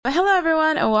Hello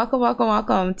everyone and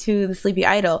welcome to the Sleepy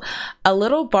Idol, a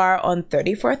little bar on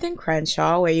 34th and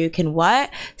Crenshaw where you can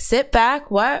sit back,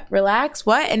 relax,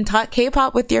 and talk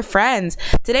K-pop with your friends.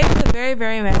 Today was a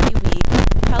very messy week.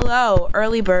 Hello,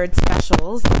 early bird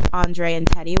specials, Andre and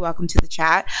Teddy, welcome to the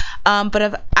chat.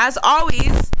 As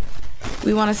always,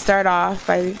 we want to start off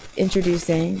by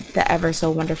introducing the ever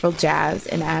so wonderful Jazz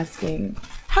and asking,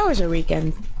 how was your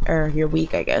weekend, or your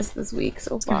week, I guess, this week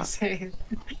so far?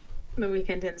 The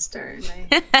weekend didn't start.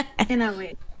 I cannot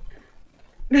wait.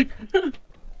 But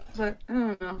I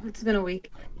don't know. It's been a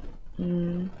week.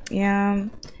 Yeah.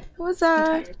 It was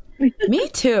me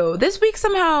too. This week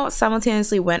somehow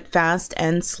simultaneously went fast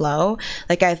and slow.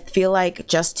 Like, I feel like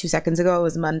just 2 seconds ago it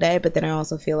was Monday, but then I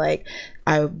also feel like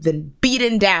I've been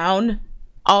beaten down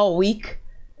all week.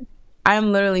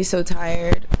 I'm literally so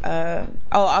tired.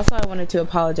 Also I wanted to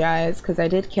apologize because I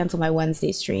did cancel my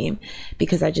Wednesday stream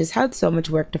because I just had so much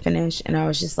work to finish, and I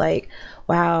was just like,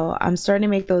 wow, I'm starting to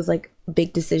make those like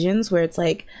big decisions where it's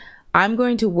like I'm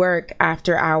going to work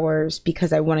after hours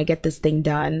because I want to get this thing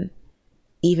done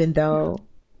even though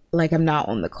like I'm not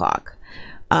on the clock.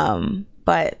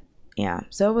 But yeah,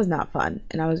 so it was not fun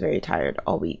and I was very tired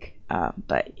all week.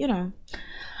 But you know,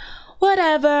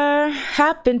 whatever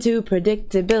happened to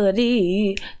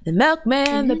predictability? The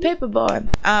milkman, the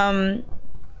paperboy.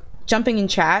 Jumping in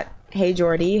chat. Hey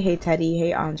Jordy, hey Teddy,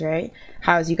 hey Andre.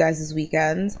 How's you guys'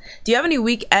 weekends? Do you have any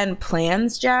weekend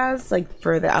plans, Jazz? Like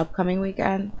for the upcoming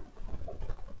weekend?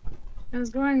 I was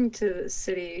going to the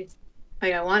city.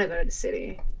 Like, I want to go to the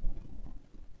city.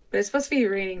 But it's supposed to be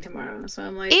raining tomorrow, so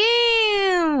I'm like,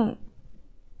 ew.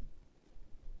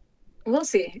 We'll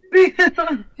see.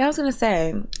 I was gonna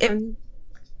say,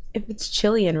 if it's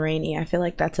chilly and rainy, I feel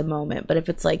like that's a moment. But if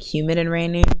it's like humid and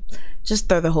rainy, just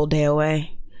throw the whole day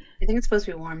away. I think it's supposed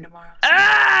to be warm tomorrow.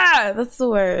 Ah, that's the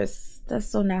worst. That's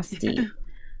so nasty.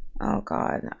 Oh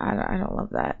God, I don't love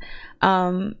that.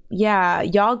 Yeah,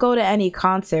 y'all go to any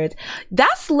concerts?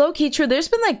 That's low key true. There's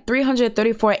been like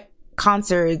 334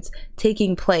 concerts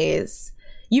taking place.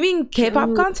 You mean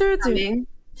K-pop concerts? Coming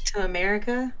to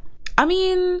America? I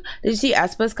mean, did you see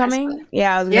aespa's coming? Aespa.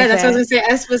 Yeah, I was gonna say. That's what I was gonna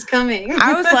say. aespa's coming.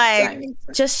 I was like,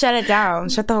 just shut it down.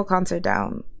 Shut the whole concert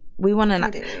down. We want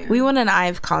an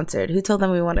IVE concert. Who told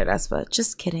them we wanted aespa?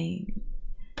 Just kidding.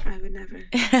 I would never.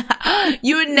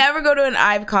 You would never go to an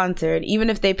IVE concert, even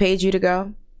if they paid you to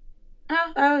go?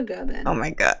 Oh, I would go then. Oh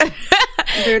my God.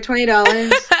 If they were $20.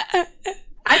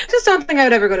 I just don't think I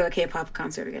would ever go to a K-pop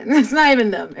concert again. It's not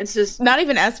even them. It's just not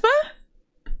even aespa?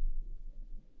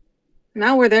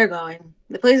 Not where they're going.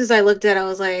 The places I looked at, I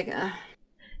was like,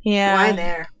 yeah, why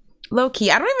there? Low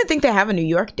key, I don't even think they have a New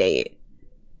York date.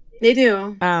 They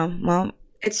do. Oh, well.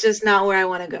 It's just not where I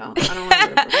want to go. I don't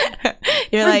want to go.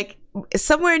 You're like,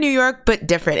 somewhere in New York, but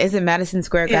different. Is it Madison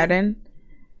Square Garden?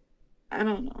 I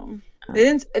don't know.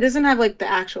 It doesn't have like the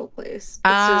actual place.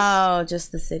 It's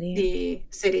just the city? The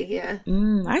city, yeah.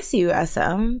 I see you,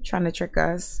 SM, trying to trick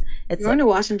us. You're going to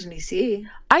Washington, D.C.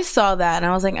 I saw that and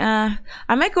I was like, I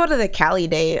might go to the Cali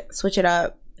date, switch it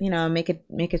up, you know, make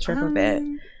a trip a bit.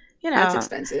 You know, that's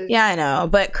expensive. Yeah, I know.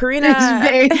 But Karina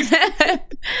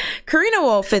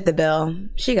will fit the bill.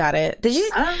 She got it. Did you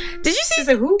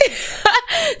see who?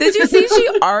 Did you see she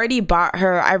already bought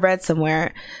her, I read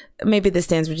somewhere, maybe the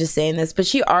stands were just saying this, but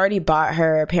she already bought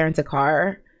her parents a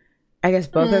car. I guess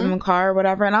both of them a car or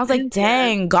whatever. And I was like,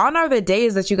 dang, gone are the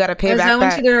days that you got to pay back that. Is that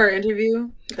when she did her interview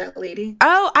with that lady?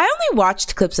 Oh, I only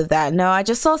watched clips of that. No, I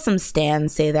just saw some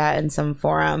stands say that in some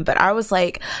forum. But I was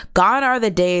like, gone are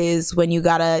the days when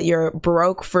you're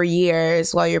broke for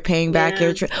years while you're paying back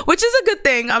your trip, which is a good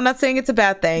thing. I'm not saying it's a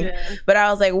bad thing. Yeah. But I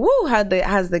was like, woo,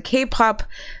 has the K-pop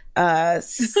I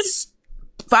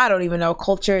don't even know,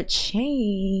 culture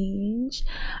change.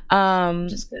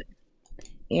 Just good.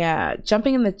 Yeah,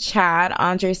 jumping in the chat,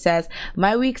 Andre says,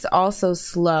 my week's also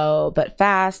slow, but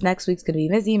fast. Next week's going to be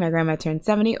busy. My grandma turned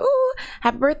 70. Ooh,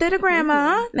 happy birthday to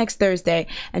grandma. Next Thursday.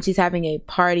 And she's having a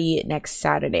party next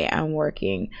Saturday. I'm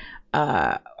working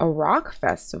a rock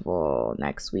festival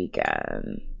next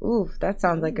weekend. Ooh, that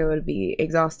sounds like it would be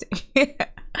exhausting.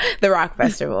 The rock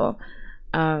festival.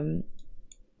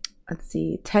 Let's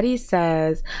see. Teddy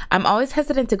says, I'm always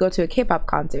hesitant to go to a K-pop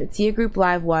concert. See a group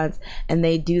live once and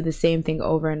they do the same thing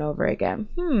over and over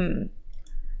again.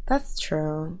 That's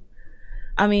true.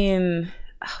 I mean,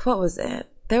 what was it?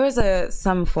 There was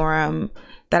some forum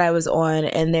that I was on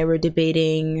and they were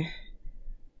debating,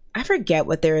 I forget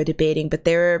what they were debating, but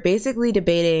they were basically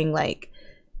debating like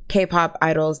K-pop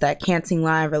idols that can't sing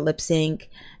live or lip sync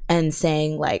and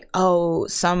saying like, oh,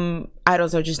 some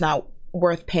idols are just not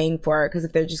worth paying for, because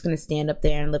if they're just going to stand up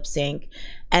there and lip sync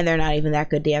and they're not even that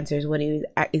good dancers, what are you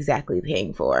exactly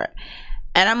paying for?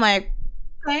 And I'm like,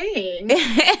 Hey.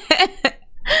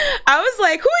 I was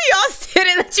like, who are y'all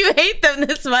sitting that you hate them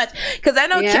this much? Because I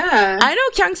know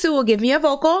Kyung-soo will give me a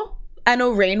vocal. I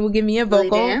know Rain will give me a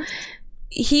vocal.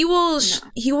 He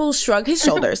will shrug his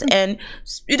shoulders, and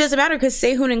it doesn't matter because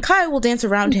Sehun and Kai will dance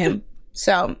around him.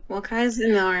 So Kai's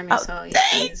in the army, so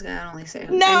he's got only Sehun.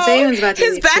 No, and Sehun's about to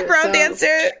his leave background too, so.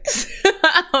 dancer.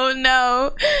 Oh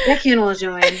no. Baekhyun will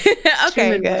join.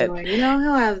 Okay, good. Will join. You know,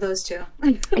 he'll have those two.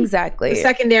 Exactly. The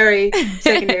secondary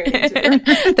dancer.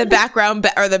 The background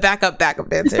or the backup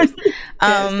dancers.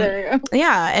 Yes, there you go.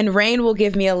 Yeah, and Rain will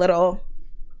give me a little,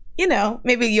 you know,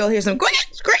 maybe you'll hear some squeak.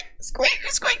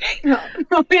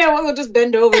 Oh, yeah, we'll just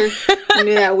bend over and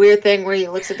do that weird thing where he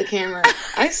looks at the camera.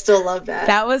 I still love that.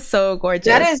 That was so gorgeous.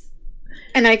 That is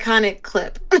an iconic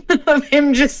clip of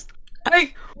him just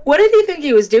like, what did he think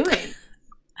he was doing?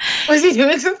 Was he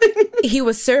doing something? He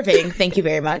was serving. Thank you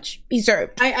very much. He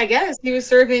served. I guess he was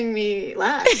serving me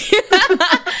last.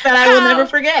 That I will never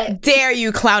forget. Dare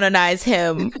you clownize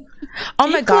him? Oh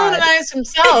my God. He clonized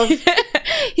himself.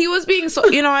 He was being so,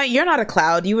 you know what? You're not a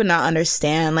cloud. You would not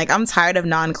understand. Like, I'm tired of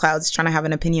non-clouds trying to have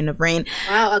an opinion of Rain.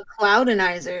 Wow, a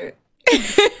cloudinizer.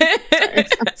 Sorry,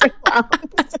 like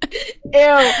Ew.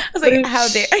 I was like, how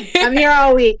dare. I'm here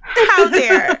all week. How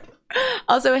dare.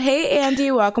 Also, hey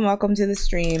Andy, welcome to the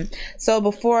stream. So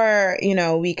before, you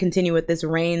know, we continue with this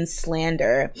Rain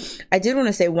slander, I did want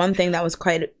to say one thing that was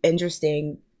quite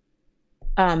interesting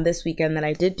this weekend that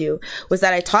I did do was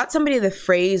that I taught somebody the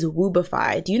phrase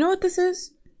woobify. Do you know what this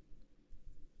is?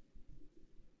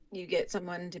 You get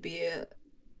someone to be a...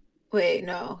 Wait,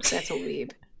 no, that's a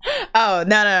weeb. Oh,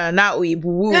 no, not weeb.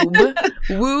 Woob.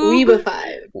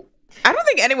 Weebify. I don't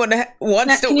think anyone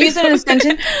wants to use it in a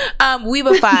sentence.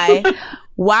 Weebify.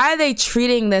 Why are they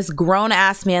treating this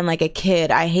grown-ass man like a kid?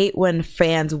 I hate when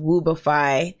fans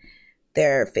woobify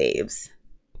their faves.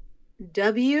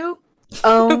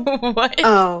 What?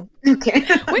 Oh, okay.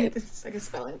 Wait, this is like a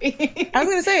spelling bee. I was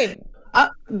gonna say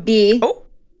B. Oh.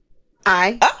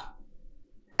 I.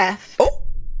 F. Oh.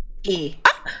 E.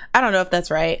 I don't know if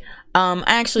that's right. I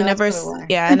actually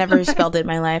I never spelled it in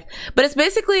my life. But it's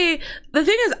basically, the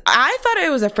thing is, I thought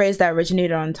it was a phrase that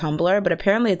originated on Tumblr, but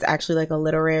apparently it's actually like a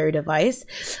literary device.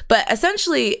 But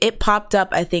essentially, it popped up,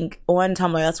 I think, on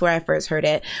Tumblr. That's where I first heard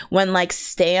it. When like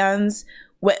stans,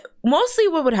 mostly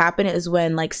what would happen is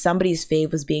when like somebody's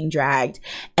fave was being dragged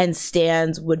and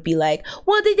stans would be like,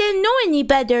 well, they didn't know any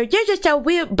better, they're just so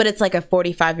weird, but it's like a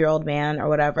 45-year-old man or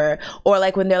whatever. Or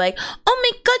like when they're like, oh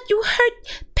my God, you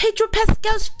hurt Pedro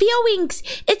Pascal's feelings,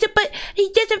 but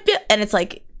he doesn't feel, and it's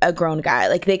like a grown guy.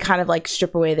 Like they kind of like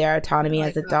strip away their autonomy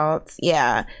as adults.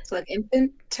 Yeah, it's like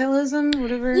infantilism,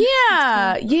 whatever.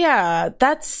 Yeah,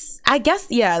 that's, I guess,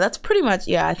 yeah, that's pretty much,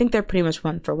 yeah, I think they're pretty much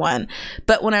one for one.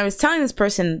 But when I was telling this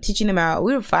person, teaching them about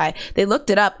Weebify, they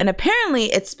looked it up, and apparently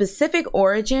its specific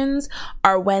origins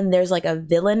are when there's like a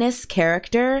villainous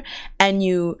character and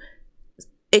you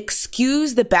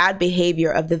excuse the bad behavior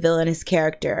of the villainous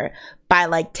character by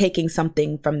like taking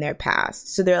something from their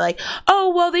past. So they're like,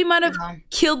 oh, well, they might have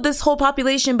killed this whole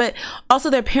population, but also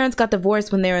their parents got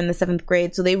divorced when they were in the 7th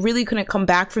grade, so they really couldn't come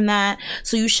back from that.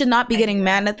 So you should not be getting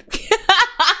mad at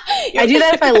I do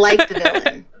that if I like the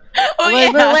villain.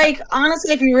 But like,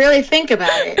 honestly, if you really think about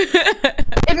it,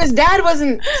 if his dad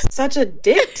wasn't such a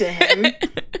dick to him,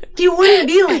 he wouldn't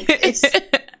be like this.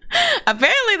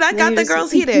 Apparently that got the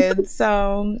girls heated.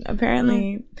 So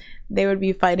apparently they would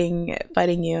be fighting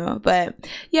you. But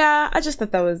yeah, I just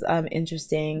thought that was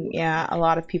interesting. Yeah, a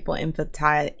lot of people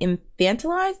infantilize.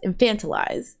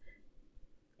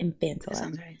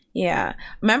 Sounds right. Yeah,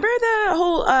 remember the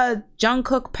whole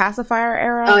Jungkook pacifier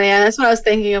era? Oh yeah, that's what I was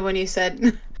thinking of when you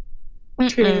said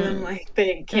treating them like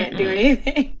they can't do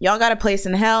anything. Y'all got a place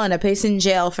in hell and a place in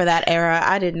jail for that era.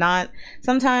 I did not.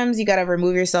 Sometimes you gotta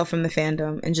remove yourself from the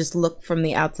fandom and just look from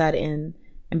the outside in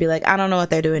and be like, I don't know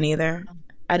what they're doing either.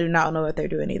 I do not know what they're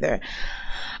doing either.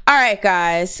 All right,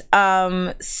 guys.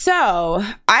 So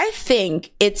I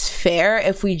think it's fair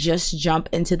if we just jump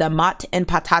into the mat and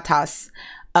patatas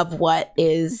of what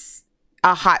is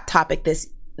a hot topic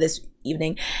this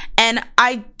evening. And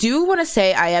I do want to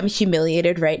say I am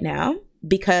humiliated right now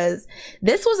because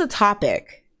this was a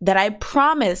topic that I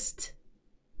promised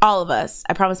all of us.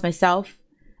 I promised myself.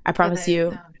 I promised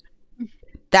you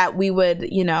that we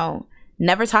would,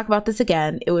 never talk about this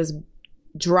again. It was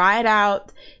dried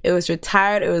out. It was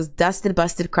retired. It was dusted,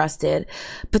 busted, crusted.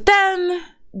 But then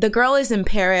the girlies in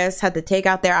Paris had to take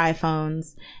out their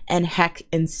iPhones and heck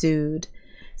ensued.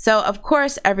 So, of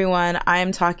course, everyone, I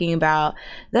am talking about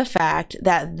the fact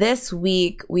that this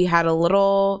week we had a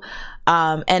little,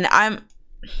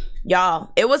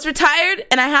 y'all, it was retired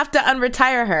and I have to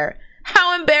unretire her.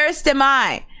 How embarrassed am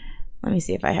I? Let me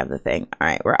see if I have the thing. All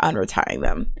right, we're unretiring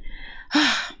them.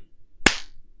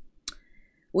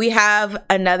 We have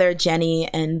another Jennie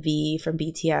and V from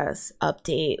BTS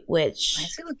update, which... Why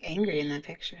does he look angry in that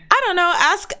picture? I don't know.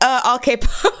 Ask all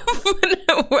K-pop. He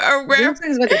looks like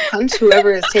he's about to punch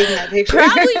whoever is taking that picture.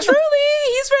 Probably, truly.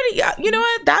 He's ready. You know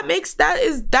what? That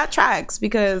tracks,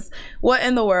 because what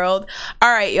in the world?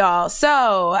 All right, y'all.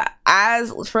 So,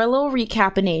 as for a little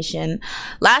recapination,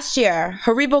 last year,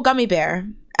 Haribo Gummy Bear,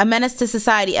 a menace to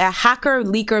society, a hacker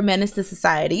leaker menace to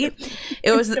society.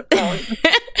 It was...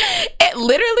 It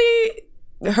literally,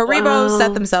 Haribo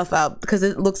set themselves up because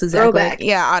it looks exactly like,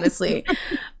 yeah, honestly.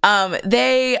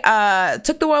 They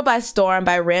took the world by storm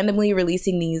by randomly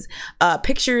releasing these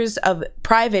pictures of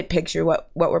private picture, what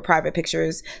were private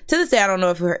pictures. To this day, I don't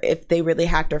know if they really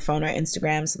hacked our phone or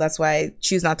Instagram, so that's why I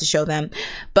choose not to show them.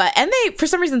 And they, for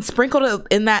some reason, sprinkled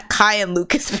it in that Kai and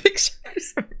Lucas picture.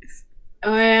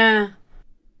 Oh, yeah.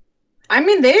 I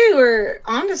mean, they were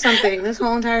onto something this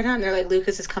whole entire time. They're like,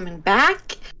 Lucas is coming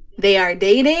back. They are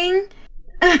dating.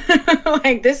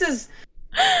 Like, this is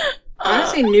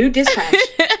honestly new Dispatch.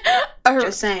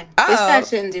 Just saying. Dispatch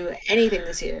didn't do anything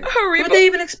this year. Who would they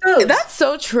even expose? That's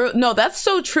so true. No, that's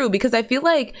so true, because I feel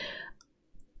like,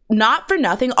 not for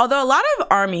nothing, although a lot of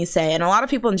armies say, and a lot of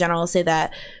people in general say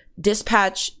that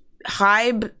Dispatch,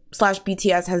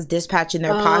 Hybe/BTS has Dispatch in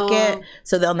their pocket,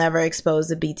 so they'll never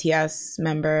expose a BTS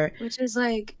member. Which is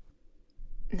like,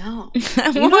 no. You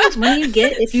know how much money you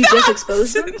get if you just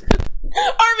expose them? Army,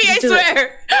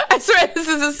 I swear this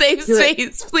is a safe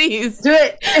space. Please. Do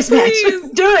it. Please.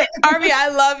 Do it. Army, I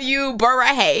love you.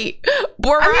 Borahay.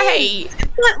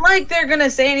 It's not like they're going to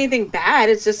say anything bad.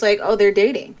 It's just like, oh, they're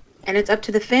dating. And it's up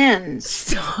to the fans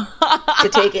to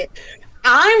take it.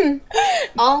 I'm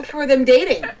all for them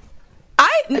dating.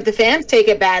 If the fans take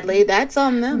it badly, that's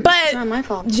on them. But it's not my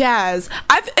fault. Jazz,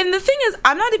 and the thing is,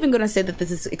 I'm not even gonna say that this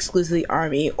is exclusively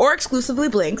Army or exclusively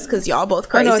Blinks, because y'all both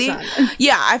crazy. Oh, no,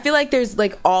 yeah, I feel like there's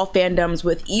like all fandoms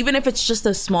with, even if it's just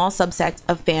a small subset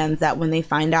of fans that when they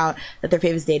find out that their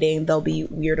favorite's dating, they'll be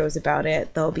weirdos about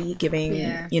it. They'll be giving,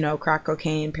 crack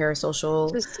cocaine,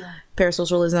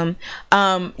 parasocialism.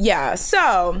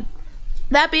 So.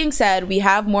 That being said, we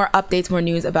have more updates, more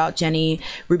news about Jennie,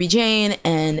 Ruby Jane,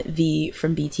 and V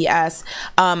from BTS.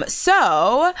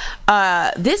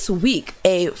 This week,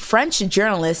 a French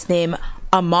journalist named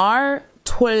Amar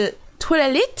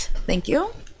Toilet, thank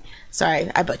you. Sorry,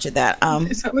 I butchered that.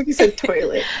 It sounded like you said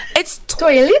toilet. It's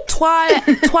toilet.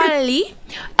 Toilet.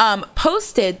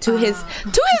 Posted to his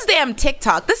damn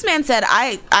TikTok. This man said,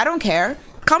 I don't care.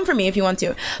 Come for me if you want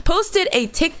to. Posted a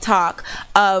TikTok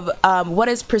of what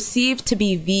is perceived to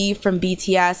be V from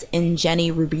BTS and Jennie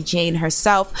Ruby Jane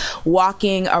herself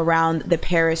walking around the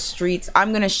Paris streets.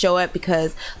 I'm gonna show it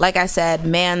because, like I said,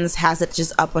 Mans has it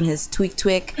just up on his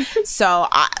tweak. So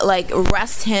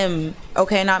arrest him.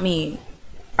 Okay, not me.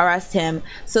 Arrest him.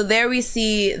 So there we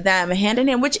see them hand in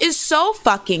hand, which is so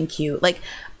fucking cute. Like,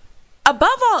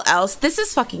 above all else, this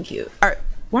is fucking cute.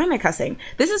 Why am I cussing?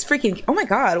 This is freaking. Oh my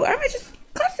god. Why am I just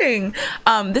cussing?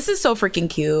 This is so freaking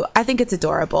cute. I think it's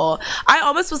adorable. I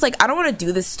almost was like, I don't want to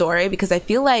do this story because I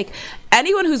feel like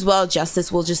anyone who's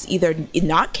well-adjusted will just either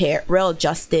not care,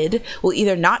 well-adjusted will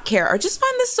either not care or just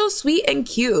find this so sweet and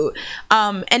cute.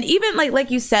 And even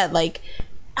like you said, like,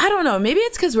 I don't know, maybe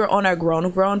it's because we're on our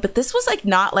grown, but this was like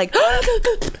not like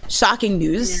shocking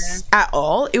news at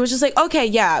all. It was just like, okay,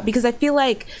 yeah, because I feel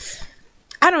like,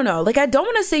 I don't know, like, I don't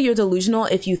want to say you're delusional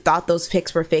if you thought those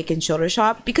pics were fake and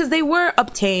Photoshop, because they were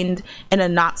obtained in a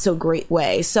not so great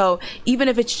way. So even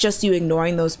if it's just you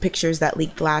ignoring those pictures that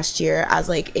leaked last year as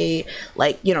like a,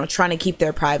 like, you know, trying to keep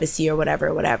their privacy or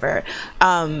whatever,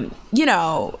 you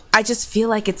know, I just feel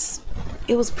like it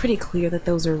was pretty clear that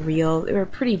those are real. They were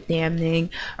pretty damning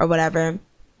or whatever.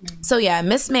 So yeah,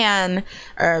 Miss Man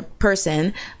or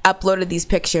person uploaded these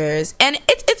pictures, and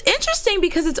it's interesting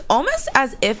because it's almost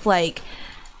as if like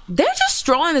they're just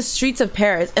strolling the streets of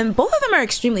Paris, and both of them are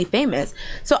extremely famous.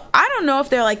 So I don't know if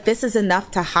they're like, this is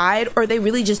enough to hide, or they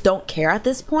really just don't care at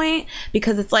this point,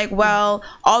 because it's like, well,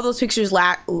 all those pictures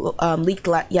leaked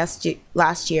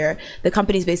last year. The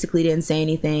companies basically didn't say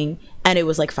anything, and it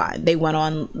was like fine. They went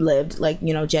on, lived, like,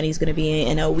 you know, Jennie's gonna be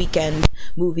in a weekend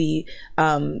movie.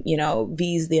 You know,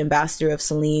 V's the ambassador of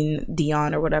Celine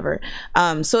Dion or whatever.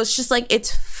 So it's just like,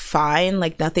 it's fine.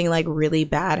 Like nothing like really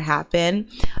bad happened.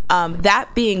 That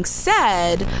being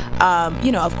said,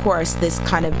 you know, of course, this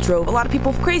kind of drove a lot of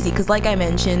people crazy because, like I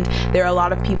mentioned, there are a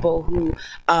lot of people who,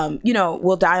 you know,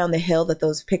 will die on the hill that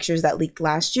those pictures that leaked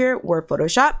last year were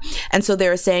Photoshop. And so they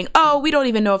were saying, oh, we don't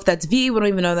even know if that's V. We don't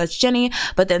even know that's Jenny.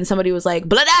 But then somebody was like,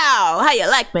 blood out. How you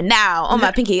like me now? On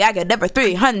my pinky, I got never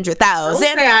 300,000.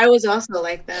 Okay, I was also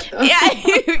like that, though. Yeah.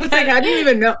 It's like, I didn't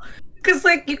even know. Because,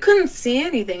 like, you couldn't see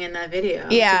anything in that video,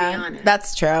 yeah, to be honest.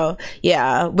 That's true.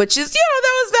 Yeah, which is, you know,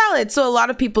 that was valid. So a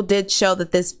lot of people did show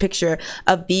that this picture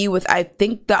of V with, I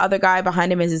think the other guy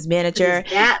behind him is his manager.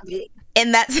 That V.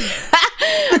 And that's,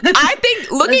 I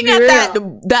think looking at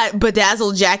that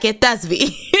bedazzled jacket, that's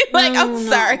V. Like, I'm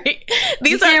sorry.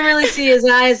 You can't really see his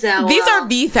eyes that These are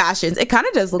V fashions. It kind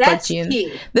of does look like jeans.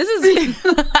 This is,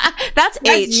 that's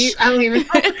H. I don't even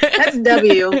know. That's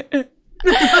W.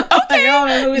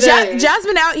 Okay,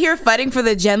 Jasmine out here fighting for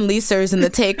the Jen Leasers and the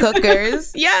Tay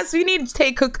Cookers. Yes, we need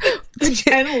Tay Cook.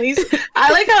 Jen Leaser.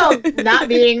 I like how not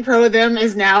being pro them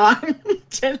is now on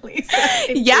Jen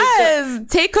Leaser. Yes,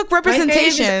 Tay Cook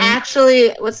representation. My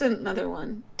actually, what's another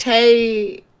one?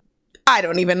 Tay. I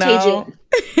don't even know.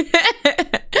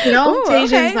 You know,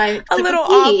 Tay like a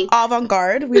little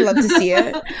avant-garde. We love to see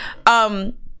it.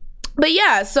 But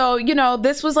yeah, so, you know,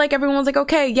 this was like, everyone was like,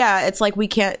 okay, yeah, it's like we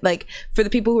can't, like, for the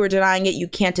people who are denying it, you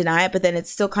can't deny it, but then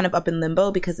it's still kind of up in limbo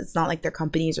because it's not like their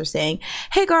companies are saying,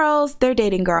 hey girls, they're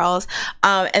dating girls.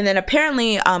 And then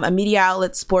apparently a media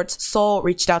outlet, Sports Soul,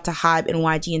 reached out to Hybe and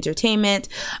YG Entertainment,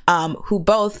 who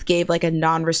both gave like a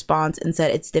non-response and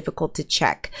said it's difficult to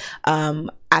check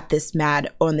at this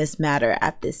on this matter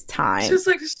at this time. It's just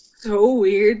like so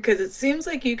weird because it seems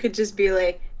like you could just be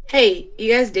like, hey,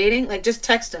 you guys dating? Like, just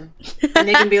text them. And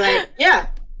they can be like, yeah.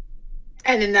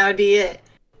 And then that would be it.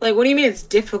 Like, what do you mean it's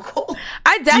difficult?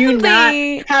 I definitely... Do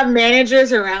you not have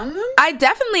managers around them? I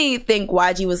definitely think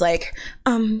YG was like,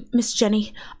 Miss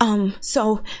Jenny,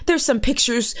 so there's some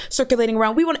pictures circulating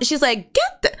around. She's like,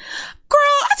 get the... Girl,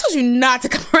 I told you not to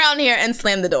come around here, and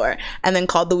slammed the door. And then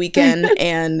called The Weeknd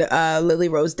and Lily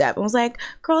Rose Depp and was like,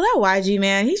 girl, that YG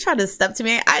man, he tried to step to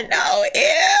me. I know,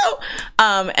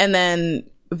 ew. And then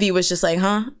V was just like,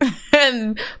 huh?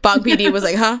 And Bong PD was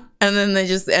like, huh? And then they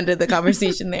just ended the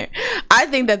conversation there. I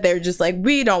think that they're just like,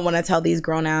 we don't want to tell these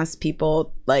grown-ass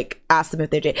people, like, ask them if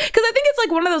they're dating. Because I think it's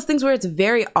like one of those things where it's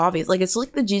very obvious. Like, it's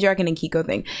like the G-Dragon and Kiko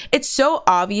thing. It's so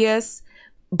obvious,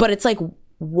 but it's like,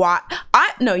 what?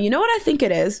 No, you know what I think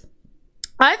it is?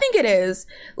 I think it is,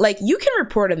 like, you can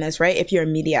report on this, right, if you're a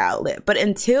media outlet, but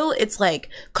until it's, like,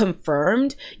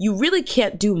 confirmed, you really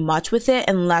can't do much with it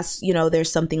unless, you know,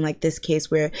 there's something like this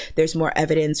case where there's more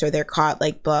evidence or they're caught,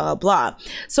 like, blah, blah.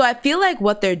 So I feel like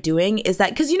what they're doing is that,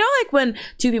 because, you know, like, when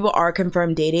two people are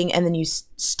confirmed dating and then you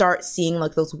start seeing,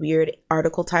 like, those weird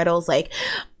article titles, like,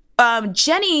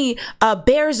 Jenny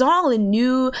bears all in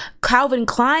new Calvin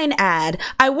Klein ad.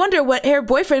 I wonder what her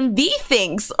boyfriend V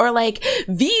thinks. Or like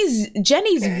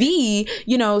Jenny's V,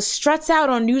 you know, struts out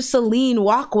on new Celine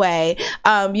walkway.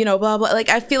 You know, blah, blah. Like,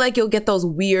 I feel like you'll get those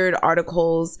weird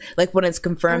articles, like when it's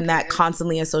confirmed that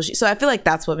constantly associate. So I feel like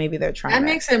that's what maybe they're trying. That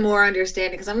makes it more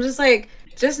understanding because I'm just like,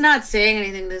 just not saying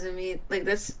anything doesn't mean, like,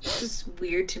 that's just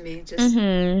weird to me. Just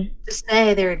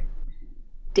say they're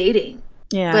dating.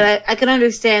 Yeah. But I can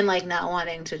understand, like, not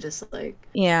wanting to just, like,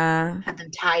 have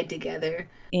them tied together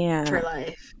for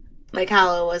life. Like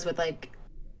how it was with, like,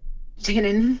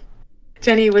 Jenny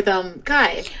with,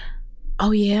 Kai.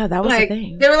 Oh, yeah, that was like, the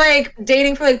thing. They were, like,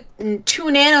 dating for, like, 2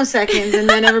 nanoseconds, and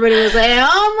then everybody was like,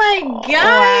 oh, my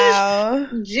gosh. Wow.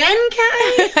 Jen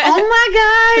Kai? Oh,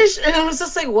 my gosh. And I was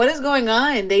just like, what is going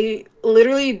on? They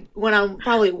literally went on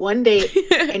probably one date,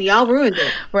 and y'all ruined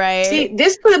it. Right. See,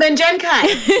 this could have been Jen Kai.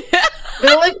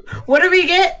 They're like, what do we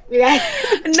get?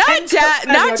 Not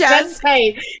Jazz.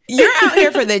 You're out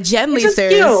here for the Jen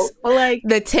Leasers, like,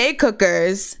 the Tay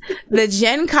Cookers, the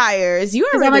Jen Kyers. You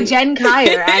are really... I'm a Jen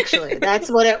Kyer, actually. That's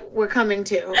what we're coming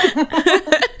to.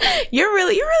 you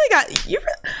really got. Who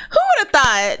would have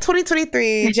thought?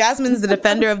 2023. Jasmine's the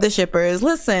defender of the shippers.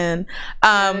 Listen,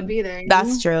 be there,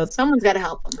 that's true. Someone's got to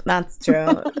help them. That's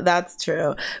true. That's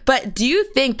true. But do you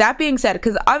think, that being said,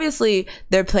 because obviously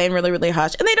they're playing really, really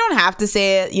hush, and they don't have to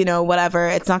say it, you know, whatever.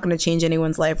 It's not going to change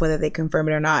anyone's life whether they confirm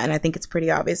it or not, and I think it's pretty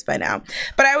obvious by now.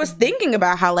 But I was thinking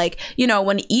about how, like, you know,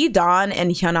 when Don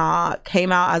and Hyuna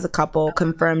came out as a couple,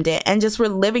 confirmed it, and just were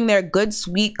living their good,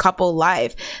 sweet couple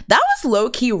life, that was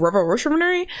low-key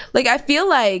revolutionary. Like, I feel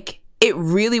like it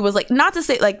really was like, not to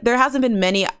say like there hasn't been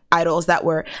many idols that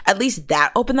were at least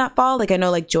that open that fall. Like I know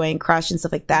like Joy and Crush and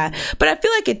stuff like that, but I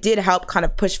feel like it did help kind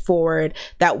of push forward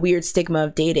that weird stigma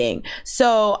of dating.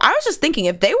 So I was just thinking,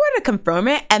 if they were to confirm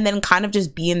it and then kind of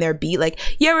just be in their beat, like,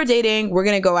 yeah, we're dating, we're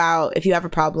gonna go out, if you have a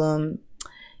problem,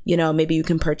 you know, maybe you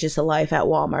can purchase a life at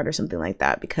Walmart or something like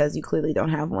that because you clearly don't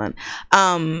have one.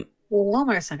 Well,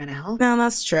 Walmart's not gonna help. No,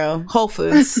 that's true. Whole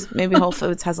Foods. Maybe Whole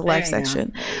Foods has a life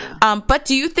section. But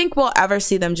do you think we'll ever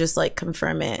see them just like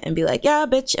confirm it and be like, yeah,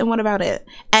 bitch, and what about it?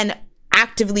 And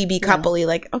actively be coupley,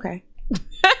 like, okay.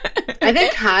 I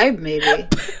think Hybe, maybe.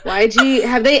 YG,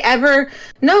 have they ever...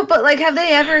 No, but like, have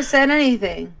they ever said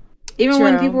anything? Even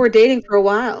when people were dating for a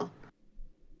while.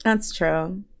 That's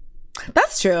true.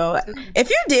 That's true. If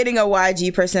you're dating a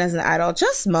YG person as an idol,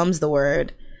 just mum's the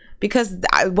word. Because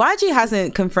YG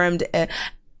hasn't confirmed it.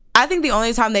 I think the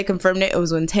only time they confirmed it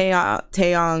was when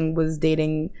Taeyong was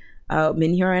dating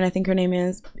Minhyun, I think her name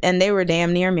is. And they were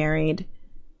damn near married.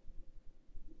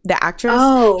 The actress.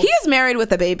 Oh. He is married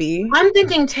with a baby. I'm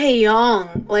thinking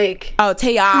Taeyong. Like... Oh,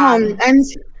 Taeyong.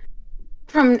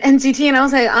 From NCT. And I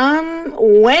was like,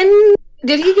 when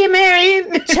did he get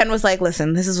married? Chen was like,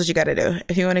 listen, this is what you got to do.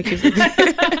 If you want to keep...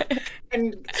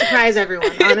 and surprise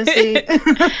everyone, honestly.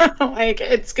 Like,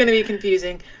 it's gonna be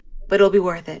confusing, but it'll be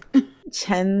worth it.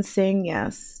 Chen Sing,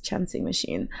 yes. Chen Sing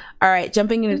machine. All right,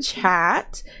 jumping into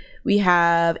chat, we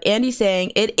have Andy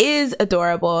saying, it is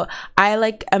adorable. I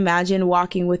like imagine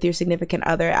walking with your significant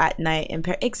other at night in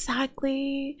Paris.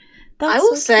 Exactly. I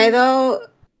will say though,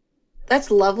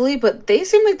 that's lovely, but they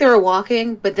seemed like they were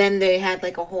walking, but then they had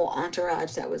like a whole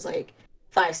entourage that was like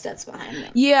 5 steps behind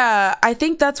them. Yeah, I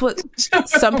think that's what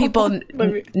some people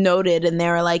noted, and they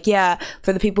were like, yeah,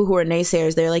 for the people who are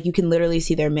naysayers, they're like, you can literally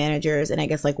see their managers and I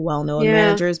guess like well-known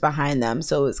managers behind them,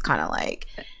 so it's kind of like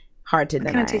hard to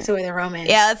deny. Kind of takes away the romance.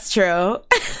 Yeah, that's true.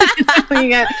 you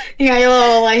got your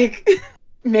little like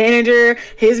manager,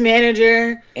 his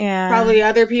manager, probably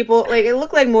other people. Like it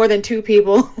looked like more than 2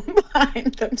 people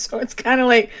behind them, so it's kind of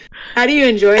like, how do you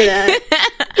enjoy that?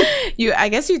 I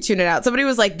guess you tune it out. Somebody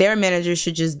was like, their manager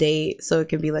should just date so it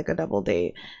can be like a double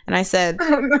date, and I said,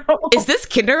 oh, no. Is this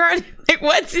kindergarten? Like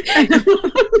what?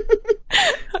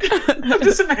 I'm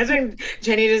just imagining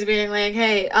Jennie just being like,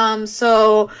 hey,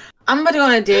 so I'm about to go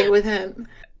on a date with him.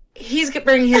 He's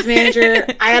bringing his manager.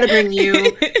 I gotta bring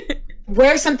you.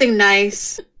 Wear something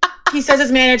nice. He says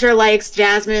his manager likes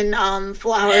jasmine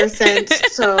flower scent,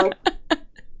 so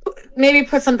maybe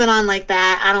put something on like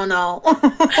that. I don't know.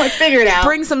 Like, figure it out.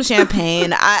 Bring some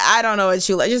champagne. I don't know what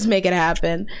you like. Just make it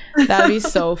happen. That'd be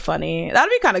so funny. That'd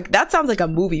be that sounds like a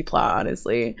movie plot,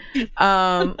 honestly.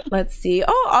 Let's see.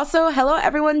 Oh, also, hello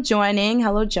everyone joining.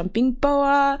 Hello, Jumping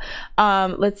Boa.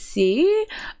 Let's see.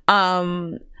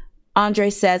 Andre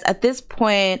says, at this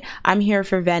point, I'm here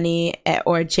for Venny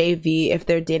or JV if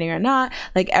they're dating or not.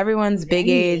 Like, everyone's big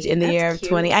age in the year of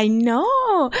 20. I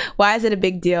know. Why is it a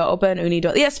big deal? Oppa and Uni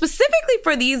don't. Yeah, specifically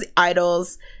for these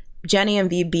idols, Jennie and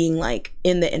V being, like,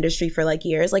 in the industry for, like,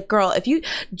 years. Like, girl, if you...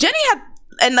 Jennie had...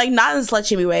 And, like, not in a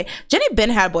slut-shamey way. Jennie been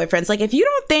had boyfriends. Like, if you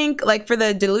don't think... Like, for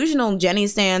the delusional Jennie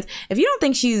stands, if you don't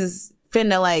think she's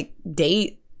finna, like,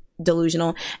 date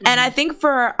delusional... Mm-hmm. And I think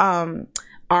for...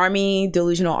 Army that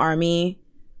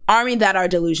are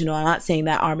delusional. I'm not saying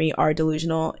that Army are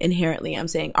delusional inherently. I'm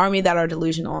saying Army that are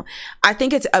delusional. I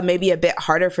think it's maybe a bit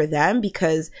harder for them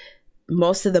because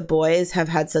most of the boys have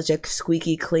had such a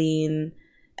squeaky clean,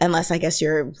 unless I guess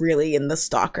you're really in the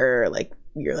stalker, like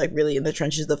you're like really in the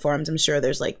trenches of the forums. I'm sure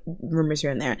there's like rumors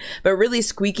here and there, but really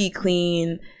squeaky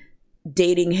clean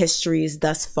dating histories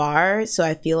thus far. So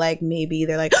I feel like maybe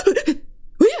they're like,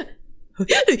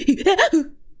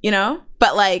 you know,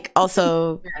 but like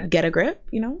also get a grip,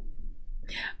 you know?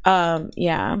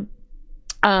 Yeah.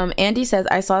 Andy says,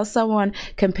 I saw someone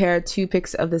compare 2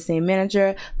 pics of the same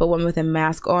manager, but one with a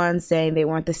mask on, saying they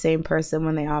weren't the same person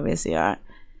when they obviously are.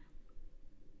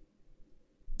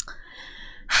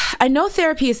 I know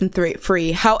therapy isn't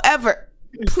free. However,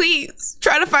 please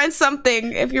try to find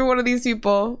something if you're one of these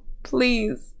people.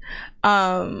 Please.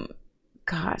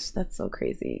 Gosh, that's so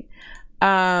crazy.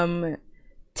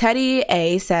 Teddy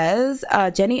A says,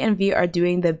 Jennie and V are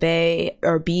doing the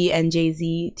B and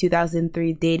Jay-Z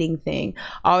 2003 dating thing.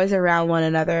 Always around one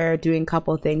another, doing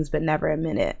couple things, but never a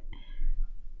minute.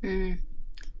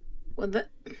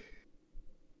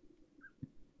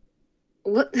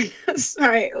 What?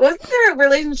 Sorry, wasn't there a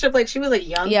relationship like she was like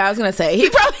young? Yeah, I was gonna say he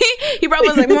probably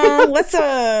was like, Mom, let's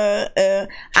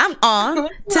I'm on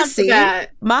to see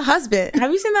my husband. Have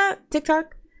you seen that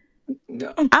TikTok?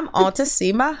 No. I'm on to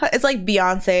see it's like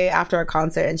Beyonce after a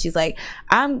concert and she's like,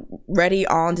 I'm ready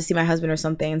on to see my husband or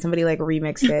something, and somebody like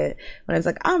remixed it when it's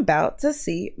like, I'm about to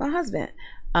see my husband.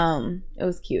 It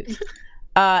was cute.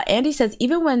 Andy says,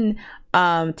 even when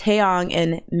Taeyong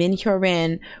and Min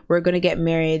Hyo-rin were gonna get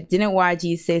married, didn't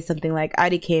YG say something like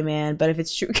IDK man, but if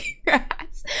it's true,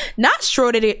 congrats? Not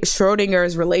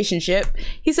Schrodinger's relationship.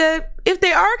 He said, if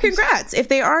they are, congrats. If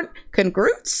they aren't,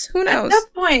 congrats. Who knows? At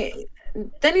that point,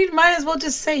 then you might as well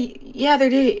just say, yeah, they're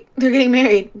getting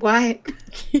married. Why?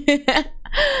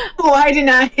 Why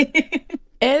deny it?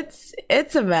 It's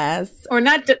a mess. Or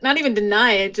not even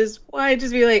deny it. Just why?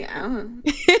 Just be like, I don't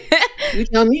know. You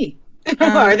tell me.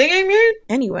 Are they getting married?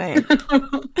 Anyway.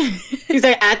 He's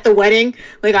like at the wedding.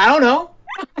 Like, I don't know.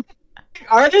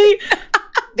 Are they?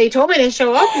 They told me to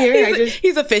show up here.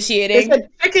 He's officiating. They said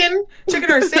chicken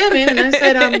or salmon, and I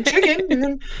said chicken, and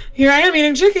then here I am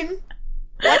eating chicken,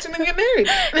 watching them get married.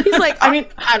 He's like, are they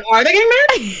getting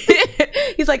married?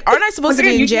 He's like, aren't I supposed to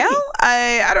be in jail?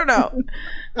 I don't know.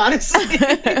 Honestly.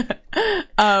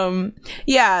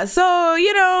 Yeah, so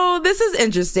this is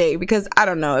interesting because I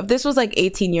don't know if this was like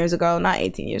 18 years ago, not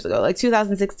 18 years ago, like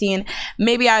 2016,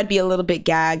 maybe I'd be a little bit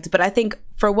gagged, but I think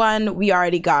for one, we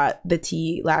already got the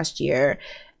tea last year,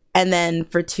 and then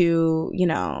for two,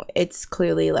 it's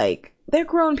clearly like they're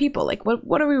grown people. Like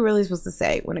what are we really supposed to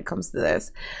say when it comes to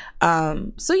this?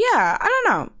 So yeah, I don't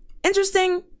know,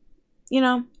 interesting,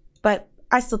 but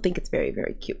I still think it's very,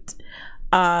 very cute.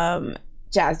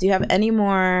 Jazz, do you have any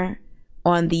more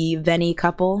on the Venny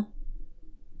couple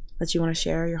that you want to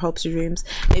share? Your hopes or dreams?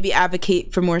 Maybe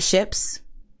advocate for more ships?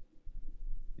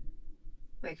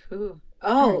 Like who?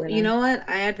 Oh, you know what?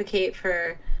 I advocate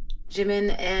for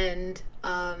Jimin and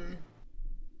I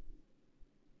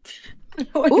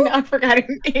forgot her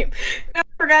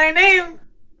name.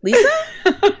 Lisa?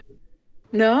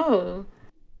 No.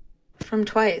 From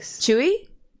Twice. Chewie?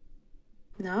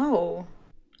 No.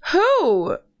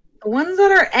 Who? The ones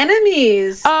that are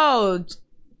enemies. Oh.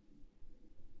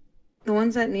 The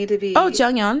ones that need to be. Oh,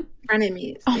 Jungyeon.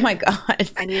 Frenemies. Oh my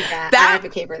god. I need that. I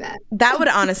advocate for that. That would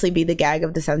honestly be the gag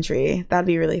of the century. That'd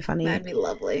be really funny. That'd be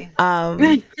lovely.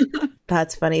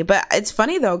 That's funny. But it's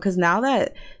funny though, because now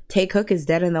that Tae-Cook is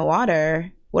dead in the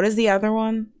water, what is the other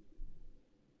one?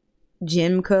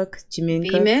 Jimin Cook?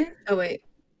 V-Min? Oh wait.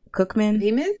 Cookman?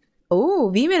 V-Min?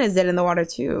 Oh, V-Min is dead in the water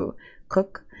too.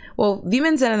 Well,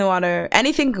 V-Min's dead in the water.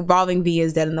 Anything involving V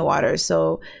is dead in the water.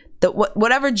 So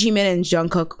whatever Jimin and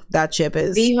Jungkook that chip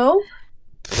is. V-Ho?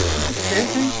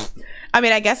 I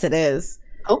mean, I guess it is.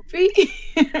 Hope-V?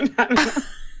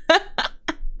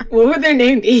 What would their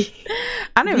name be?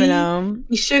 I don't even know.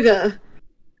 Sugar.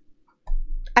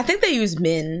 I think they use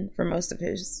Min for most of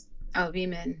his. Oh,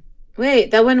 V-Min. Wait,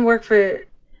 that wouldn't work for...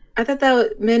 I thought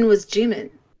that Min was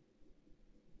Jimin.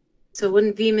 So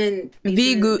wouldn't V-Min...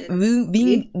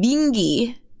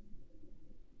 Vingy.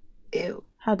 Ew.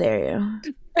 How dare you?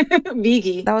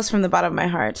 Vigi. That was from the bottom of my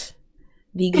heart.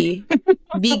 Vigi.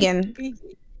 Vegan. Ooh.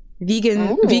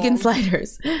 Vegan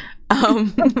sliders. I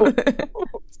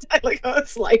like how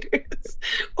it's sliders.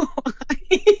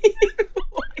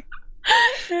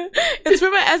 It's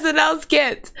from an SNL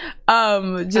skit.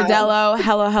 Jadello,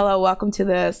 hello, welcome to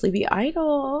the Sleepy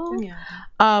Idol. Yeah.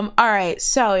 All right,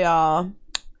 so y'all,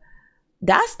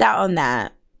 that's that on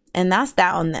that, and that's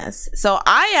that on this. So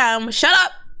I am, shut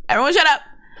up, everyone shut up.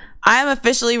 I am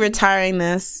officially retiring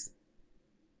this.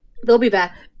 They'll be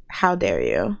back. How dare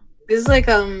you? This is like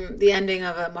the ending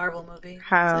of a Marvel movie.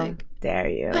 How dare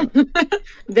you?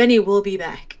 Venny will be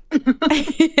back.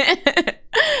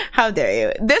 How dare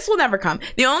you? This will never come.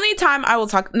 The only time I will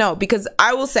talk, no, because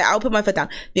I will say, I'll put my foot down.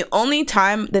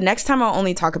 The next time I'll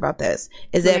only talk about this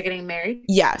is when they're getting married.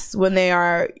 Yes, when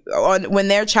their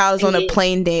child is on a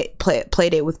play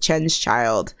date with Chen's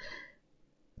child.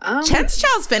 Chen's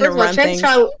child's finna run things.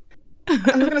 I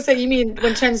was gonna say, you mean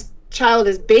when Chen's child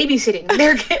is babysitting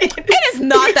their kid? It is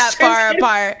not that far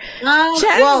apart.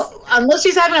 Well, unless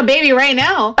she's having a baby right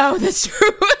now. Oh, that's true.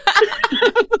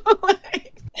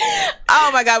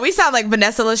 Oh my god, we sound like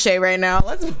Vanessa Lachey right now.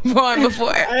 Let's move on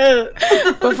before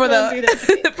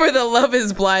the Love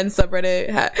Is Blind subreddit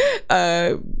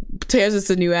tears us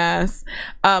a new ass.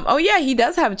 Oh yeah, he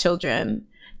does have children.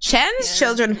 Chen's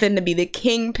children finna be the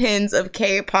kingpins of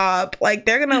K-pop. Like,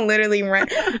 they're gonna literally run.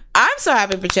 I'm so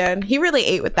happy for Chen. He really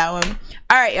ate with that one.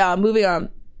 All right, y'all, moving on.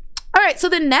 All right, so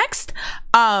the next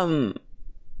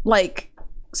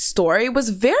story was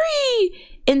very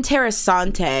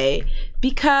interessante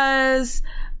because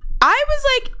I was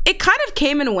like, it kind of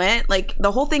came and went. Like,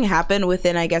 the whole thing happened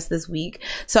within, I guess, this week.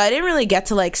 So I didn't really get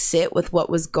to sit with what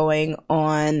was going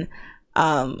on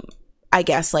I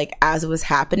guess, like, as it was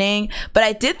happening. But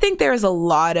I did think there was a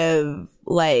lot of,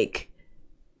 like,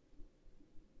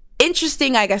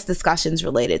 interesting, I guess, discussions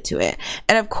related to it.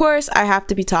 And of course, I have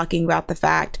to be talking about the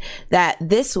fact that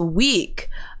this week,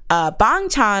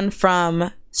 Bangchan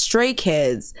from Stray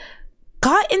Kids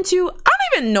got into, I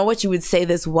don't even know what you would say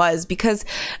this was, because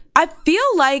I feel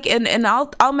like, and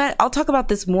I'll talk about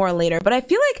this more later, but I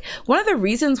feel like one of the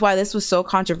reasons why this was so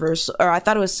controversial, or I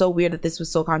thought it was so weird that this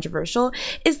was so controversial,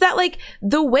 is that, like,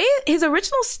 the way his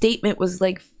original statement was,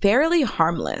 like, fairly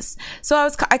harmless. So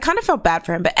I kind of felt bad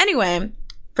for him. But anyway,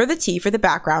 for the tea, for the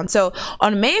background. So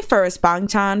on May 1st,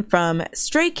 Bangchan from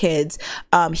Stray Kids,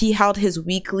 he held his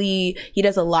weekly, he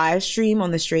does a live stream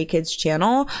on the Stray Kids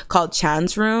channel called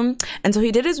Chan's Room. And so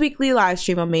he did his weekly live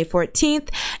stream on May 14th.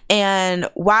 And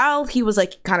while he was,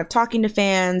 like, kind of talking to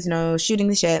fans, you know, shooting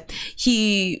the shit,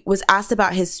 he was asked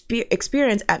about his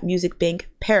experience at Music Bank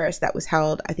Paris that was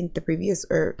held, I think,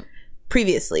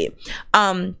 previously.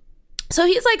 So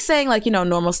he's, like, saying, like, you know,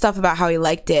 normal stuff about how he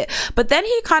liked it. But then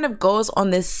he kind of goes on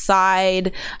this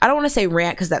side, I don't want to say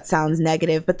rant because that sounds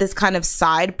negative, but this kind of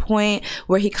side point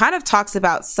where he kind of talks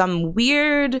about some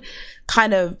weird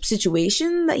kind of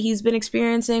situation that he's been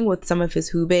experiencing with some of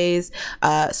his hubeis,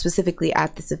 specifically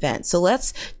at this event. So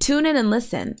let's tune in and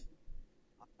listen.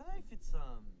 I don't know if it's,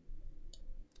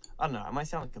 I don't know, I might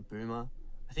sound like a boomer.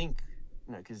 I think,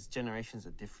 you know, because generations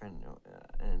are different,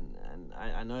 and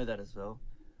I know that as well.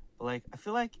 But, like, I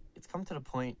feel like it's come to the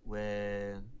point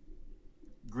where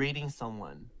greeting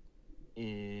someone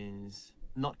is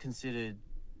not considered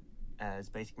as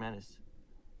basic manners.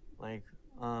 Like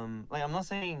I'm not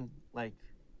saying, like,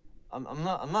 I'm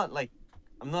not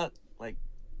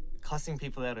cussing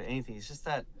people out or anything. It's just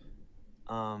that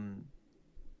I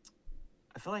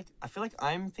feel like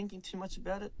I'm thinking too much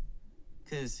about it,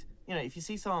 because, you know, if you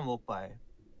see someone walk by,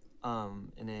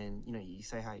 and then, you know, you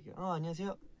say hi, you go, oh,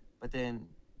 안녕하세요, but then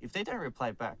if they don't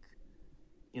reply back,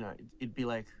 you know, it'd be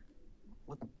like,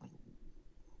 what?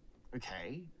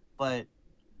 Okay, but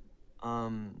I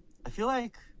feel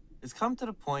like it's come to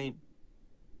the point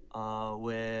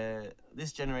where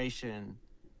this generation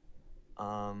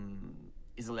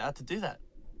is allowed to do that.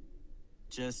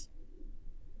 Just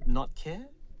not care,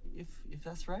 if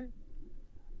that's right.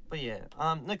 But yeah,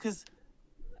 no, because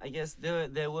I guess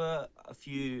there were a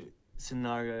few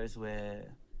scenarios where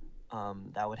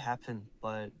that would happen,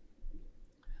 but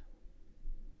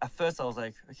at first I was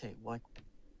like, okay, I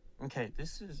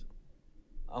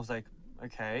was like,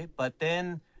 okay, but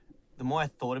then the more I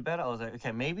thought about it, I was like,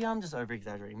 okay, maybe I'm just over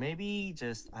exaggerating, maybe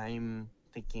just I'm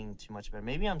thinking too much about it,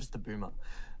 maybe I'm just a boomer.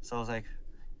 So I was like,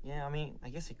 yeah, I mean, I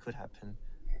guess it could happen.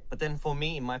 But then for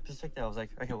me, in my perspective, I was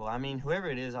like, okay, well, I mean, whoever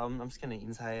it is, I'm just gonna I'm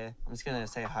just gonna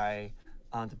say hi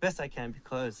the best I can,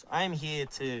 because I'm here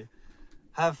to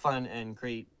have fun and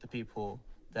greet the people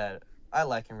that I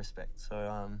like and respect.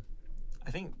 So I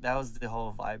think that was the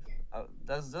whole vibe.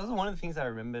 That was one of the things I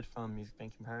remembered from Music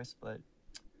Bank in Paris. But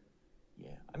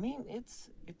yeah, I mean, it's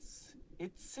I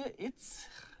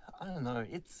don't know.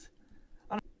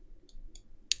 All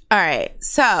right,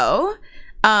 so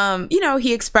you know,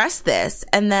 he expressed this,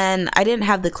 and then I didn't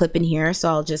have the clip in here, so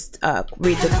I'll just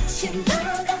read the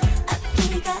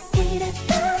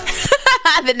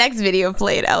next video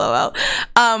played, lol.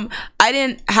 I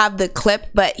didn't have the clip,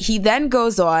 but he then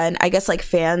goes on, I guess, like,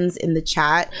 fans in the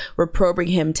chat were probing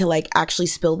him to, like, actually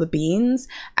spill the beans,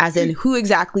 as in who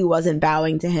exactly wasn't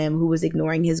bowing to him, who was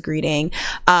ignoring his greeting.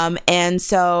 And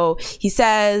so he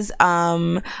says,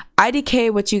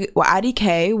 IDK,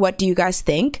 what do you guys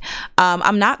think?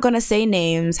 I'm not gonna say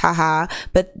names, haha,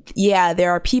 but yeah,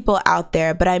 there are people out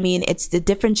there, but I mean, it's the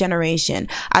different generation.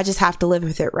 I just have to live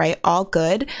with it, right? All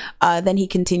good. Then he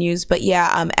continues, but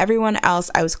yeah, everyone else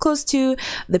I was close to,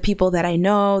 the people that I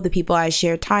know, the people I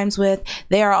share times with,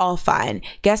 they are all fine.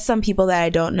 Guess some people that I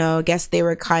don't know, guess they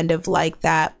were kind of like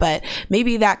that, but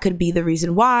maybe that could be the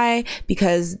reason why,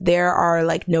 because there are,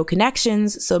 like, no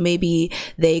connections, so maybe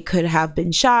they could have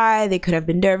been shy, they could have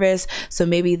been nervous, so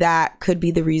maybe that could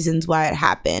be the reasons why it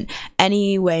happened.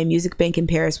 Anyway, Music Bank in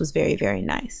Paris was very, very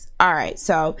nice. All right,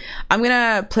 so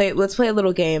let's play a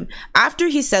little game. After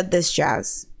he said this,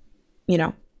 Jazz, you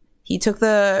know, he took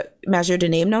the measure to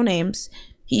name no names.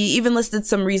 He even listed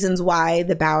some reasons why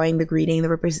the bowing, the greeting,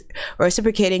 the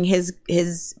reciprocating his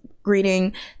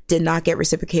greeting did not get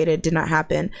reciprocated, did not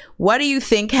happen. What do you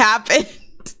think happened?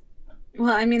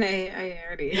 Well, I mean, I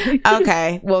already...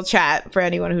 Okay, we'll chat for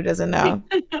anyone who doesn't know.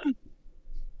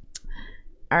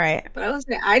 All right. But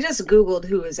I just Googled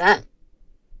who was at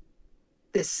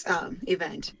this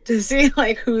event to see,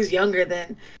 like, who's younger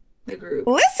than the group.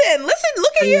 Listen, look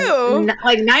at you.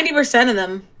 Like 90% of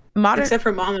them Modern, except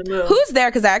for Mamamoo. Who's there?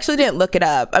 Because I actually didn't look it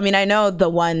up. I mean, I know the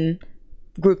one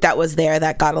group that was there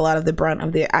that got a lot of the brunt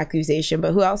of the accusation,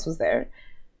 but who else was there?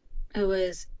 It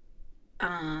was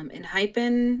in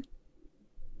Hypen,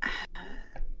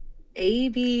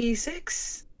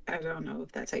 AB6. I don't know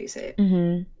if that's how you say it.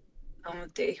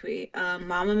 With Daehui,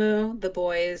 Mamamoo, The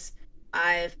Boys,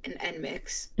 IVE, and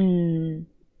NMIX. And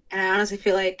I honestly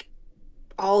feel like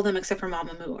all of them except for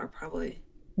Mamamoo are probably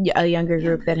a younger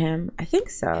group than him. I think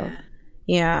so.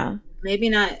 Yeah. Maybe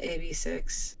not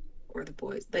AB6 or The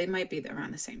Boys. They might be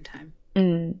around the same time.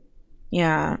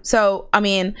 Yeah. So, I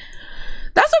mean,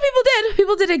 that's what people did.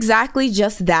 People did exactly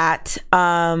just that.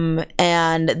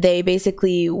 And they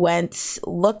basically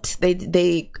looked,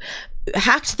 they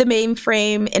hacked the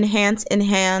mainframe,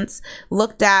 enhance,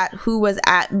 looked at who was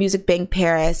at Music Bank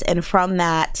Paris, and from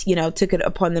that, you know, took it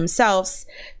upon themselves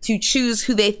to choose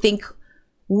who they think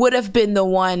would have been the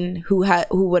one who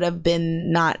would have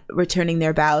been not returning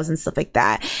their vows and stuff like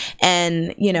that.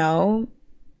 And, you know,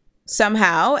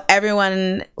 somehow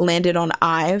everyone landed on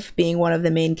IVE being one of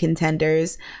the main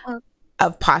contenders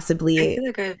of possibly. I feel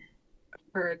like I've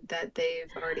heard that they've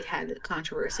already had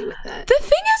controversy with that. The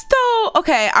thing is, though,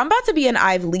 okay, I'm about to be an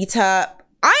IVE Lita.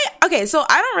 So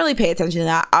I don't really pay attention to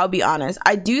that. I'll be honest.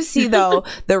 I do see, though,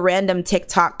 the random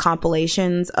TikTok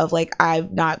compilations of like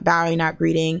IVE not bowing, not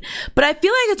greeting, but I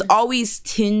feel like it's always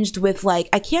tinged with like,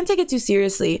 I can't take it too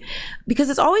seriously because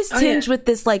it's always tinged with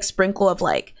this like sprinkle of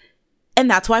like, and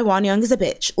that's why Wonyoung is a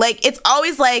bitch. Like, it's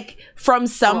always like from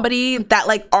somebody that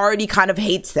like already kind of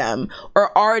hates them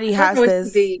or already has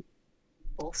this.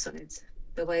 Both sides.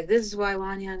 But like, this is why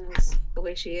Wonyoung is the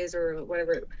way she is, or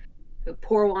whatever.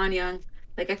 Poor Wonyoung.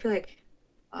 Like, I feel like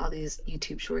all these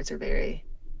YouTube shorts are very.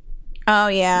 Oh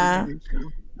yeah,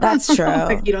 that's true.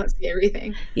 Like, you don't see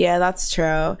everything. Yeah, that's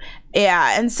true.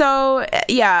 Yeah, and so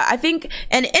yeah, I think,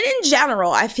 and in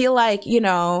general, I feel like, you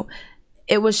know,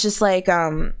 it was just like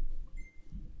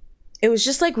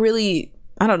really,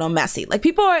 I don't know, messy. Like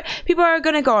people are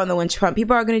gonna go on the winch front.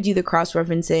 People are gonna do the cross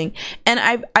referencing, and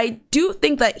I do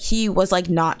think that he was like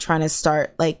not trying to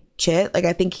start like shit. Like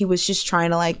I think he was just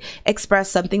trying to like express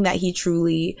something that he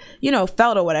truly, you know,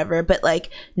 felt or whatever. But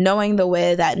like knowing the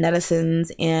way that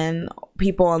netizens and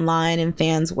people online and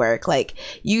fans work, like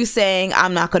you saying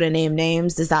I'm not going to name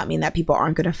names does not mean that people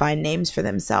aren't going to find names for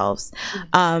themselves.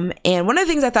 And one of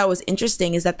the things I thought was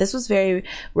interesting is that this was very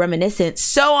reminiscent.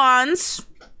 So-ons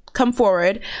come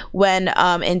forward when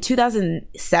in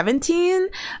 2017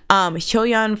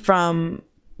 Hyoyeon from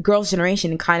Girls'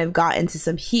 Generation kind of got into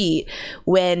some heat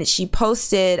when she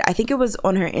posted, I think it was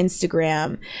on her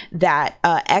Instagram, that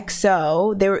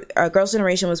EXO, Girls'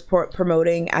 Generation was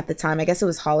promoting at the time, I guess it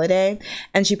was Holiday,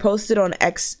 and she posted on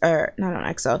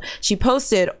she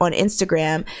posted on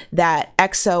Instagram that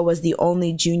EXO was the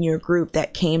only junior group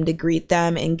that came to greet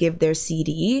them and give their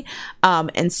CD,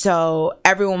 and so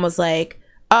everyone was like,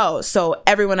 oh, so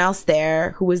everyone else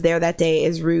there who was there that day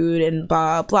is rude and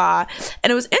blah, blah.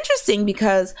 And it was interesting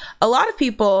because a lot of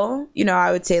people, you know,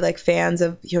 I would say like fans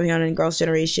of Hyoyeon and Girls'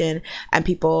 Generation and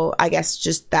people, I guess,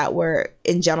 just that were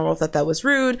in general thought that was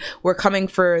rude, were coming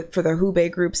for the Hubei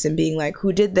groups and being like,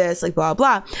 who did this? Like, blah,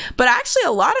 blah. But actually,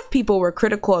 a lot of people were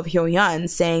critical of Hyoyeon,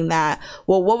 saying that,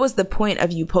 well, what was the point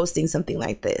of you posting something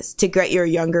like this? To get your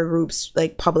younger groups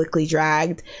like publicly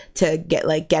dragged, to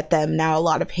get them now a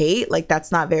lot of hate? Like, that's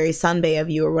not very Sunbae of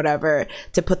you or whatever,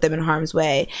 to put them in harm's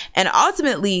way. And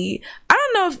ultimately, I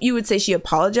don't know if you would say she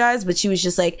apologized, but she was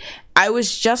just like, I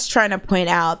was just trying to point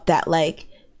out that, like,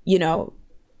 you know,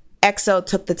 EXO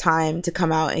took the time to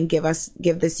come out and give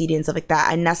the CD and stuff like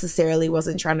that. I necessarily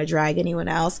wasn't trying to drag anyone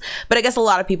else, but I guess a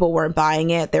lot of people weren't buying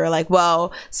it. They were like,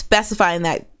 well, specifying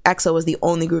that EXO was the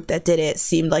only group that did it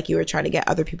seemed like you were trying to get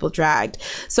other people dragged.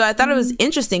 So I thought it was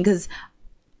interesting because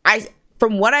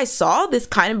from what I saw, this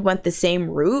kind of went the same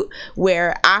route,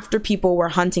 where after people were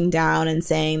hunting down and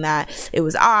saying that it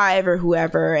was IVE or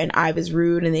whoever and IVE is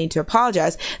rude and they need to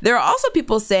apologize, there are also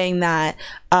people saying that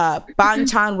Bang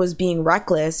Chan was being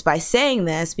reckless by saying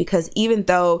this, because even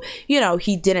though, you know,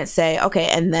 he didn't say, okay,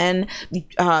 and then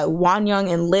Wonyoung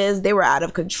and Liz, they were out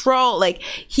of control. Like,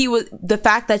 the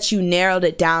fact that you narrowed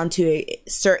it down to a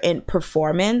certain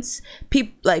performance,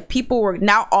 people were,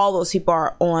 now all those people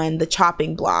are on the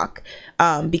chopping block,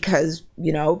 because,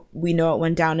 you know, we know it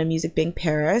went down in Music Bank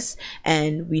Paris,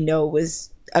 and we know it was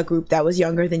a group that was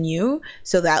younger than you,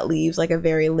 so that leaves like a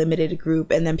very limited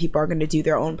group, and then people are going to do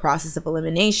their own process of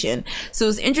elimination. So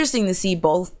it's interesting to see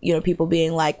both, you know, people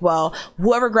being like, well,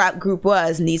 whoever group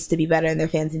was needs to be better and their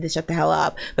fans need to shut the hell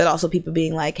up, but also people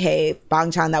being like, hey,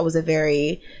 Bang Chan, that was not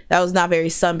very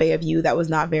Sunbae of you, that was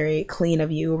not very clean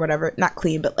of you, or whatever. Not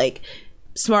clean, but like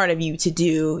smart of you to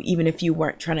do, even if you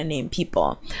weren't trying to name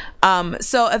people.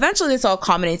 So eventually this all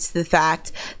culminates to the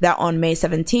fact that on May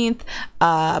 17th,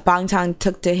 Bangtan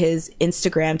took to his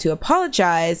Instagram to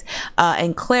apologize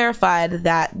and clarified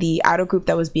that the idol group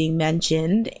that was being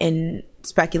mentioned in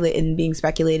being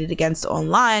speculated against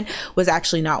online was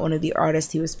actually not one of the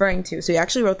artists he was referring to. So he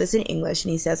actually wrote this in English,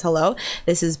 and he says, "Hello,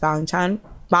 this is Bangtan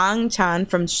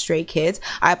from Stray Kids.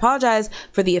 I apologize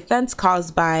for the offense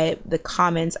caused by the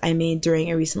comments I made during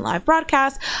a recent live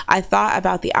broadcast. I thought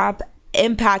about the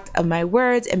impact of my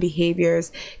words and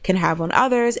behaviors can have on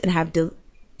others and have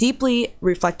deeply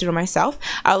reflected on myself.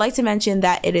 I would like to mention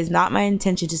that it is not my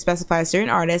intention to specify a certain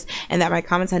artist and that my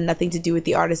comments had nothing to do with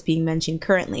the artist being mentioned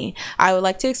currently. I would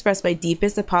like to express my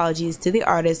deepest apologies to the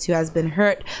artist who has been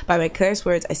hurt by my careless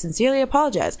words. I sincerely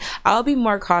apologize. I'll be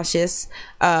more cautious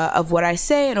of what I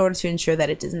say in order to ensure that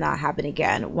it does not happen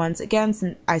again. Once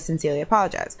again, I sincerely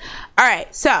apologize." All right,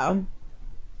 so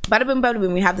bada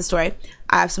boom, we have the story.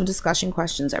 I have some discussion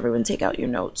questions. Everyone take out your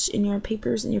notes in your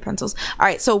papers and your pencils. All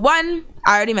right, so one,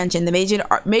 I already mentioned the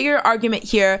major argument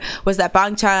here was that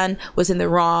Bangtan was in the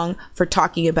wrong for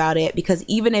talking about it, because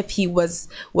even if he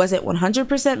wasn't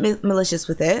 100% malicious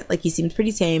with it, like he seemed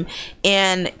pretty tame,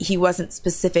 and he wasn't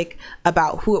specific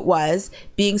about who it was,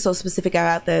 being so specific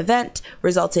about the event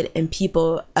resulted in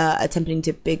people attempting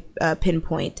to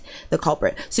pinpoint the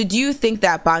culprit. So do you think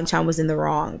that Bangtan was in the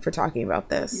wrong for talking about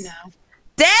this? No.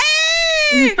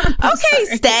 Dang! Okay,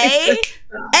 stay.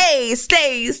 Hey,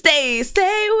 stay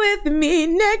with me.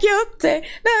 Nice.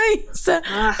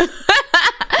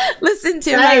 Listen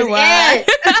to my word.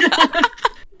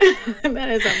 That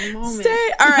is a moment.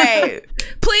 Stay. All right.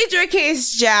 Plead your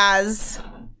case, Jazz.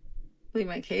 Plead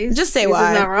my case? Just say this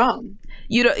why. Is not wrong.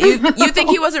 You think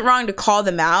he wasn't wrong to call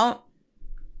them out?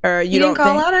 Or you didn't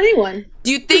call out anyone.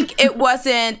 Do you think it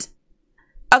wasn't...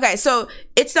 Okay, so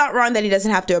it's not wrong that he doesn't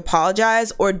have to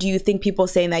apologize, or do you think people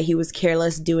saying that he was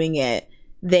careless doing it,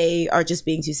 they are just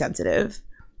being too sensitive?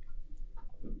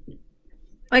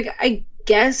 Like, I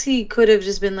guess he could have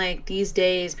just been like, these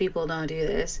days people don't do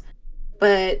this.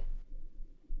 But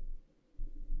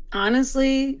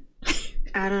honestly,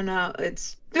 I don't know.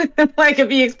 It's like if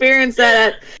he experienced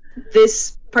that at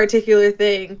this particular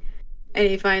thing and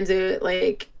he finds it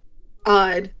like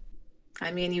odd.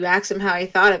 I mean, you asked him how he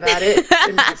thought about it,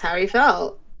 and that's how he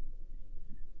felt.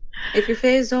 If your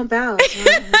faves don't bow, it's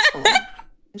not his fault.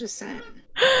 I'm just saying.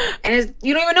 And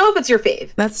you don't even know if it's your fave.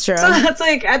 That's true. So that's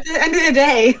like, at the end of the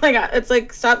day, like, it's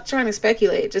like, stop trying to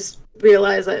speculate. Just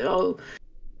realize that, oh,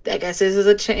 I guess this is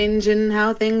a change in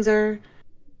how things are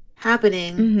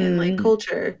happening in, like,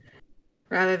 culture,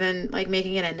 rather than, like,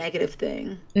 making it a negative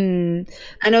thing.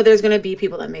 I know there's going to be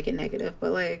people that make it negative,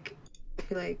 but, like, I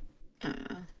feel like, I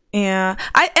don't know. Yeah,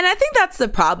 I think that's the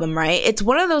problem, right? It's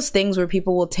one of those things where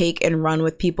people will take and run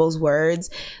with people's words,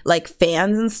 like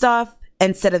fans and stuff,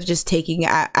 instead of just taking it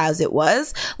as it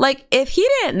was. Like, if he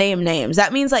didn't name names,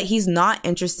 that means like he's not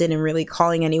interested in really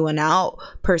calling anyone out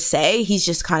per se. He's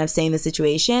just kind of saying the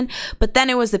situation. But then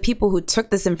it was the people who took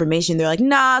this information. They're like,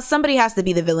 nah, somebody has to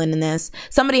be the villain in this.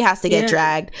 Somebody has to get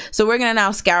dragged. So we're going to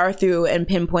now scour through and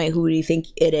pinpoint who do you think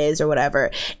it is or whatever.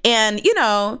 And, you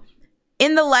know,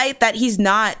 in the light that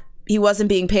he wasn't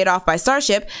being paid off by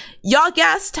Starship, y'all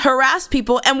guessed, harassed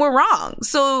people, and were wrong.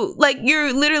 So, like,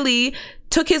 you literally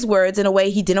took his words in a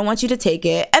way he didn't want you to take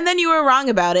it, and then you were wrong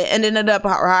about it and ended up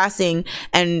harassing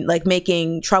and, like,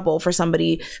 making trouble for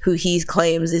somebody who he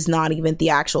claims is not even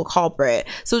the actual culprit.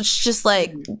 So it's just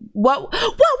like, what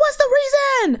was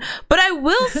the reason? But I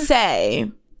will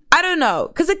say... I don't know,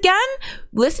 because again,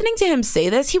 listening to him say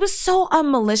this, he was so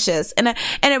unmalicious, and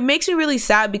it makes me really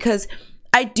sad, because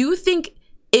I do think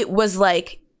it was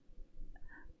like,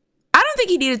 I don't think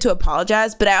he needed to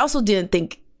apologize, but I also didn't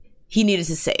think he needed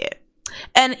to say it.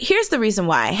 And here's the reason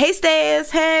why. Hey,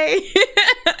 Stays, hey.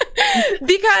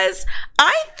 Because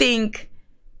I think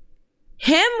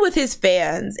him with his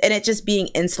fans and it just being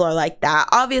insular like that,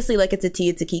 obviously, like, it's a tea,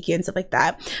 it's a kiki and stuff like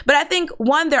that, but I think,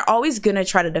 one, they're always gonna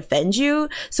try to defend you,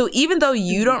 so even though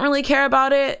you don't really care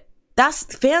about it,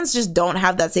 fans just don't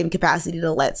have that same capacity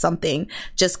to let something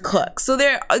just cook, so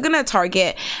they're gonna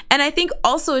target. And I think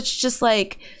also it's just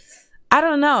like, I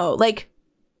don't know, like,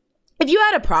 if you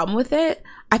had a problem with it,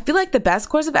 I feel like the best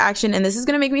course of action, and this is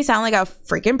gonna make me sound like a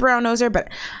freaking brown noser, but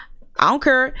I don't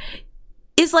care,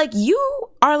 is like, you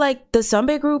are like the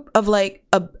Sunbae group of like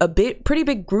a pretty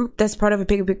big group that's part of a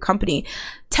big company.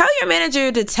 Tell your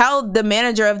manager to tell the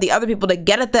manager of the other people to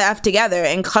get it the F together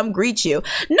and come greet you.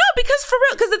 No, because for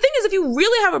real, because the thing is, if you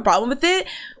really have a problem with it,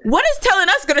 what is telling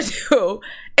us gonna do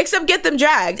except get them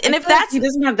dragged? And if that's, he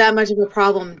doesn't have that much of a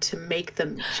problem to make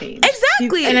them change.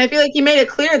 Exactly. And I feel like he made it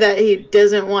clear that he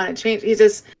doesn't want to change. He's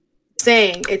just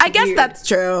saying it's I guess weird. That's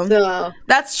true. So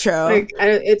that's true. Like,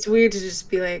 it's weird to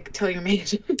just be like, tell your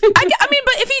manager. I mean,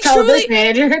 but if he tell truly this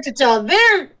manager to tell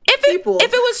their people.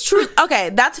 If it was true,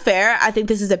 okay, that's fair. I think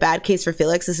this is a bad case for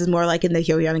Felix. This is more like in the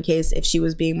Hyoyeon case, if she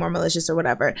was being more malicious or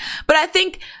whatever. But I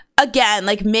think, again,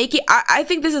 like, I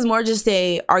think this is more just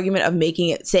a argument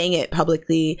of saying it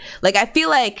publicly. Like, I feel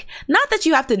like, not that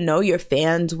you have to know your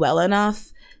fans well enough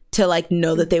to like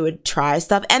know that they would try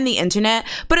stuff, and the internet,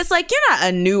 but it's like, you're not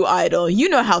a new idol, you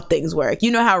know how things work,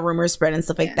 you know how rumors spread and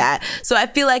stuff like that. So I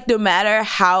feel like no matter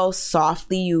how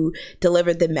softly you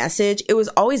delivered the message, it was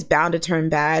always bound to turn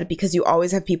bad, because you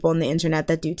always have people on the internet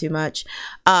that do too much.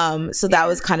 So that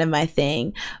was kind of my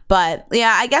thing. But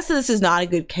yeah, I guess this is not a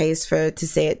good case to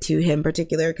say it to him in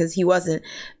particular, because he wasn't,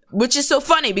 which is so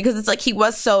funny, because it's like he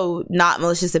was so not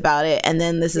malicious about it, and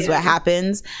then this is what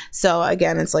happens. So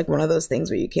again, it's like one of those things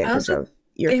where you can't control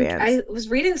your fans. I was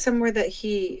reading somewhere that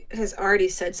he has already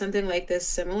said something like this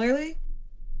similarly.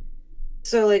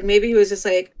 So like maybe he was just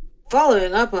like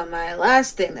following up on my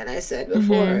last thing that I said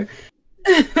before,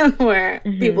 where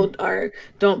people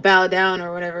don't bow down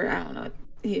or whatever. I don't know what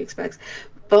he expects,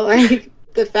 but like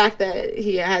the fact that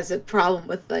he has a problem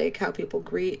with like how people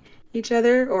greet each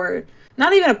other, or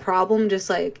not even a problem, just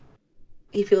like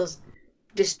he feels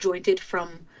disjointed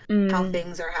from how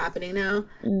things are happening now.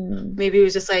 Maybe he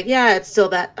was just like, yeah, it's still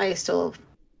that I still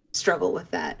struggle with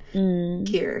that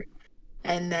here.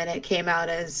 And then it came out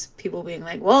as people being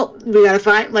like, well, we gotta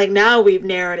find, like, now we've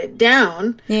narrowed it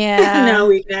down. Yeah. Now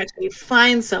we can actually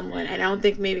find someone. And I don't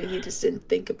think maybe he just didn't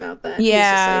think about that.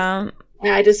 Yeah.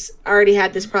 I just already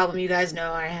had this problem. You guys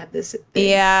know I have this thing.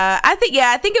 Yeah, I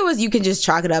think it was, you can just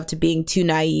chalk it up to being too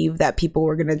naive, that people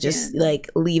were gonna just like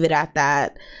leave it at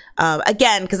that.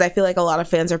 Again, because I feel like a lot of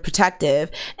fans are protective,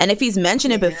 and if he's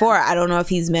mentioned it before, I don't know if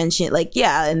he's mentioned, like,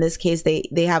 in this case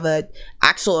they have a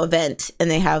actual event and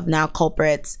they have now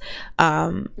culprits.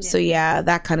 So yeah,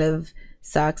 that kind of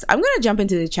sucks. I'm gonna jump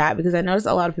into the chat because I noticed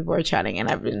a lot of people are chatting and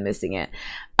I've been missing it.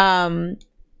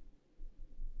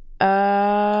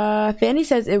 Fanny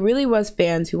says it really was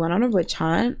fans who went on a witch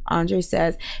hunt. Andre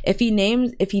says if he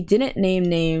didn't name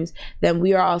names, then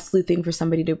we are all sleuthing for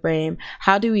somebody to blame.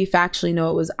 How do we factually know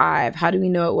it was IVE? How do we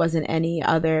know it wasn't any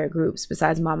other groups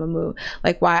besides Mamamoo?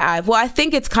 Like, why IVE? Well, I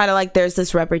think it's kind of like there's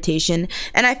this reputation,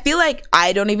 and I feel like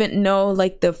I don't even know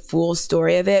like the full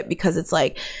story of it, because it's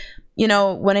like, you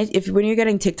know, when you're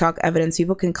getting TikTok evidence,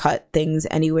 people can cut things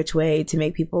any which way to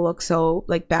make people look so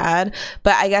like bad.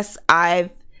 But I guess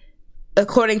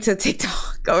according to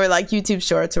TikTok or like YouTube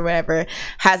Shorts or whatever,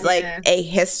 has like a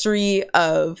history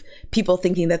of people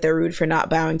thinking that they're rude for not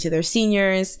bowing to their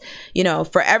seniors. You know,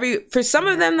 for some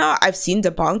of them though, I've seen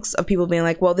debunks of people being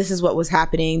like, well, this is what was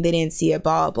happening, they didn't see it,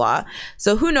 blah blah.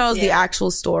 So who knows the actual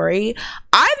story.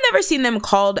 I've never seen them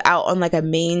called out on like a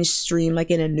mainstream, like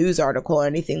in a news article or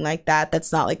anything like that.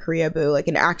 That's not like Korea Boo, like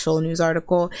an actual news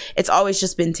article. It's always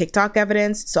just been TikTok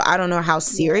evidence. So I don't know how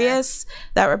serious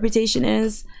that reputation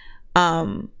is.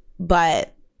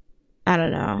 But I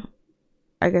don't know.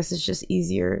 I guess it's just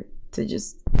easier to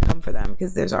just come for them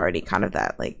because there's already kind of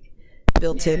that like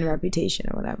built-in reputation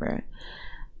or whatever.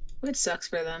 Which sucks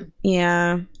for them.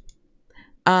 Yeah.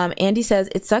 Andy says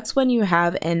it sucks when you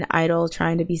have an idol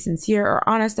trying to be sincere or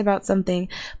honest about something,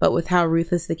 but with how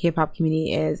ruthless the K-pop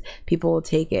community is, people will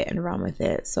take it and run with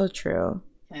it. So true.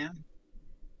 Yeah.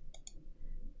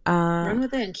 Run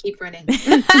with it and keep running.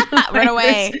 Run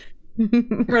away.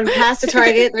 Run past the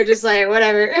target, they're just like,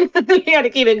 whatever. You gotta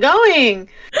keep it going.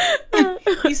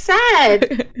 He's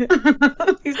sad.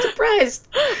 He's depressed.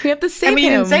 We have to save him. You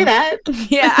didn't say that.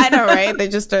 Yeah, I know, right? They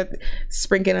just start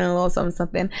sprinkling in a little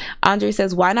something. Andre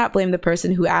says, why not blame the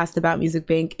person who asked about Music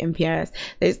Bank in PS?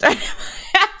 They started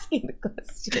asking the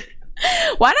question.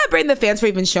 Why not blame the fans for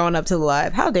even showing up to the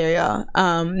live? How dare y'all?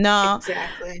 No.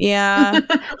 Exactly. Yeah. and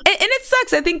it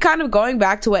sucks. I think kind of going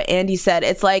back to what Andy said,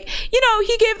 it's like, you know,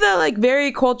 he gave the like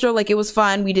very cultural, like it was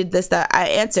fun, we did this, that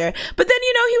answer. But then,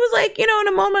 you know, he was like, you know, in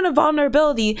a moment of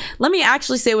vulnerability, let me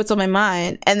actually say what's on my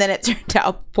mind. And then it turned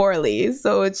out poorly.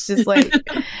 So it's just like,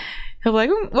 he'll be like,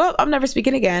 well, I'm never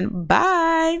speaking again.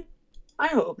 Bye. I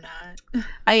hope not.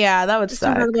 Yeah, that would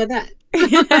suck. Don't talk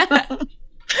about that.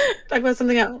 Talk about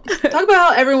something else. Talk about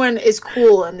how everyone is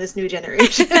cool in this new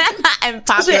generation. And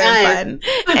popular and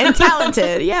fun. And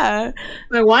talented, yeah.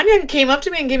 When Wanya came up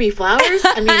to me and gave me flowers,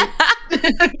 I mean,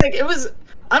 like, it was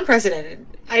unprecedented.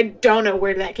 I don't know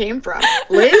where that came from.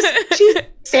 Liz, she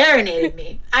serenaded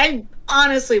me. I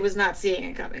honestly was not seeing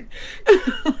it coming.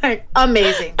 Like,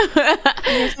 amazing.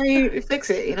 That's how you fix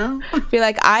it, you know? Be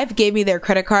like, I've gave me their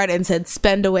credit card and said,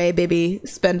 spend away, baby.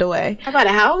 Spend away. How about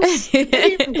a house?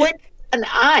 Blink an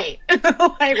eye.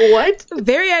 Like, what?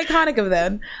 Very iconic of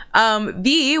them.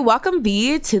 V, welcome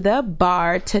V to the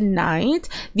bar tonight.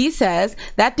 V says,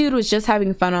 that dude was just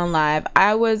having fun on live.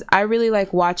 I really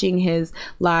like watching his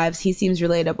lives. He seems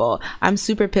relatable. I'm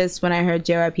super pissed when I heard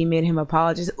JYP made him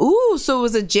apologize. Ooh, so it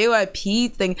was a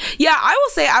JYP thing. Yeah, I will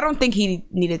say I don't think he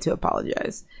needed to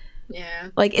apologize.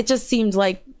 Yeah. Like, it just seemed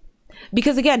like,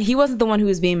 because again, he wasn't the one who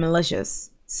was being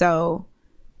malicious. So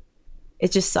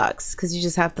it just sucks because you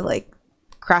just have to like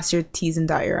cross your T's and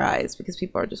dot your I's because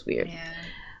people are just weird.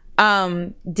 Yeah.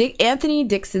 Anthony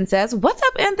Dixon says, what's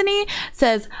up, Anthony?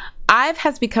 Says, IVE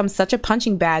has become such a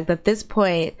punching bag at this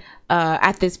point,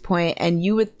 and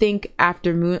you would think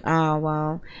after Moon. Oh,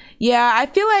 well. Yeah, I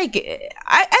feel like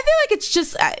it's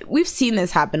just, we've seen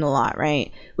this happen a lot,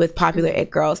 right? With popular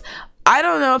it girls. I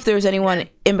don't know if there was anyone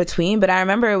in between, but I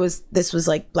remember this was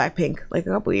like Blackpink, like a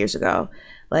couple years ago.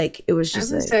 Like, it was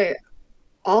just I was gonna say,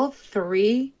 all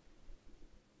three.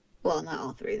 Well, not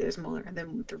all three. There's more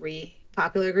than 3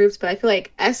 popular groups, but I feel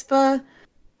like aespa,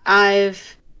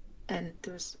 IVE, and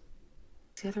there's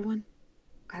the other one.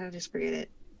 I just forget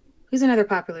it. Who's another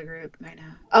popular group right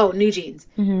now? Oh, New Jeans.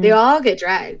 Mm-hmm. They all get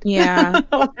dragged. Yeah,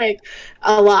 like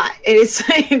a lot. It's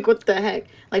like, what the heck?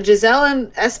 Like Giselle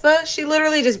and aespa, she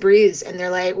literally just breathes, and they're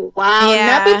like, "Wow,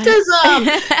 yeah.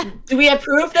 Nepotism." Do we have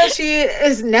proof that she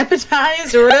is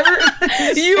nepotized or whatever?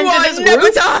 You are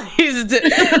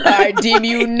nepotized. I deem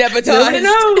you nepotized.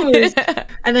 Nobody knows.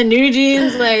 And the New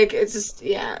Jeans, like, it's just,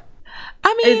 yeah.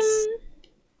 I mean, it's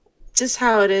just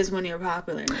how it is when you're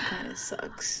popular, and it kind of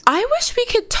sucks. I wish we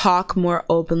could talk more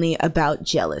openly about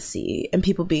jealousy and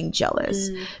people being jealous,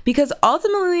 because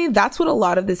ultimately that's what a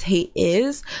lot of this hate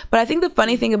is. But I think the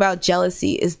funny thing about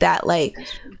jealousy is that, like,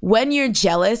 when you're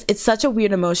jealous, it's such a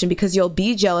weird emotion because you'll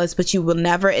be jealous, but you will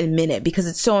never admit it because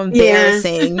it's so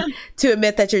embarrassing to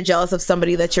admit that you're jealous of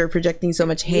somebody that you're projecting so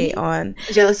much hate on.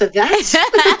 Jealous of that?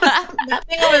 That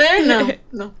thing over there?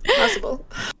 No, possible.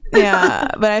 Yeah,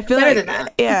 but I feel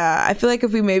I feel like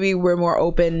if we maybe were more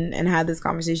open and had this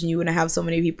conversation, you wouldn't have so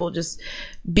many people just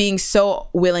being so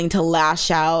willing to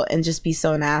lash out and just be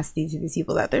so nasty to these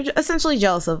people that they're essentially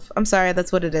jealous of. I'm sorry,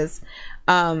 that's what it is.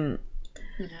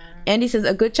 Andy says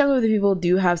a good chunk of the people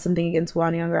do have something against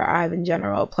Wanyang or IVE in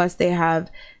general. Plus, they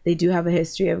do have a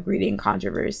history of greeting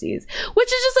controversies, which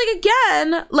is just like,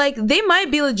 again, like, they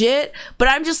might be legit, but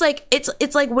I'm just like,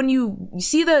 it's like when you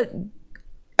see the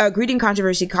greeting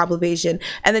controversy compilation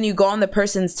and then you go on the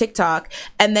person's TikTok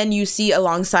and then you see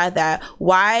alongside that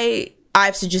why I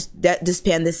have to just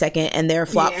disband this second and they're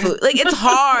flop food. Like, it's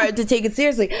hard to take it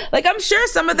seriously. Like, I'm sure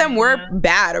some of them were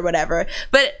bad or whatever,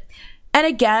 but and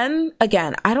again,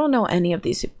 I don't know any of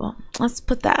these people. Let's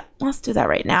do that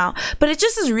right now. But it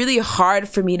just is really hard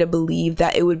for me to believe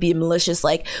that it would be malicious.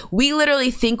 Like, we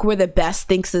literally think we're the best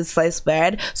things since sliced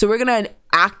bread, so we're gonna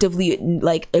actively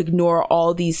like ignore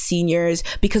all these seniors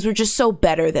because we're just so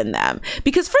better than them.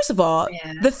 Because first of all,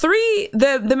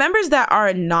 the members that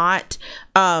are not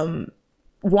Wanyang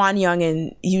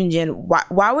and Yoonjin,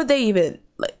 why would they even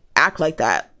like act like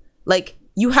that? Like,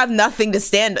 you have nothing to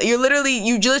stand. You're literally,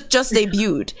 you just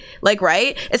debuted, like,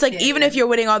 right? It's like, even if you're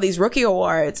winning all these rookie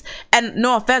awards, and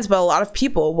no offense, but a lot of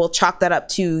people will chalk that up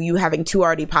to you having 2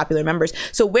 already popular members.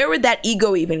 So where would that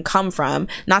ego even come from?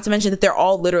 Not to mention that they're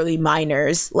all literally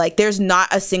minors. Like, there's not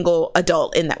a single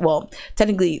adult in that. Well,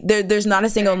 technically, there's not a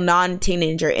single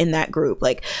non-teenager in that group.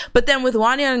 Like, but then with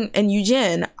Wanyang and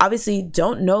Yoonjin, obviously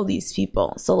don't know these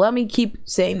people. So let me keep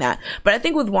saying that. But I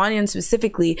think with Wanyang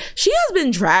specifically, she has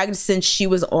been dragged since she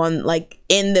was on, like,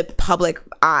 in the public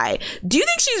eye. Do you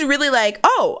think she's really like,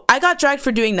 oh, I got dragged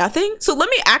for doing nothing, so let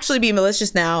me actually be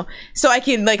malicious now so I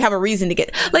can, like, have a reason to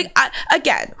get, like,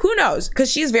 again, who knows, because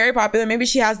she's very popular, maybe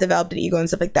she has developed an ego and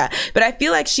stuff like that. But I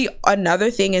feel like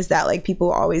another thing is that, like,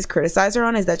 people always criticize her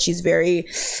on is that she's very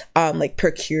like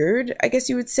procured, I guess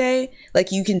you would say.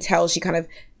 Like, you can tell she kind of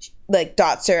like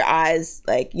dots her eyes,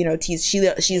 like, you know, she's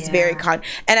very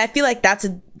and I feel like that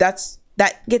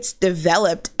gets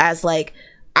developed as, like,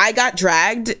 I got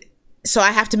dragged, so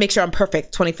I have to make sure I'm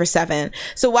perfect 24/7.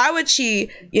 So why would she,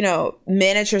 you know,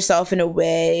 manage herself in a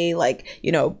way, like,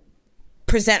 you know,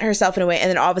 present herself in a way and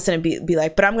then all of a sudden be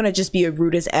like, but I'm gonna just be a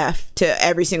rude as F to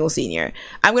every single senior.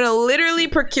 I'm gonna literally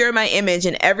procure my image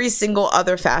in every single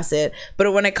other facet,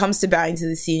 but when it comes to bowing to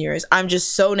the seniors, I'm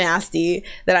just so nasty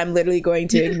that I'm literally going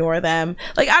to ignore them.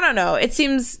 Like, I don't know, it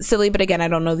seems silly, but again, I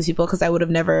don't know these people because I would have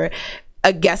never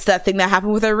guessed that thing that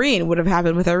happened with Irene would have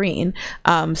happened with Irene.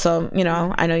 So, you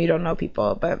know, I know you don't know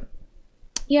people, but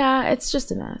yeah, it's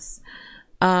just a mess.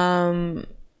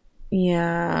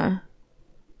 Yeah,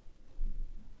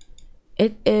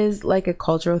 it is like a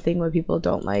cultural thing where people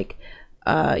don't like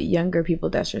younger people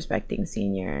disrespecting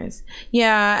seniors.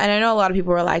 Yeah, and I know a lot of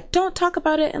people are like, don't talk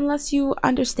about it unless you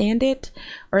understand it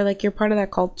or like you're part of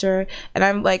that culture. And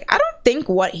I'm like, I don't think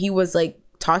what he was like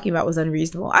talking about was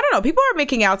unreasonable. I don't know, people are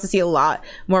making out to see a lot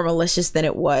more malicious than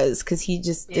it was because he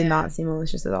just did not seem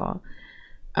malicious at all.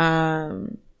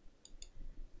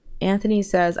 Anthony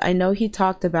says, I know he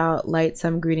talked about light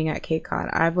some greeting at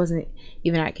KCON. I wasn't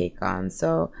even at KCON,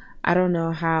 so I don't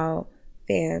know how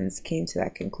fans came to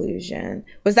that conclusion.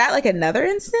 Was that like another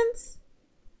instance?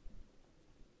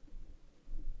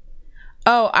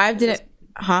 Oh, I didn't.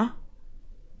 Huh?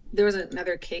 There was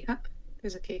another KCON?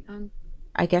 There's a KCON?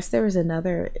 I guess there was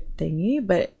another thingy,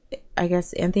 but I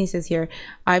guess Anthony says here,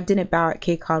 I didn't bow at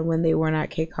KCON when they weren't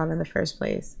at KCON in the first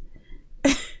place.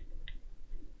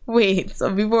 Wait,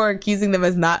 so people are accusing them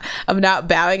of not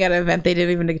bowing at an event they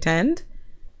didn't even attend?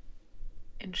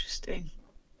 Interesting.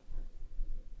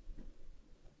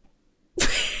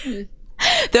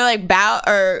 They're like, bow,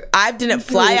 or I didn't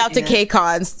fly out to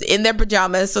KCON in their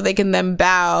pajamas so they can then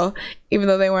bow even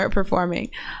though they weren't performing.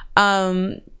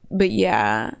 But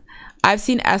yeah, I've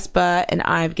seen Espa and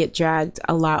Ive get dragged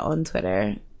a lot on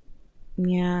Twitter.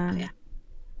 Yeah.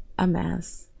 A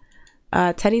mess.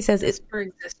 Teddy says it's for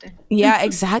existing. Yeah,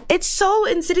 exactly. It's so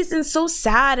insidious and so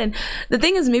sad. And the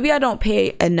thing is, maybe I don't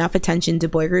pay enough attention to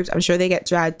boy groups. I'm sure they get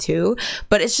dragged too,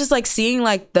 but it's just like seeing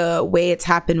like the way it's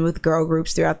happened with girl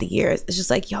groups throughout the years. It's just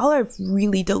like, y'all are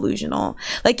really delusional.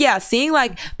 Like, yeah, seeing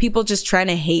like people just trying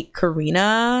to hate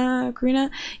Karina.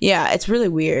 Yeah, it's really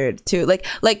weird too. Like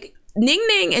Ning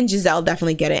Ning and Giselle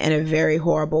definitely get it in a very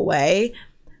horrible way,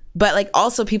 but like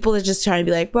also people are just trying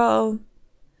to be like, well,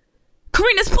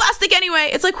 Karina's plastic anyway.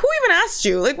 It's like, who even asked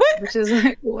you? Like, what? Which is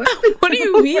like, what? What do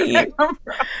you mean? Like,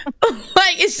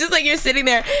 it's just like you're sitting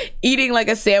there eating like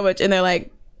a sandwich and they're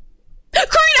like,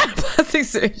 Karina, plastic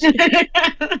surgery.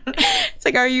 It's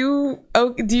like, are you,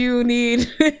 do you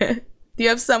need, do you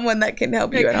have someone that can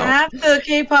help you at all? Half the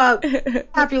K-pop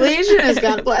population has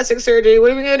gotten plastic surgery.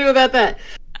 What are we going to do about that?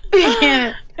 We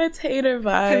can't. It's hater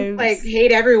vibes. Like,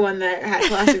 hate everyone that had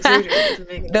plastic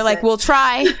surgery. They're like, we'll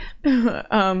try.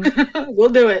 We'll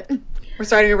do it. We're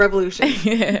starting a revolution.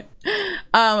 Yeah.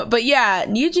 But yeah,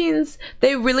 New Jeans,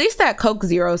 they released that Coke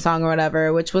Zero song or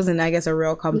whatever, which wasn't, I guess, a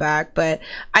real comeback. But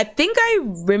I think I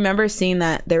remember seeing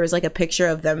that there was like a picture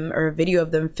of them or a video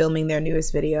of them filming their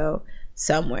newest video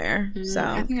somewhere. So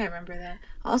I think I remember that.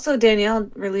 Also,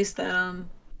 Danielle released that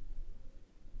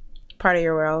Part of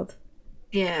Your World.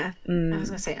 Yeah, I was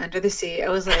gonna say Under the Sea. I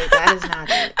was like, that is not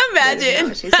it. Imagine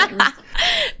what she's saying.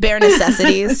 Bare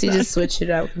Necessities. She just switched it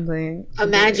up completely.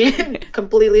 Imagine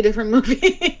completely different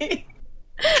movie.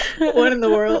 What in the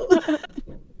world?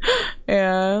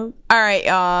 Yeah. All right,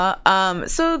 y'all.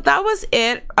 So that was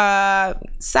it.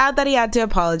 Sad that he had to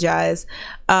apologize.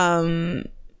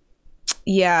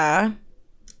 Yeah.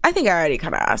 I think I already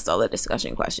kind of asked all the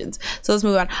discussion questions. So let's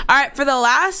move on. All right, for the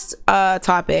last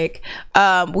topic,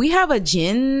 we have a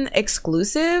Jin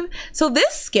exclusive. So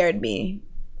this scared me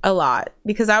a lot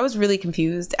because I was really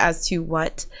confused as to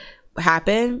what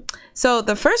happened. So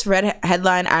the first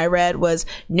headline I read was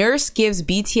Nurse gives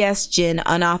BTS Jin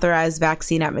unauthorized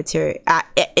vaccine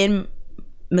in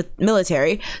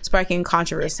military, sparking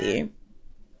controversy.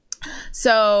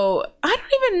 So I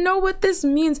don't even know what this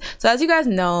means. So as you guys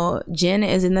know, Jin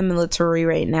is in the military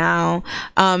right now,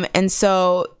 and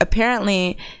so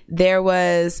apparently there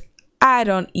was, I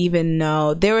don't even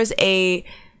know, there was a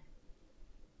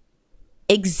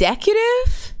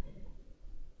executive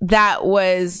that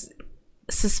was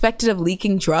suspected of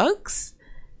leaking drugs.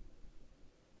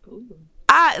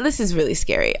 This is really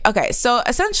scary. Okay, so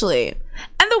essentially,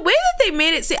 and the way that they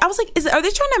made it seem, I was like, are they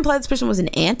trying to imply this person was an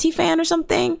anti-fan or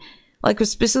something? Like,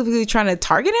 was specifically trying to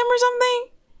target him or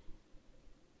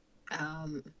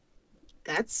something?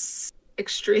 That's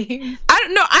extreme. I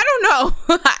don't know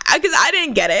because I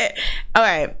didn't get it.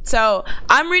 Okay, so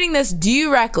I'm reading this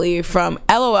directly from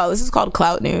LOL. This is called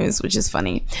Clout News, which is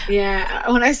funny. Yeah,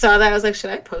 when I saw that, I was like, should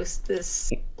I post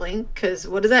this link? Because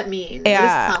what does that mean?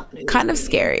 Yeah, kind of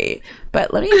scary.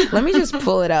 But let me just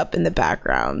pull it up in the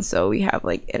background so we have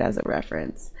like it as a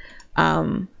reference.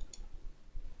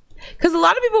 Because a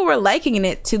lot of people were likening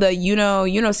it to the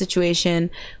Yuno situation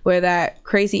where that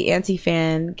crazy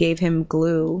anti-fan gave him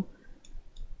glue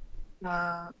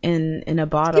in a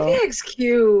bottle.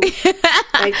 TVXQ.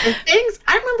 Like the things,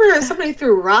 I remember somebody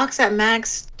threw rocks at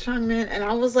Max Chungmin, and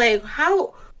I was like,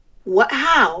 how, and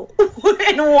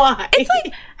why? It's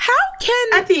like, how can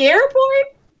at the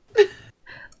airport?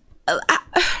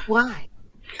 Why?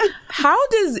 How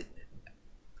does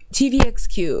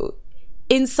TVXQ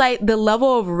incite the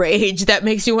level of rage that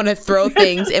makes you want to throw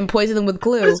things and poison them with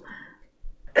glue?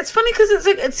 It's funny because it's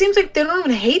like, it seems like they don't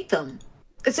even hate them.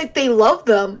 It's like they love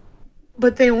them,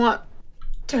 but they want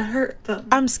to hurt them.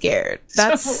 I'm scared.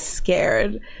 That's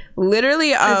scared.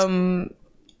 Literally, I'm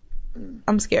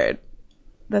scared.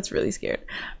 That's really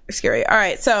scary. All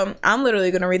right, so I'm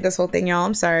literally gonna read this whole thing, y'all.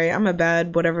 I'm sorry. I'm a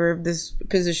bad whatever this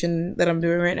position that I'm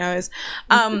doing right now is.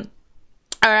 All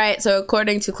right, so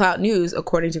according to Cloud News,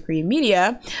 according to Korean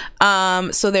media,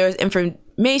 so there's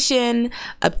information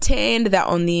obtained that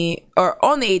on the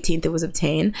 18th it was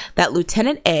obtained that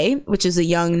Lieutenant A, which is a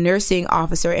young nursing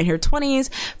officer in her 20s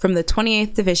from the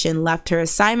 28th Division, left her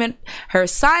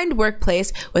assigned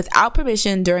workplace without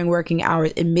permission during working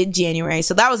hours in mid-January.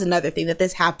 So that was another thing, that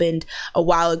this happened a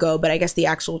while ago, but I guess the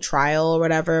actual trial or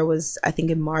whatever was, I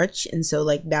think, in March, and so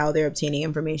like now they're obtaining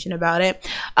information about it.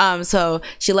 So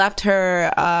she left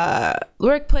her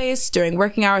workplace during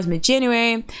working hours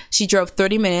mid-January. She drove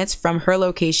 30 minutes from her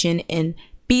location in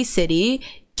B City,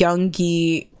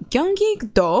 Gyeonggi-do,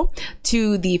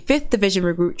 to the 5th Division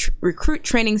Recruit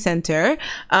Training Center,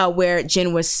 where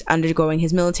Jin was undergoing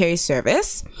his military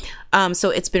service. So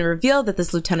it's been revealed that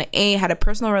this Lieutenant A had a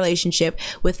personal relationship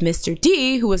with Mr.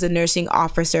 D, who was a nursing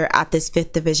officer at this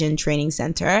 5th Division Training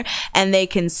Center, and they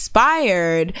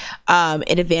conspired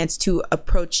in advance to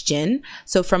approach Jin.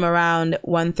 So from around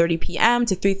 1:30 p.m.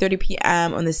 to 3:30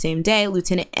 p.m. on the same day,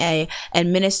 Lieutenant A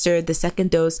administered the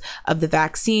second dose of the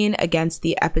vaccine against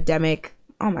the epidemic.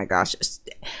 Oh my gosh.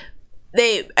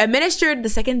 They administered the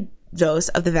second dose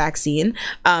of the vaccine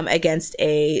against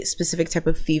a specific type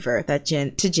of fever that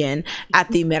Jin at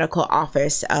the medical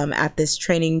office at this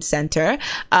training center.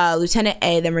 Lieutenant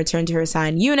A then returned to her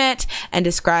assigned unit and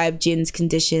described Jin's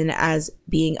condition as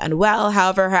being unwell.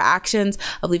 However, her actions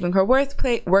of leaving her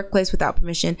workplace without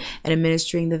permission and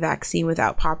administering the vaccine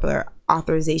without proper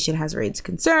authorization has raised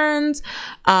concerns.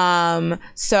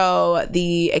 So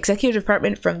the executive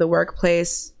department from the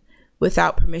workplace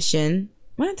without permission.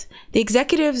 The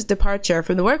executive's departure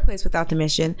from the workplace without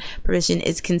permission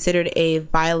is considered a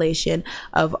violation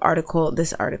of Article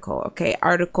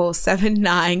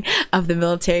 7(9) of the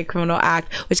Military Criminal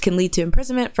Act, which can lead to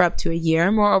imprisonment for up to a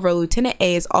year. Moreover, Lieutenant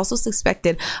A is also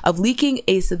suspected of leaking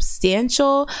a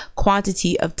substantial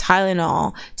quantity of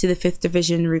Tylenol to the 5th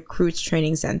Division Recruits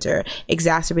Training Center,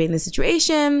 exacerbating the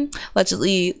situation.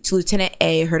 Allegedly, Lieutenant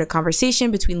A heard a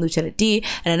conversation between Lieutenant D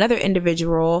and another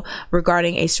individual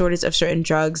regarding a shortage of certain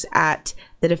drugs at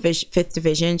the 5th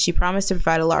Division. She promised to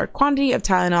provide a large quantity of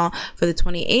Tylenol for the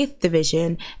 28th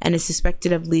Division and is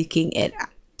suspected of leaking it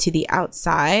to the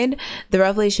outside. The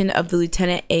revelation of the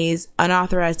Lieutenant A's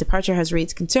unauthorized departure has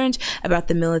raised concerns about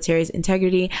the military's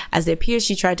integrity, as it appears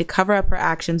she tried to cover up her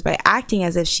actions by acting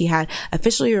as if she had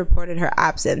officially reported her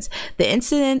absence. The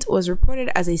incident was reported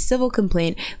as a civil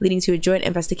complaint, leading to a joint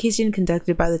investigation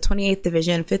conducted by the 28th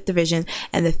Division, 5th Division,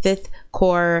 and the 5th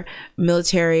Corps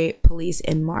Military Police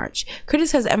in March.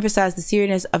 Critics has emphasized the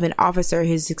seriousness of an officer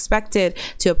who is expected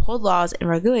to uphold laws and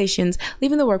regulations,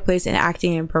 leaving the workplace and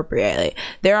acting inappropriately.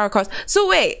 There are causes. So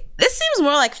wait, this seems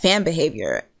more like fan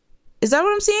behavior. Is that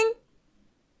what I'm seeing?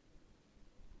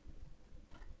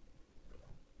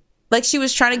 Like she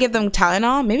was trying to give them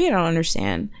Tylenol? Maybe I don't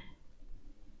understand.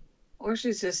 Or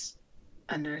she's just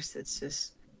a nurse that's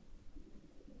just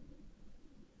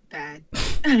bad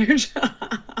at her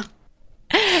job.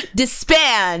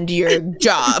 Disband your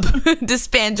job.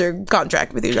 Disband your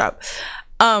contract with your job.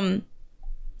 Acting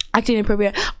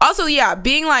inappropriate. Also, yeah,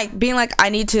 being like I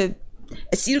need to.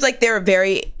 It seems like they're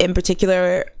very in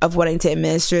particular of wanting to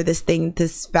administer this vaccine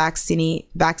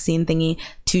thingy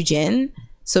to Jin.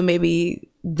 So maybe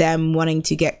them wanting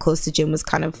to get close to Jin was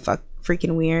kind of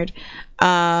freaking weird.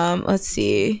 Let's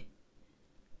see.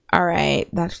 All right,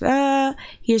 that's that.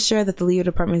 He assured that the legal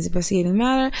department is investigating the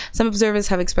matter. Some observers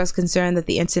have expressed concern that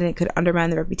the incident could undermine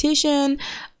the reputation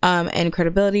and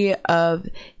credibility of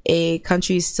a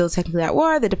country still technically at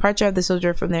war. The departure of the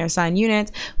soldier from their assigned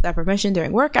unit without permission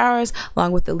during work hours,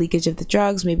 along with the leakage of the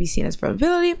drugs, may be seen as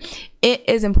vulnerability. It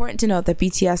is important to note that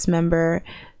BTS member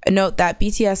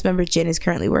Jin is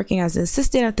currently working as an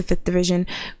assistant at the 5th Division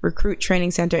Recruit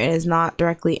Training Center and is not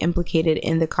directly implicated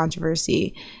in the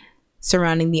controversy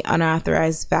surrounding the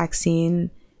unauthorized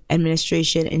vaccine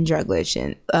administration and drug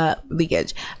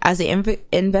leakage. As the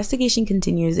investigation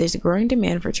continues, there's a growing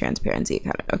demand for transparency.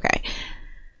 Okay.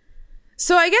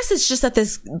 So I guess it's just that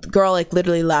this girl like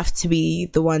literally left to be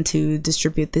the one to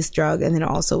distribute this drug, and then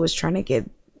also was trying to get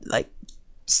like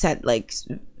set like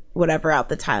whatever out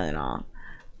the Tylenol.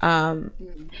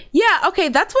 Yeah, okay,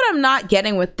 that's what I'm not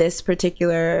getting with this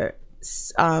particular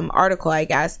article, I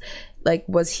guess. Like,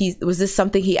 was this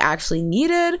something he actually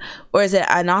needed, or is it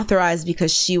unauthorized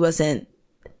because she wasn't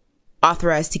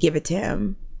authorized to give it to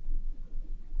him?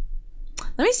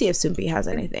 Let me see if Soompi has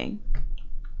anything.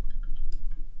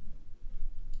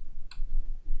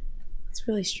 It's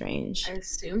really strange. I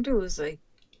assumed it was like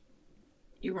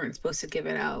you weren't supposed to give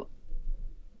it out.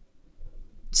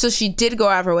 So she did go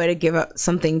out of her way to give up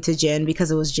something to Jin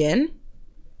because it was Jin?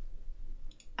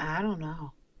 I don't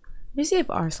know. Let me see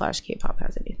if r/Kpop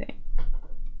has anything.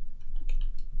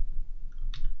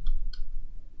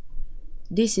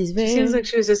 This is very... She seems like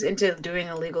she was just into doing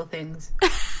illegal things.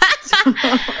 So,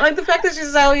 like the fact that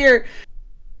she's out here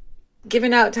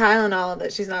giving out Tylenol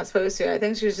that she's not supposed to. I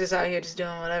think she was just out here just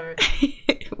doing whatever.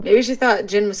 Maybe she thought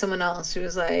Jin was someone else. She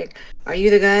was like, "Are you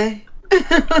the guy?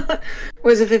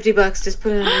 Where's the $50? Just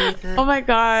put it underneath it." Oh my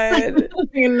god.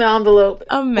 In the envelope.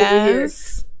 A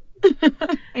mess.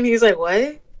 And he's like,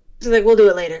 "What?" She's like, "We'll do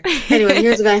it later." Anyway,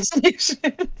 here's the vaccination.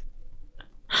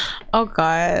 Oh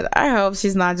god. I hope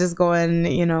she's not just going,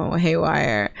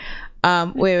 haywire.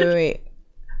 Wait.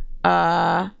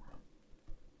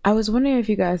 I was wondering if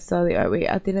you guys saw the art. Wait,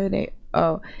 at the end of the day.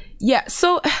 Oh, yeah.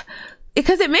 So,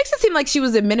 because it makes it seem like she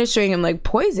was administering him like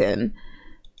poison.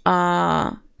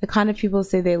 The kind of people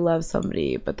say they love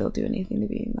somebody, but they'll do anything to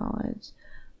be acknowledged.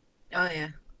 Oh yeah.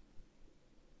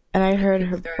 And I heard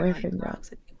her boyfriend.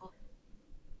 Like,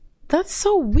 that's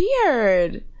so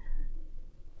weird.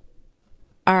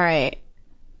 All right.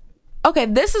 Okay,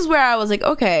 this is where I was like,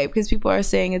 okay, because people are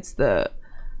saying it's the.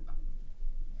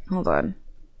 Hold on.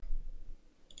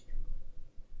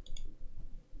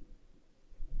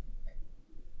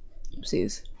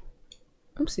 Oopsies.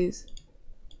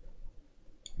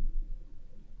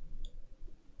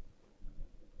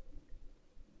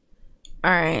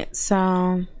 Alright,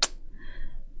 so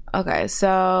okay,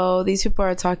 so these people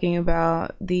are talking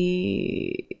about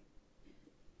the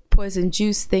poison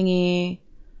juice thingy.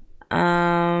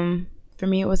 For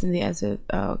me it wasn't the answer.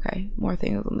 Oh, okay. More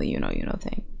things on the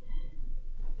thing.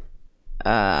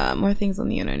 More things on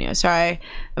the sorry.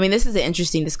 I mean, this is an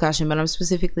interesting discussion, but I'm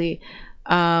specifically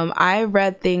I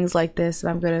read things like this, and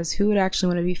I'm gonna who would actually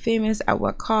want to be famous, at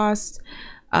what cost,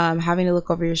 having to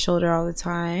look over your shoulder all the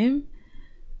time.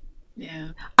 Yeah,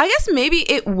 I guess maybe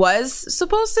it was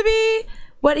supposed to be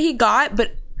what he got,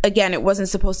 but again, it wasn't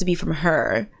supposed to be from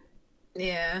her.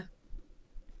 Yeah,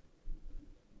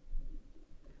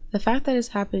 the fact that it's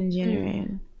happened in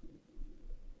January.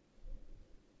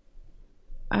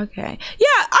 Okay.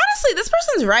 Yeah, honestly, this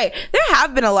person's right. There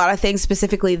have been a lot of things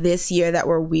specifically this year that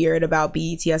were weird about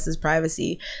BTS's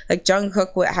privacy. Like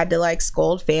Jungkook had to like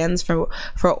scold fans for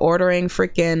ordering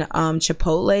freaking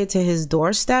Chipotle to his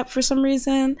doorstep for some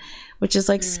reason, which is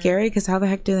like scary because how the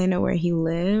heck do they know where he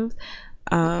lived?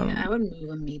 Yeah, I would move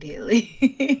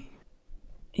immediately.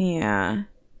 Yeah.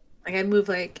 Like I'd move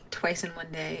like twice in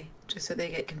one day just so they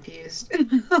get confused.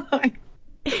 I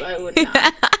would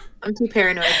not. I'm too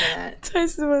paranoid for that.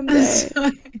 Twice in one day.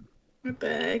 What the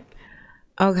heck?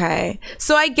 Okay.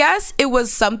 So I guess it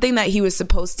was something that he was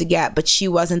supposed to get, but she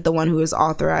wasn't the one who was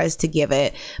authorized to give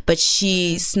it. But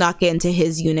she snuck into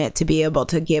his unit to be able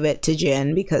to give it to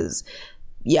Jin because,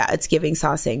 yeah, it's giving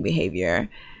sasaeng behavior.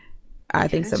 I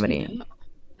think somebody...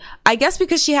 I guess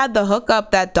because she had the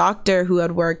hookup, that doctor who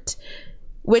had worked...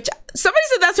 Which, somebody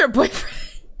said that's her boyfriend.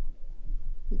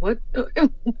 What?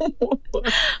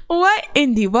 What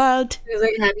in the world? It was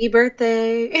like, happy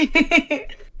birthday.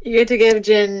 You get to give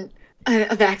Jin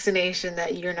a vaccination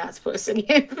that you're not supposed to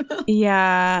give.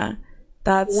 Yeah.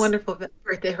 That's... Wonderful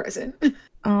birthday present.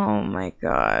 Oh my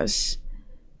gosh.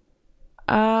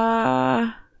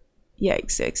 Yikes.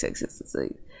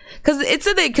 Because it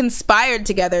said they conspired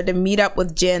together to meet up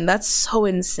with Jin. That's so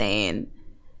insane.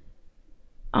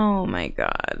 Oh my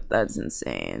god. That's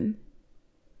insane.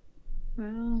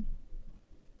 Well,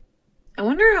 I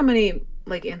wonder how many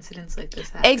like incidents like this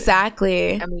happen.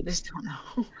 Exactly. And we just don't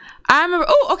know. I remember.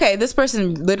 Oh, okay. This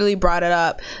person literally brought it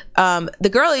up. The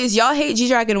girlies, y'all hate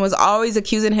G-Dragon, was always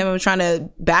accusing him of trying to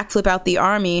backflip out the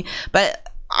army, but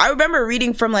I remember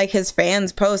reading from like his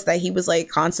fans' posts that he was like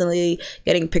constantly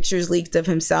getting pictures leaked of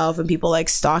himself and people like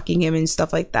stalking him and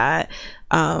stuff like that.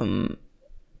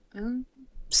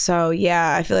 So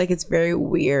yeah, I feel like it's very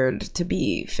weird to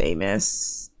be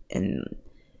famous and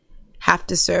have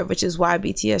to serve, which is why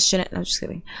BTS shouldn't. No, just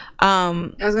kidding. I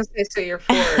was gonna say, so you're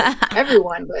for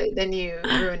everyone, but then you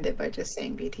ruined it by just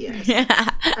saying BTS.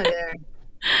 Yeah.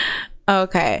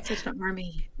 Okay. Such an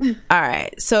army. All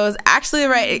right. So it's actually the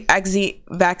right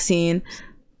vaccine,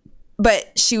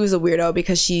 but she was a weirdo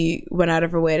because she went out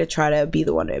of her way to try to be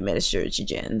the one to administer it to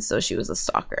Jin. So she was a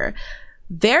stalker.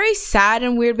 Very sad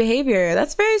and weird behavior.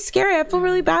 That's very scary. I feel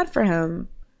really bad for him.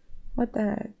 What the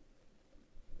heck?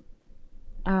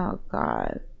 Oh,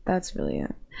 God. That's really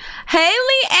it. Hey,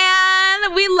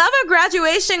 Leanne. We love a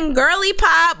graduation girly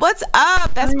pop. What's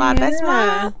up? Best mod, best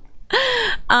mod.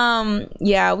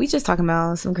 Yeah, we just talking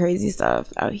about some crazy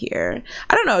stuff out here.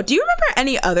 I don't know. Do you remember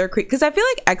any other because I feel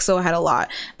like EXO had a lot.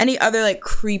 Any other like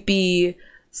creepy,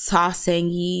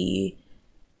 sausangy,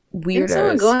 weirdos? Did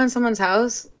someone go in someone's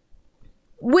house?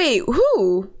 Wait,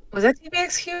 who? Was that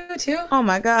TVXQ too? Oh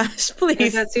my gosh, please.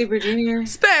 Was that Super Junior?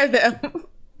 Spare them.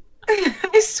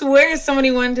 I swear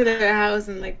somebody went to their house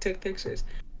and like took pictures.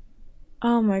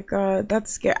 Oh my god,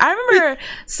 that's scary. I remember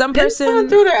some Didn't person someone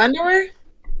throw their underwear?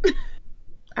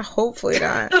 Hopefully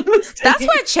not. That's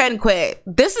why Chen quit.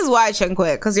 This is why Chen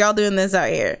quit, because y'all doing this out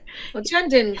here. Well, Chen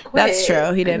didn't quit. That's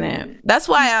true. He didn't. That's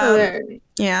why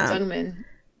yeah.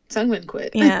 Sungmin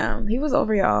quit. Yeah, he was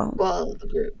over y'all. Well, the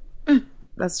group.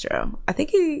 That's true. I think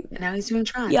he. And now he's doing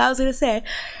Try. Yeah, I was gonna say.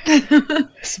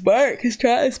 Smart, because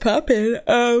Try is popping.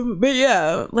 But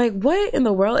yeah, like what in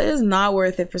the world? It is not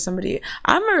worth it for somebody.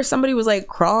 I remember somebody was like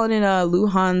crawling in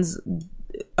Luhan's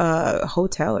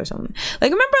hotel or something.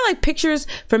 Like remember like pictures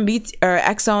from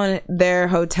EXO in their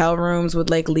hotel rooms would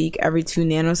like leak every 2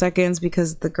 nanoseconds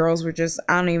because the girls were just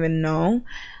I don't even know.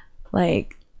 I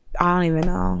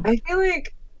feel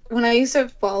like when I used to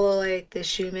follow like the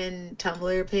Schumann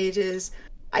Tumblr pages,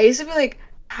 I used to be like,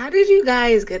 how did you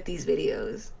guys get these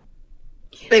videos?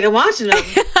 Like I'm watching them.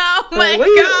 Oh my god!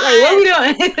 What are we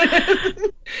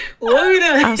doing? What are we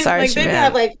doing? I'm sorry, like they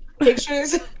have like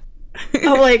pictures of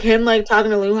like him like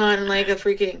talking to Luhan and like a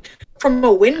freaking from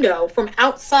a window from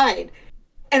outside,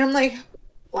 and I'm like,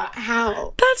 wow,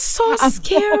 how? That's so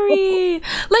scary.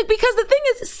 Like because the thing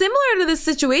is similar to this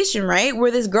situation, right?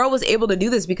 Where this girl was able to do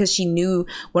this because she knew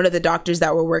one of the doctors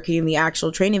that were working in the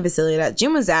actual training facility that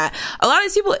Jim was at. A lot of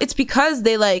these people, it's because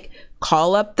they like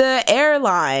call up the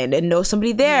airline and know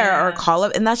somebody there or call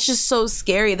up, and that's just so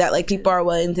scary that like people are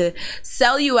willing to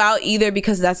sell you out either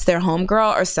because that's their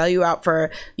homegirl or sell you out for,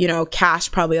 you know,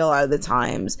 cash probably a lot of the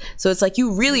times. So it's like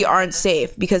you really aren't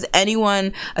safe because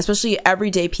anyone, especially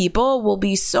everyday people, will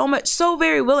be so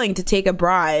very willing to take a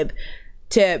bribe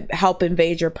to help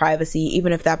invade your privacy,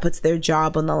 even if that puts their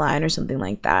job on the line or something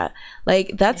like that.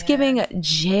 Like that's giving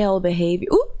jail behavior.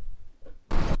 Ooh.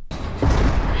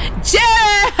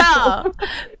 Jail!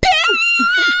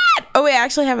 Period! Oh wait, I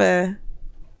actually have a...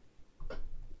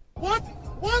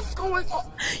 What's going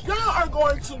on? Y'all are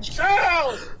going to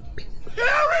jail!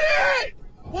 Period!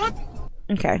 What?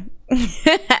 Okay.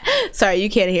 Sorry, you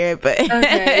can't hear it, but...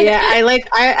 Okay, yeah,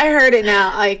 I heard it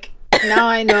now. Like, now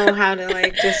I know how to,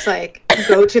 like, just, like,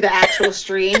 go to the actual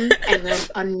stream and then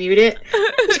unmute it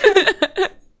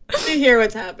to hear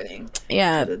what's happening.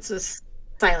 Yeah. It's just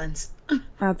silence.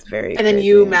 That's very And then crazy.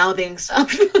 you mouthing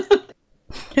stuff.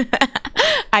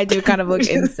 I do kind of look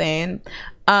insane.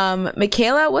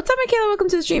 Michaela, what's up, Michaela? Welcome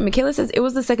to the stream. Michaela says it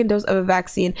was the second dose of a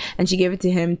vaccine and she gave it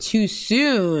to him too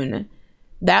soon.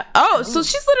 So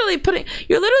she's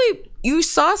literally you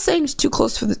saw saying it's too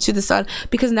close to the sun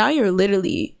because now you're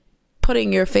literally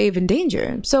putting your fave in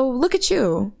danger. So look at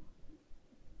you.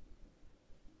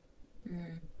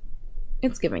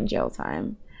 It's giving jail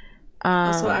time.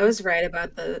 Also, I was right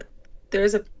about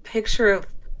there's a picture of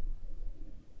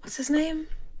what's his name?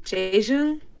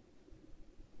 Jaejung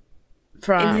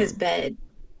in his bed.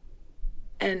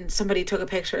 And somebody took a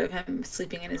picture of him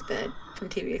sleeping in his bed from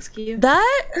TVXQ.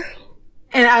 That?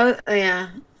 And I was,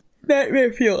 yeah.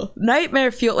 Nightmare fuel.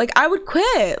 Like, I would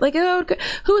quit. Like,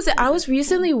 who was it? I was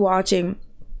recently watching,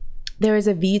 there was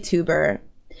a VTuber,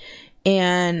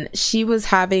 and she was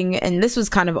having, and this was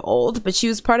kind of old, but she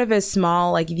was part of a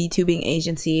small, like, VTubing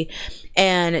agency,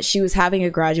 and she was having a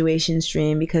graduation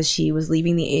stream because she was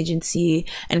leaving the agency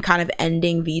and kind of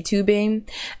ending VTubing.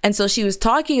 And so she was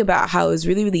talking about how it was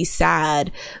really, really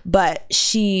sad, but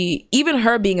even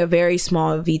her being a very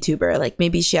small VTuber, like,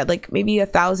 maybe she had, like, maybe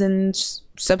 1,000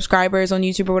 subscribers on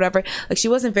YouTube or whatever, like she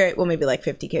wasn't very, well, maybe like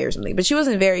 50K or something, but she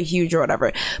wasn't very huge or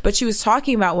whatever. But she was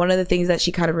talking about one of the things that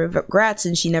she kind of regrets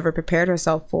and she never prepared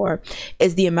herself for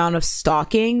is the amount of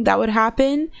stalking that would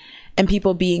happen. and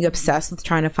people being obsessed with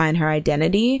trying to find her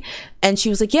identity. And she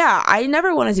was like, yeah, I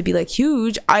never wanted to be like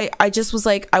huge. I just was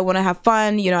like, I want to have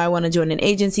fun, you know, I want to join an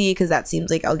agency because that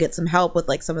seems like I'll get some help with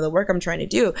like some of the work I'm trying to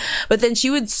do. But then she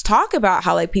would talk about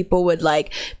how like people would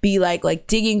like be like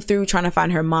digging through trying to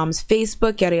find her mom's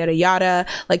Facebook, yada yada yada,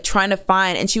 like trying to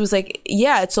find. And she was like,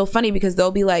 yeah, it's so funny because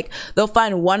they'll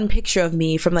find one picture of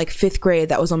me from like 5th grade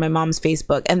that was on my mom's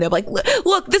Facebook, and they're like,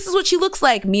 look, this is what she looks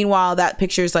like. Meanwhile, that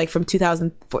picture is like from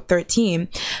 2013.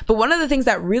 But one of the things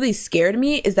that really scared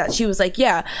me is that she was like,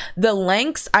 yeah, the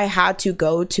lengths I had to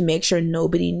go to make sure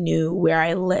nobody knew where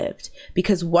I lived,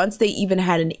 because once they even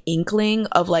had an inkling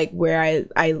of like where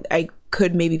I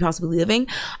could maybe possibly living,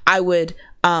 I would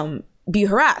be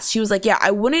harassed. She was like, yeah, I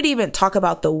wouldn't even talk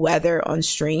about the weather on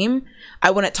stream.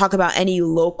 I wouldn't talk about any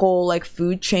local like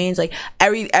food chains, like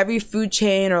every food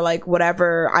chain or like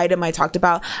whatever item I talked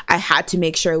about, I had to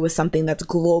make sure it was something that's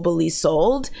globally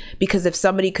sold, because if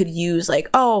somebody could use like,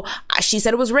 oh, she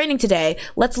said it was raining today,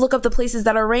 let's look up the places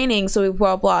that are raining, so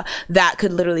blah blah, that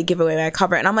could literally give away my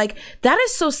cover. And I'm like, that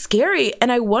is so scary.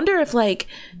 And I wonder if like,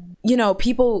 you know,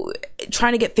 people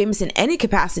trying to get famous in any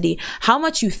capacity, how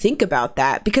much you think about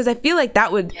that, because I feel like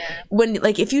that would, when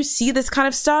like if you see this kind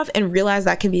of stuff and realize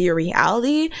that can be your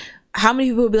reality, how many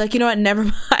people would be like, you know what, never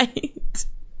mind.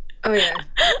 Oh yeah,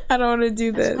 I don't want to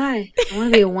do this. Why? I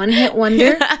want to be a one-hit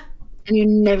wonder, and you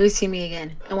never see me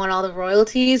again. I want all the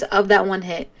royalties of that one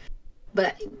hit,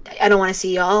 but I don't want to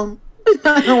see y'all.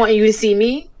 I don't want you to see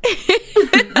me.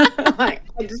 I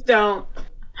just don't.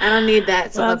 I don't need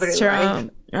that celebrity life.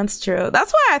 That's true.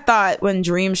 That's why I thought when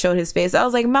Dream showed his face, I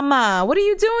was like, Mama, what are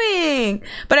you doing?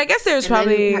 But I guess there's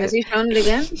probably... Has he shown it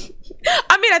again?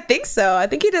 I mean, I think so. I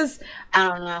think he does. I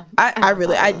don't know.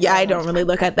 I don't really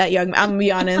look at that young... I'm gonna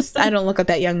be honest. I don't look at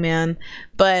that young man.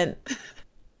 But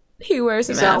he wears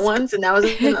a mask. You saw it once and that was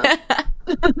enough.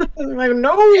 I'm like,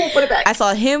 no, put it back. I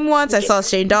saw him once. I saw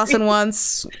Shane Dawson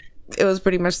once. It was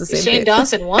pretty much the same Shane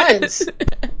Dawson once.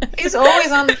 He's always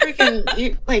on the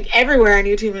freaking, like, everywhere on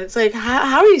YouTube. And it's like,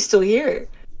 how are you still here?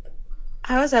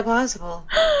 How is that possible?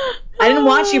 I didn't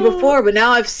watch you before, but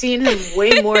now I've seen him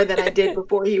way more than I did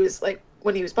before he was, like,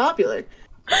 when he was popular.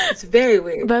 It's very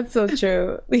weird. That's so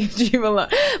true. Leave Dream alone.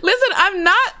 Listen, I'm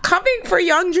not coming for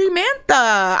young Dreamantha.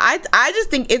 I just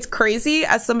think it's crazy,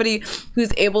 as somebody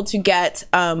who's able to get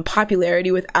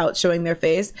popularity without showing their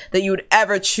face, that you would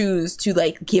ever choose to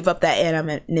like give up that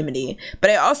anonymity.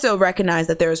 But I also recognize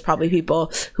that there's probably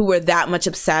people who were that much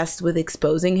obsessed with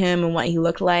exposing him and what he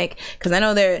looked like, because I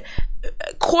know they're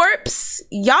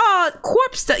y'all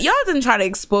didn't try to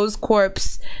expose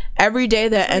Corpse every day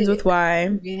that ends with Y.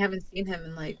 We haven't seen him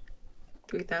in like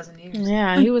 3,000 years.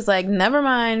 Yeah, he was like, never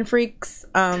mind, freaks.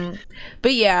 But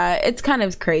yeah, it's kind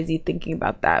of crazy thinking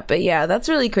about that. But yeah, that's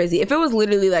really crazy. If it was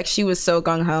literally like she was so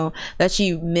gung-ho that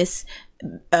she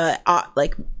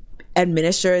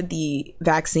administered the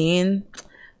vaccine,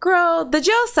 girl, the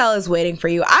jail cell is waiting for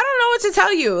you. I don't know what to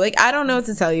tell you. Like, I don't know what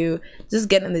to tell you.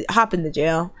 Just hop in the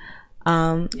jail.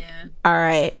 Yeah. All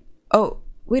right. Oh,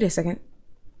 wait a second.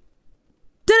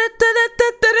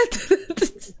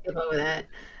 Skip over that.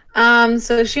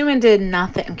 So Schumann did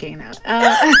nothing. Okay, no.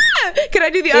 Can I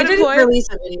do the they unemployed? Didn't release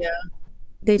a video.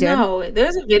 They did. No,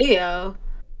 there's a video.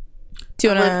 Do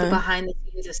you wanna... like the behind the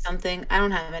scenes of something? I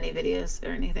don't have any videos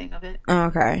or anything of it. Oh,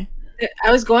 okay.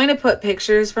 I was going to put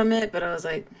pictures from it, but I was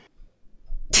like,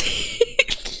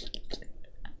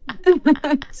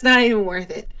 it's not even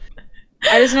worth it.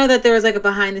 I just know that there was like a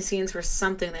behind the scenes for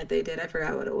something that they did. I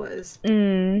forgot what it was.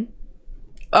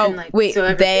 Oh, like, wait,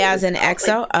 so they as an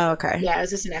EXO? Like, oh, okay. Yeah, it was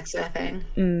just an EXO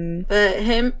thing. But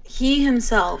he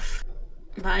himself,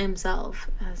 by himself,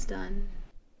 has done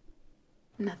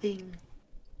nothing.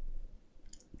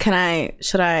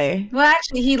 Should I? Well,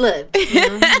 actually, he lived. You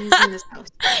know? He's in this house.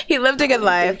 He lived a good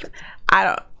life.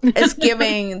 It's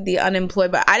giving the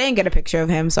unemployed, but I didn't get a picture of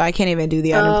him, so I can't even do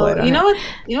the unemployed. You know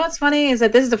what's funny is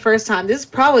that this is the first time. This is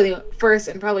probably the first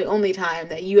and probably only time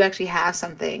that you actually have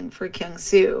something for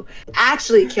Kyung-soo.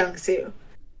 Actually, Kyung-soo,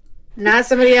 not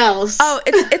somebody else. Oh,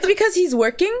 it's because he's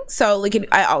working. So like,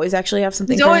 I always actually have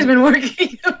something. He's always been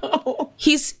working.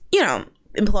 He's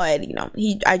employed.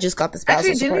 I just got the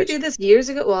spousal actually, didn't we do this years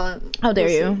ago? Well, how dare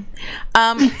you?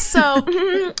 So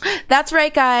that's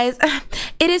right, guys.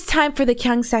 It is time for the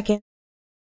Kyung second.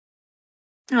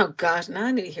 Oh gosh, now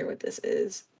I need to hear what this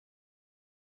is.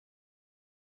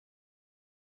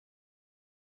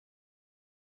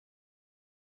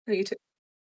 Are you?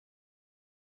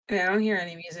 I don't hear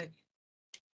any music.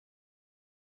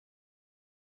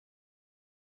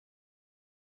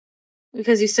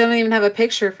 Because you still don't even have a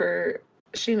picture for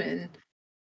Schumann.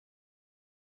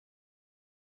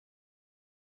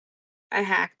 I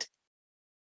hacked.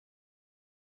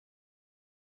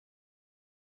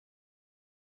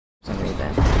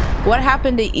 what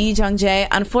happened to Lee Jung-jae?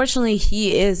 Unfortunately,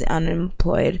 he is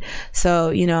unemployed. So,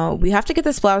 you know, we have to get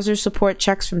this browser support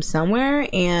checks from somewhere.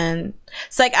 And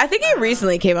it's like, I think he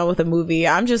recently came out with a movie.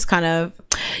 I'm just kind of,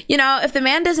 you know, if the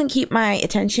man doesn't keep my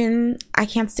attention, I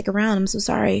can't stick around. I'm so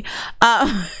sorry.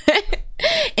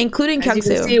 Including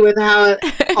Kyung-soo. You can see with how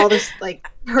all this, like,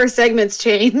 her segments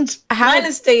changed. Mine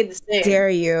has stayed the same. Dare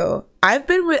you? I've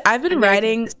been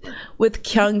writing with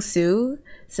Kyung-soo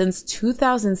since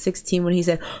 2016 when he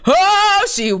said, "Oh,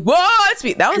 she wants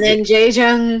me." That was. And then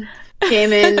Jae-jung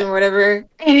came in or whatever,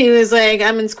 and he was like,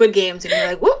 "I'm in Squid Games," and you're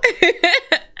like, "Whoop."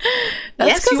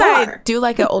 That's because I do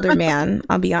like an older man.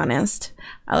 I'll be honest.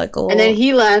 I like a little. And then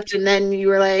he left, and then you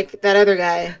were like that other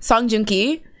guy, Song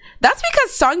Joong-ki. That's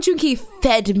because Song Joong-ki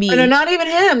fed me. Oh, no, not even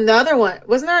him. The other one.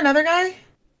 Wasn't there another guy?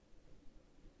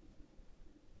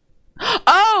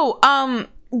 Oh,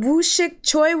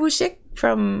 Choi Woo-shik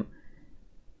from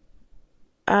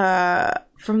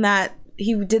that,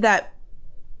 he did that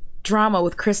drama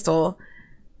with Crystal.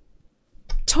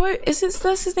 That's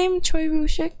his name? Choi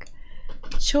Woo-shik?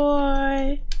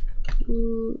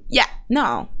 Yeah,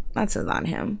 no, that's not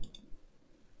him.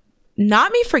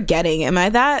 Not me forgetting. Am I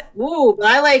that? Ooh, but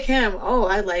I like him. Oh,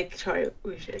 I like Choi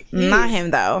Woo-shik. Not him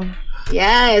though.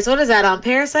 Yes. What is that on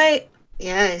Parasite?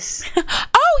 Yes.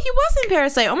 Oh, he was in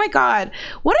Parasite. Oh my god.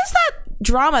 What is that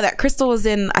drama that Crystal was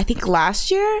in, I think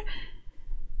last year?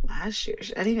 Last year?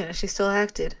 I didn't even know she still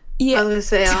acted. Yeah. I was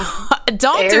gonna say,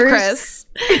 don't do Chris.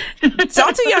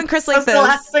 Don't do young Chris like That's this. the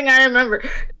last thing I remember.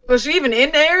 Was she even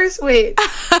in Airs? Wait.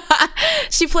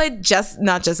 She played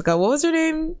not Jessica. What was her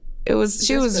name?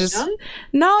 She was just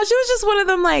one of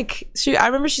them. Like I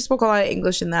remember she spoke a lot of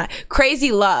English in that.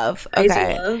 Crazy Love.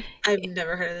 Okay. Love? I've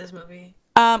never heard of this movie.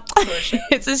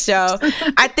 It's a show.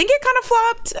 I think it kind of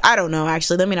flopped. I don't know,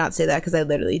 actually. Let me not say that because I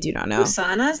literally do not know.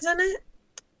 Usana's in it?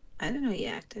 I didn't know he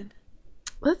acted.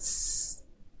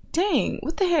 Dang,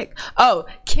 what the heck? Oh,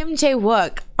 Kim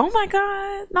Jae-wook. Oh my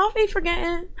god, not me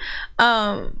forgetting.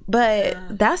 But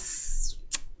that's,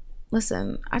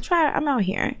 listen, I'm out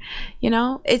here, you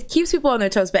know, it keeps people on their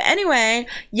toes. But anyway,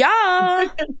 y'all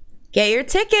get your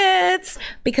tickets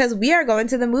because we are going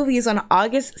to the movies on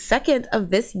August 2nd of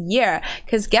this year.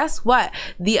 Because guess what?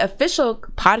 The official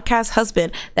podcast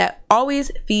husband that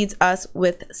always feeds us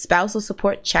with spousal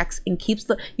support checks and keeps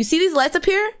you see these lights up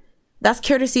here? That's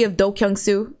courtesy of Do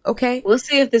Kyung-soo, okay? We'll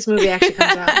see if this movie actually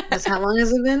comes out. That's how long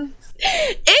has it been?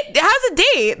 It has a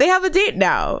date. They have a date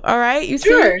now, all right? You see?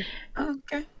 Sure. Oh,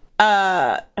 okay.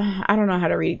 I don't know how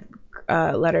to read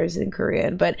letters in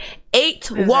Korean, but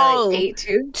 8 wall, like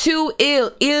 8-2? 2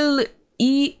 il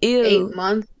 8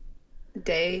 month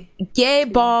day.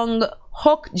 Gebong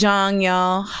Hokjang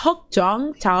ya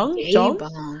Hokjang Tang Jong.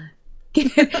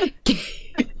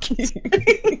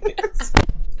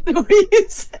 What you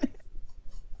said?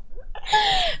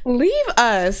 Leave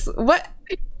us. What?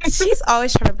 She's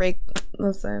always trying to break.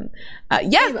 Listen.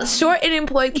 Yes, Short and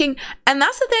Employed King. And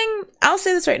that's the thing. I'll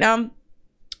say this right now.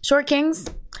 Short Kings.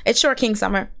 It's Short King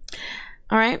summer.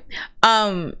 All right.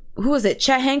 Who was it?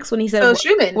 Chet Hanks when he said, "Oh,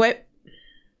 Schumann." Wait.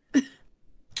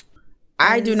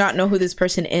 I do not know who this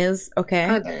person is. Okay.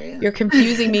 How dare you? You're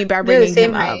confusing me by bringing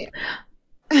him up.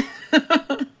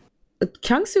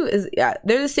 Kyung-soo is, yeah,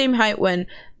 they're the same height when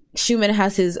Schumann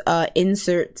has his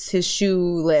inserts, his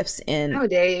shoe lifts in. How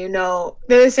dare you? No,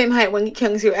 they're the same height when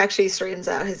Kyung-soo actually straightens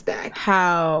out his back.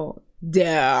 How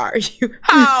dare you?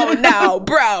 How now,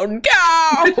 brown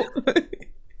cow?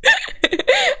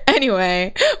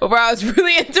 Anyway, before I was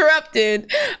really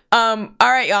interrupted. All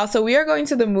right, y'all. So we are going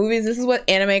to the movies. This is what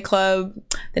Anime Club,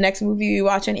 the next movie we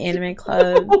watch on Anime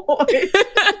Club.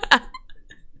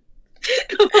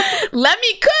 Let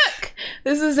me cook.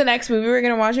 This is the next movie we're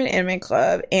gonna watch in Anime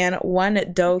Club, and one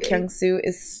Do Kyung-soo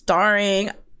is starring.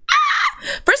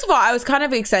 First of all, I was kind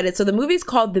of excited. So the movie's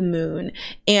called The Moon,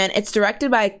 and it's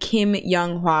directed by Kim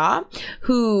Young-hwa,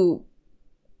 who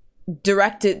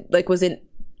directed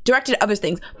other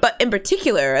things, but in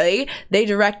particular, they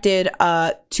directed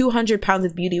 200 Pounds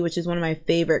of Beauty, which is one of my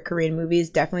favorite Korean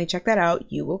movies. Definitely check that out.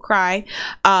 You will cry.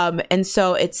 And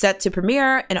so it's set to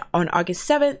premiere on August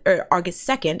 7th or August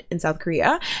 2nd in South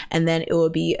Korea, and then it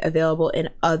will be available in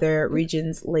other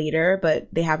regions later, but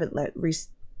they haven't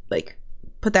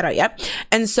put that out yet.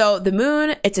 And so The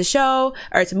Moon, it's a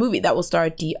movie that will star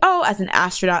D.O. as an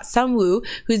astronaut Sun-woo,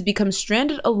 who's become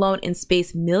stranded alone in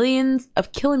space millions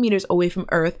of kilometers away from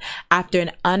Earth after an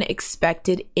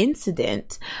unexpected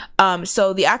incident.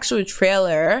 So the actual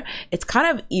trailer, it's kind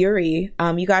of eerie.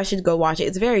 You guys should go watch it.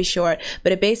 It's very short,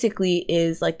 but it basically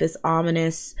is like this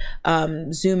ominous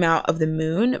zoom out of the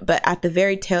moon. But at the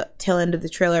very tail end of the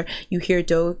trailer, you hear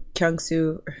Do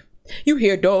Kyung-soo, you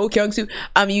hear Do Kyung-soo.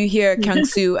 You hear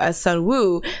Kyung-soo as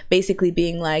Sun-woo basically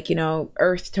being like, you know,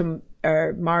 Earth to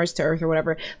or Mars to Earth or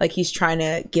whatever. Like he's trying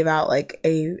to give out like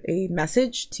a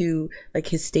message to like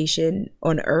his station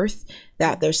on Earth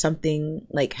that there's something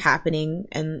like happening,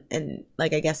 and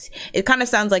like I guess it kind of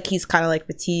sounds like he's kind of like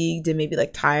fatigued and maybe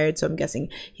like tired. So I'm guessing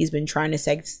he's been trying to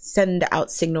send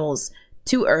out signals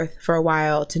to Earth for a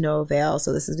while to no avail.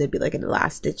 So this is maybe like in the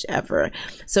last ditch ever.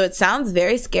 So it sounds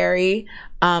very scary.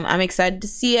 I'm excited to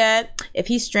see it. If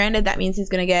he's stranded, that means he's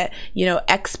gonna get, you know,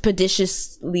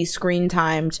 expeditiously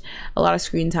a lot of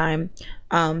screen time.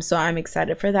 So I'm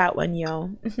excited for that one,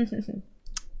 yo.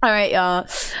 All right, y'all.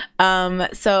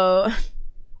 So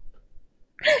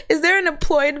is there an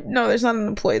employed? No, there's not an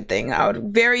employed thing. I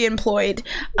would very employed.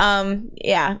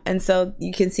 Yeah, and so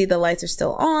you can see the lights are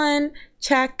still on.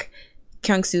 Check.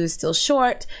 Kyung-soo is still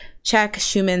short. Check.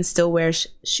 Schumann still wears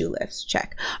shoe lifts.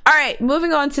 Check. All right,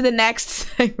 moving on to the next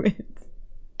segment.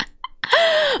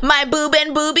 My boob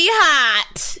and booby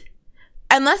hot.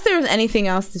 Unless there was anything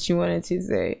else that you wanted to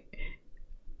say.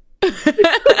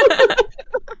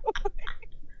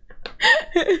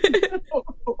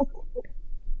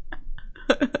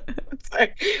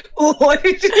 Sorry. What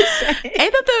did you say?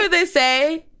 Ain't that what they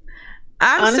say?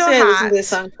 I'm Honestly, so hot. I listened to this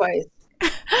song twice.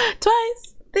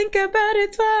 Twice. Think about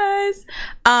it twice.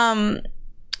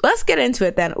 Let's get into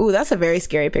it then. Ooh, that's a very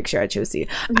scary picture I chose to see.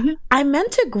 I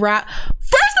meant to grab.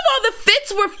 First of all, the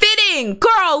fits were fitting.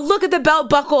 Girl, look at the belt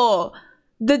buckle.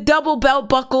 The double belt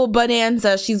buckle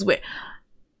bonanza she's wearing.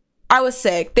 I was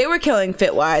sick. They were killing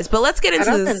fit wise, but let's get into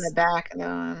this. In the back, though.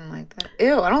 I don't like that.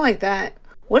 Ew, I don't like that.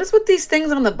 What is with these things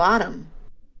on the bottom?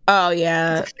 Oh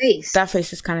yeah, face. That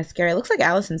face is kind of scary. It looks like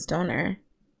Alison Stoner.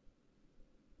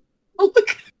 Oh my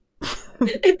god.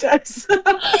 It does.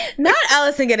 Not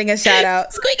Allison getting a shout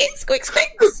out. Squeak, squeak, squeak,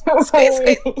 squeak,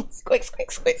 squeak, squeak,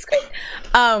 squeak, squeak, squeak.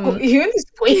 You and the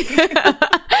squeak.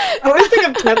 I always think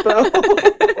of tempo.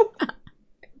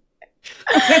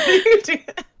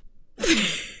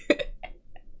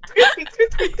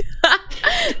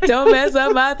 Don't mess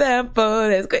up my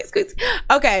tempo.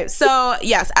 Okay, so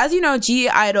yes, as you know, G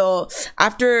Idol,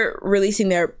 after releasing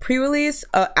their pre-release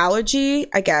Allergy,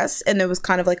 I guess, and it was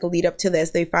kind of like a lead up to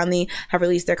this, they finally have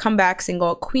released their comeback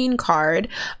single Queencard,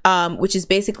 which is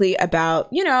basically about,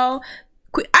 you know,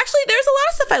 actually there's a lot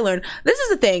of stuff I learned. This is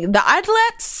the thing, the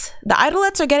idolets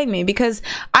are getting me, because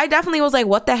I definitely was like,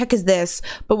 what the heck is this?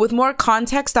 But with more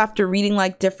context after reading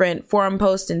like different forum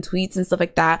posts and tweets and stuff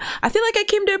like that, I feel like I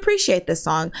came to appreciate this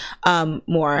song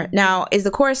more. Now, is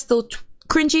the chorus still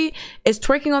cringy? Is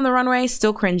Twerking on the Runway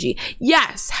still cringy?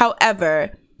 Yes.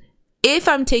 However, if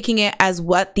I'm taking it as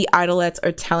what the idolets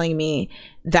are telling me,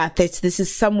 that this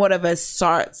is somewhat of a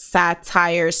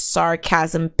satire,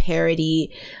 sarcasm,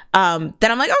 parody, then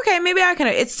I'm like, okay, maybe I can.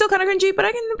 It's still kind of cringy, but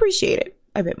I can appreciate it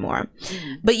a bit more.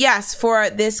 But yes, for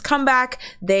this comeback,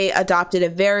 they adopted a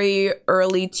very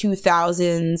early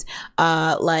 2000s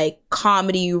like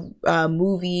comedy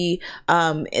movie.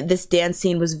 This dance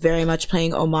scene was very much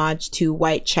paying homage to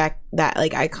White Check, that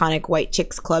like iconic White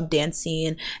Chicks Club dance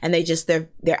scene, and they just their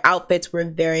outfits were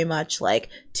very much like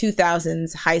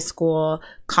 2000s high school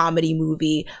comedy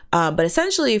movie. But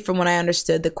essentially, from what I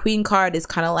understood, the Queencard is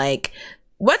kind of like,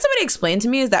 what somebody explained to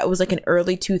me is that it was like an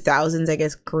early 2000s, I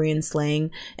guess, Korean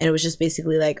slang, and it was just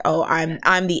basically like, oh,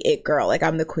 I'm the it girl, like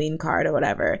I'm the queen card or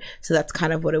whatever. So that's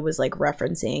kind of what it was like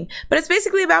referencing. But it's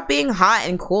basically about being hot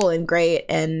and cool and great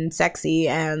and sexy,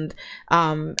 and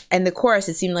the chorus,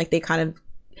 it seemed like they kind of,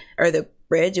 or the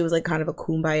bridge, it was like kind of a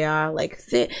kumbaya, like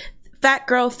fat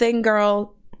girl, thin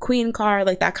girl, queen card,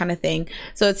 like that kind of thing.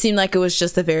 So it seemed like it was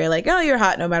just a very like, oh, you're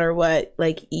hot no matter what,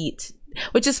 like eat.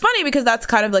 Which is funny because that's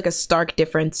kind of like a stark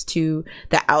difference to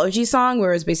the Allergy song,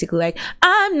 where it's basically like,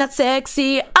 I'm not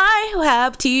sexy, I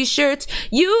have t-shirts,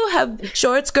 you have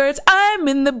short skirts, I'm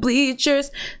in the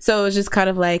bleachers. So it's just kind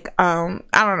of like, I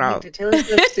don't know.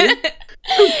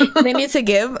 They need to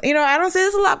give, you know, I don't say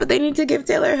this a lot, but they need to give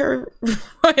Taylor her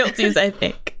royalties, I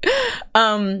think.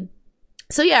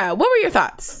 So yeah, what were your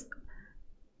thoughts?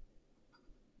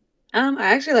 I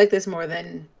actually like this more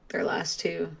than their last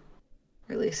two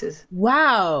releases.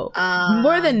 Wow.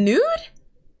 More than Nude?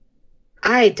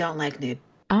 I don't like Nude.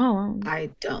 Oh. I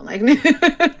don't like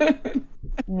Nude.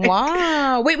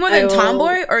 Wow. Wait, more than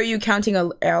Tomboy, or are you counting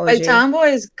Allergy? Like, Tomboy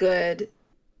is good.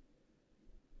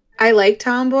 I like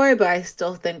Tomboy, but I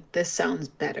still think this sounds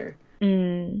better.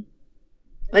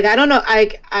 Like, I don't know.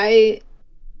 I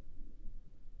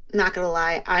not gonna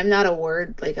lie, I'm not a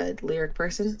lyric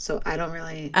person, so I don't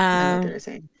really know what they're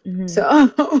saying. So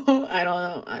I don't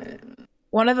know.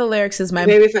 One of the lyrics is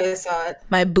maybe if I saw it.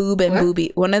 My boob and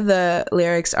booby. One of the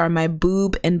lyrics are my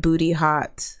boob and booty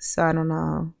hot. So I don't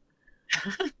know.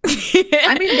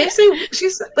 I mean, basically,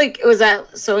 she's like, was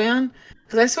that Soyeon?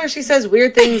 Because I swear she says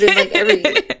weird things in like every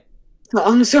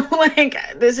song. So like,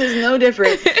 this is no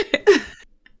different.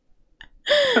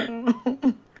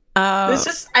 I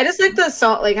just like the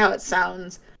song, like how it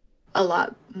sounds a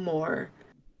lot more.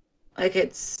 Like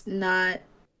it's not.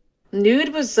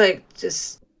 Nude was like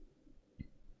just.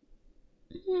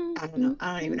 I don't know.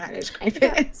 I don't even know how to describe it.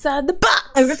 Outside the box.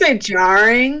 I was gonna say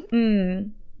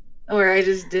jarring. Or I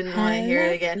just didn't want to hear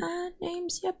it again. My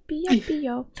name's Yuppie Yuppie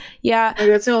Yo. Yeah. Like,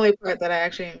 that's the only part that I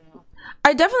actually know.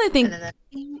 I definitely think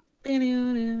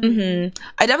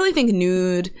I definitely think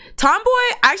Nude. Tomboy,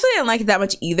 I actually didn't like it that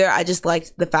much either. I just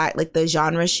liked the fact, like the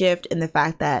genre shift and the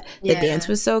fact that the dance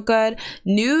was so good.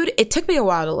 Nude, it took me a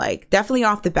while to like. Definitely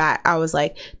off the bat, I was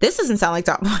like, this doesn't sound like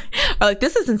Tomboy. Or like,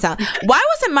 this doesn't sound. Why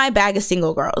wasn't My Bag of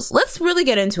Single Girls? Let's really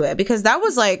get into it because that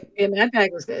was like. Yeah, My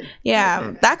Bag was good.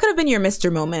 Yeah, that could have been your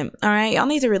Mr. moment. All right, y'all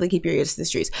need to really keep your ears to the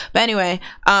streets. But anyway,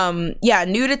 yeah,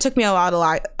 Nude, it took me a while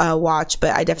to watch,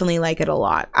 but I definitely like it a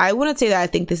lot. I wouldn't say that I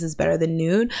think this is better than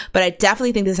Nude, but I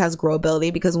definitely think this has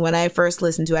growability because when I first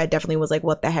listened to it, I definitely was like,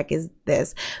 what the heck is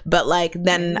this? But like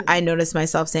then I noticed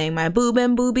myself saying my boob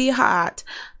and booby hot,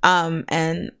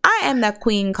 and I am that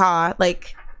Queencard,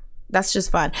 like that's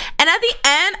just fun. And at the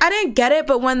end I didn't get it,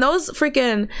 but when those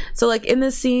freaking, so like in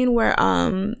the scene where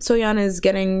Soyeon is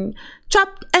getting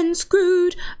chopped and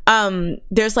screwed,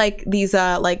 there's like these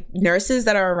like nurses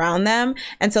that are around them,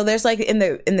 and so there's like in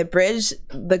the bridge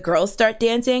the girls start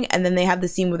dancing, and then they have the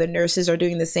scene where the nurses are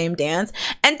doing the same dance,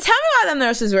 and tell me why the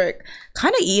nurses were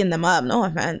kind of eating them up, no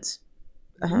offense,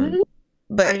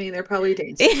 but I mean they're probably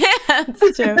dancing. Yeah,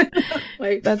 that's true.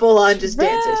 Like that's full on just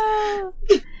dancers.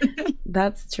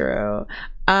 That's true.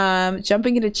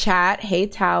 Jumping into chat. Hey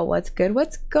Tao, what's good?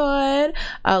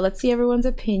 Let's see everyone's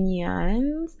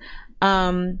opinions.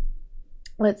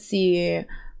 Let's see.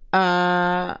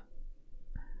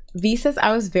 V says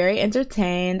I was very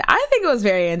entertained. I think it was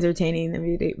very entertaining,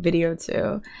 the video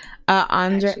too.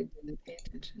 Andre,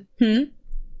 I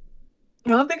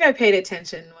don't think I paid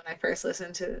attention when I first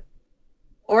listened to it,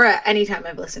 or at any time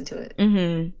I've listened to it.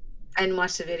 I didn't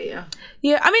watch the video.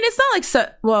 Yeah, I mean it's not like so.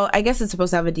 Well, I guess it's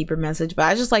supposed to have a deeper message, but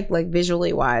I just like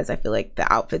visually wise, I feel like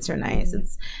the outfits are nice.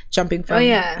 It's jumping from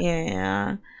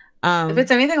yeah. If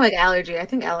it's anything like Allergy, I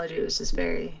think Allergy was just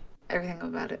everything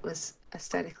about it was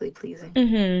aesthetically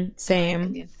pleasing.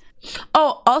 Same.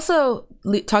 Oh, also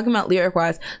talking about lyric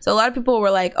wise, so a lot of people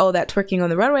were like, oh, that twerking on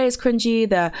the runway is cringy,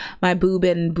 the my boob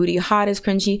and booty hot is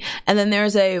cringy, and then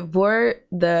there's a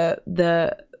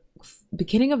the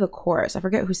beginning of the chorus, I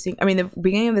forget who sings, I mean the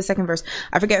beginning of the second verse,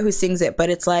 I forget who sings it, but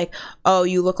it's like, oh,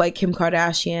 you look like Kim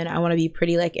Kardashian, I want to be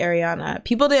pretty like Ariana.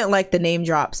 People didn't like the name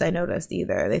drops, I noticed,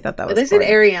 either. They thought that was said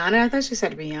Ariana. I thought she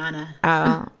said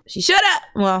Rihanna. She should have.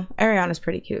 Well, Ariana's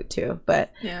pretty cute too,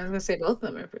 but yeah, I was gonna say both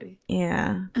of them are pretty.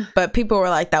 Yeah, but people were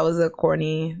like that was a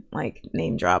corny like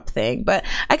name drop thing, but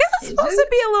I guess it's supposed to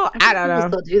be a little, I don't know.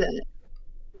 Still do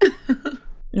that.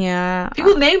 Yeah,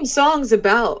 people name songs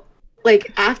about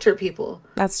like after people.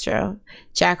 That's true.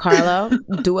 Jack Harlow,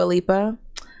 Dua Lipa.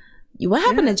 What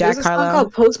happened to Jack Harlow? There's a song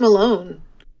called Post Malone.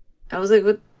 I was like,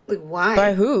 what? Like, why?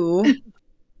 By who?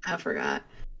 I forgot.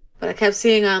 But I kept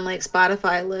seeing on like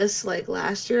Spotify lists like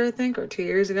last year, I think, or 2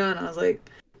 years ago, and I was like,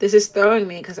 this is throwing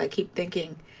me because I keep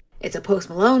thinking it's a Post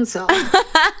Malone song,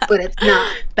 but it's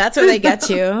not. That's where they get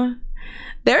you.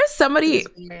 There's somebody.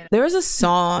 There was a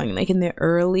song like in the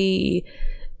early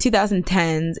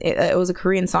 2010s, it was a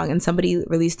Korean song and somebody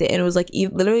released it and it was like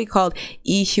literally called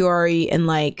Lee Hyori and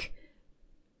like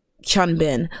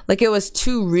Hyunbin. Like it was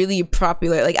two really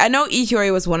popular, like I know Lee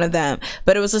Hyori was one of them,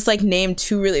 but it was just like named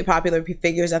two really popular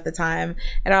figures at the time,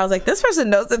 and I was like, this person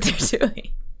knows what they're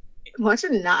doing. Watch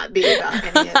it not be about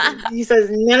any of them. He says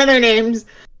none of their names.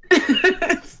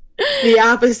 It's the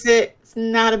opposite. It's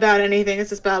not about anything.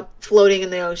 It's just about floating in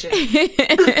the ocean.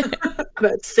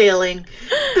 About sailing.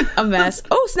 A mess.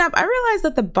 Oh snap, I realized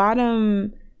that the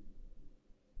bottom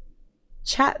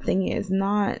chat thingy is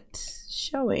not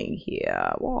showing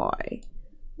here.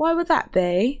 Why would that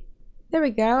be? There we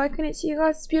go. I couldn't see you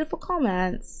guys' beautiful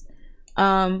comments.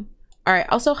 All right,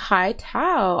 also hi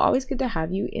Tao, always good to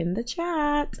have you in the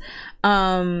chat.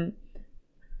 All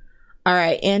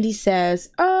right, Andy says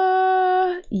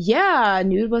yeah,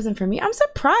 Nude wasn't for me. I'm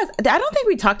surprised. I don't think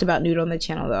we talked about Nude on the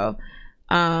channel though.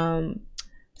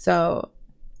 So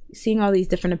seeing all these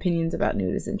different opinions about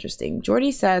Nude is interesting.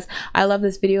 Jordy says, I love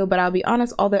this video, but I'll be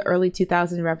honest, all the early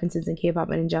 2000 references in K-pop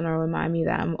and in general remind me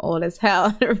that I'm old as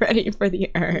hell and ready for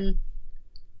the urn.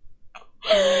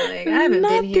 Like, I haven't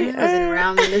been here. I wasn't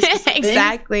around when this was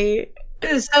exactly.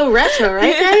 It was so retro,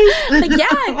 right, guys? Yeah,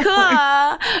 cool.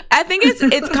 I think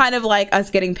it's kind of like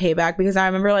us getting payback, because I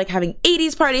remember like having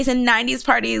 80s parties and 90s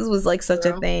parties was like such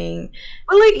a thing.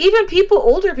 Well, like even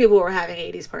older people were having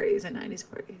 80s parties and 90s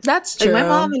parties. That's true. Like my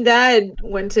mom and dad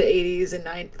went to 80s and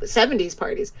 70s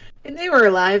parties, and they were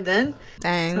alive then.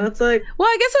 Dang. So it's like, well,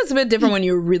 I guess it's a bit different when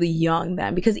you were really young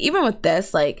then, because even with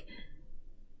this, like,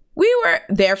 we were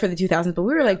there for the 2000s, but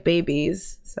we were like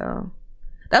babies, so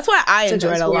that's why I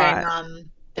enjoyed a lot.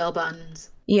 Bell buttons.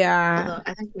 Yeah. Although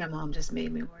I think my mom just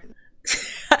made me wear them.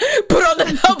 Put on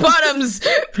the bell bottoms.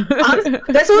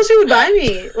 Honestly, that's all she would buy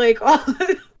me. Like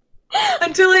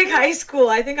until like high school,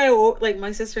 I think like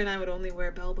my sister and I would only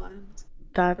wear bell bottoms.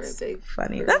 That's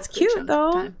funny. That's cute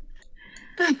though.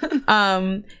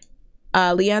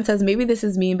 Leanne says, maybe this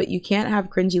is mean, but you can't have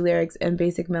cringy lyrics and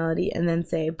basic melody and then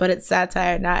say, but it's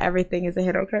satire, not everything is a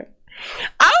hit. Okay.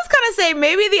 I was gonna say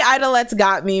maybe the Idolettes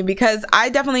got me, because I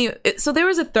definitely, so there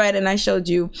was a thread and I showed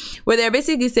you where they're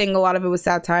basically saying a lot of it was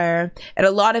satire and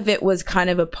a lot of it was kind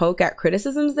of a poke at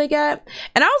criticisms they get,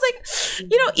 and I was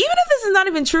like, you know, even if this is not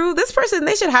even true, this person,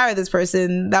 they should hire this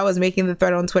person that was making the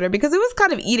thread on Twitter, because it was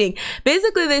kind of eating.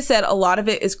 Basically they said a lot of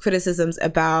it is criticisms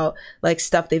about like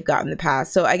stuff they've got in the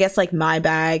past. So I guess like My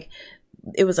Bag,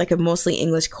 it was like a mostly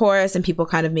English chorus and people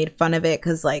kind of made fun of it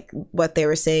because like what they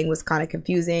were saying was kind of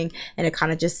confusing and it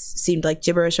kind of just seemed like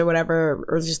gibberish or whatever,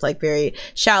 or just like very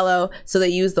shallow. So they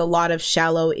used a lot of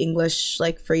shallow English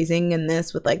like phrasing in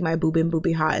this with like my boobin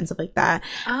boobie hot and stuff like that.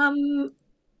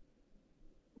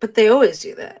 But they always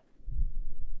do that.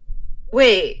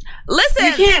 Wait, listen,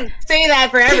 you can't say that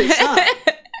for every song.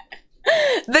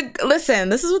 Listen,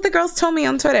 this is what the girls told me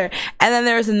on Twitter. And then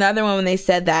there was another one when they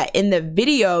said that in the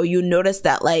video you notice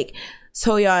that like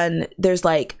Soyeon, there's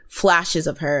like flashes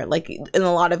of her, like in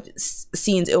a lot of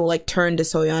scenes it will like turn to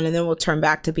Soyeon and then will turn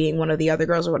back to being one of the other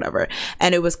girls or whatever.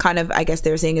 And it was kind of, I guess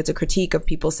they were saying it's a critique of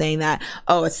people saying that,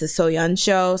 oh, it's the Soyeon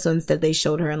show, so instead they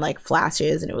showed her in like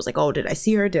flashes and it was like, oh, did I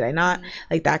see her, did I not,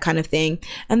 like that kind of thing.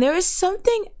 And there was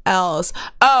something else,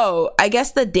 oh, I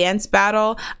guess the dance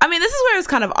battle, I mean, this is where it's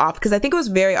kind of off, because I think it was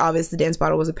very obvious the dance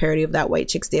battle was a parody of that White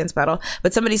Chicks dance battle,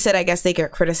 but somebody said I guess they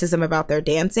get criticism about their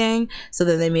dancing, so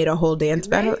then they made a whole dance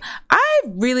battle. I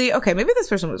really, okay, maybe this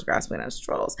person was grasping at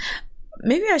straws.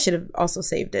 Maybe I should have also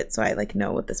saved it so I like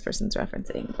know what this person's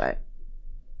referencing, but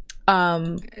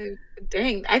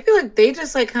dang, I feel like they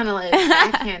just like kind of like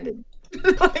backhanded.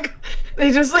 Like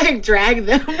they just like drag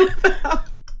them without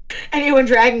anyone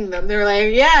dragging them. They're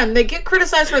like, yeah, and they get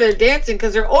criticized for their dancing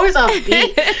because they're always off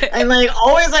beat and like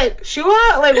always like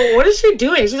Shua, like what is she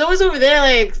doing? She's always over there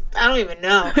like I don't even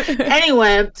know.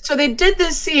 Anyway, so they did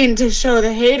this scene to show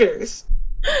the haters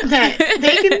that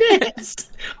they can dance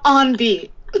on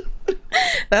beat.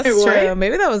 That's true. What?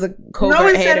 Maybe that was a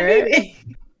covert hater.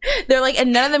 They're like,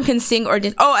 and none of them can sing or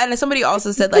dance. Oh, and somebody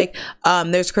also said like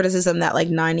there's criticism that like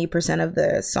 90% of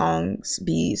the songs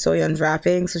be Soyeon's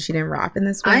rapping, so she didn't rap in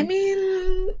this one. I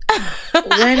mean,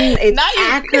 when it's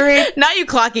accurate. Not you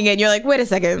clocking in, you're like, wait a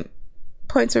second,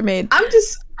 points were made. I'm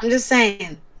just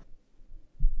saying,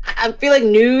 I feel like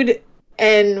Nude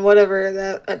and whatever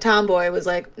the Tomboy was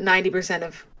like 90%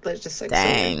 of, let's just like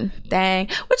dang, which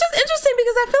is interesting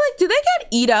because I feel like, do they get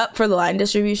eat up for the line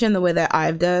distribution the way that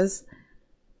IVE does?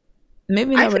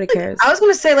 Maybe nobody cares. I was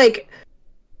gonna say, like,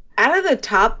 out of the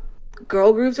top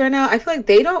girl groups right now, I feel like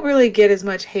they don't really get as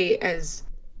much hate as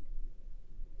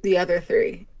the other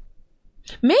three.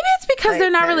 Maybe it's because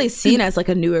they're not really seen as like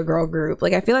a newer girl group.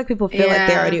 Like I feel like people feel like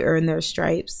they already earned their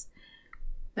stripes.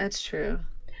 That's true.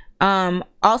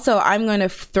 Also, I'm going to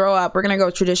throw up, we're going to go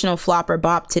traditional flop or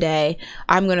bop today.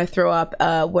 I'm going to throw up,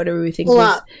 what do we think?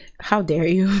 How dare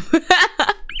you?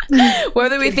 What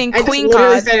do we think?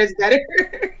 Queencard. Said it's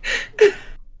better.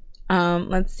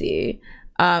 Let's see.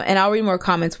 And I'll read more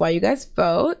comments while you guys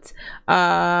vote.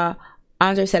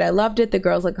 Andre said, I loved it. The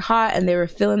girls look hot and they were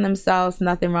feeling themselves.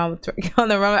 Nothing wrong with twerking on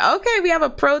the runway. Okay, we have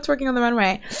a pro twerking on the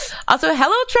runway. Also,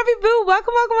 hello, Trevi Boo.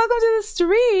 Welcome to the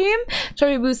stream.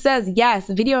 Trevi Boo says, yes,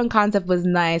 video and concept was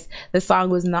nice. The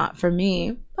song was not for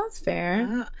me. That's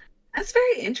fair. That's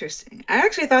very interesting. I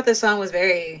actually thought the song was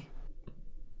very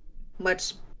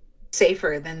much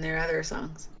safer than their other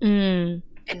songs. In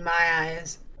my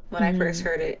eyes. When I first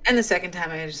heard it, and the second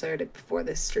time I just heard it before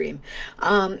this stream.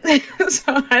 So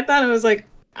I thought it was like,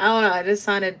 I don't know, it just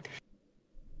sounded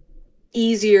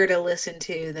easier to listen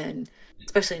to than,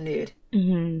 especially Nude.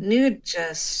 Nude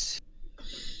is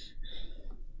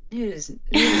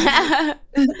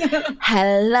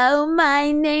hello,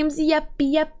 my name's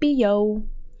Yuppie Yuppie Yo.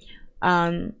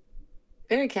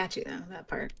 Very catchy though, that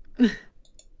part.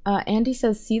 Andy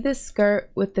says, see this skirt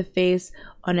with the face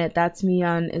on it. That's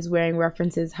Miyeon is wearing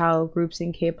references how groups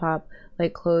in K-pop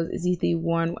like clothes is easily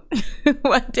worn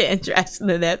one day and dressed in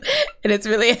the nip. And it's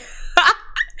really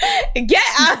get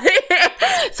out of here.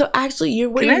 So actually,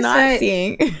 what you're not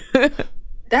seeing.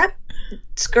 That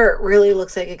skirt really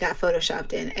looks like it got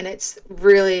photoshopped in, and it's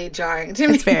really jarring to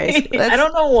me. It's very. I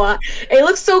don't know why. It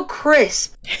looks so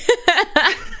crisp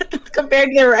compared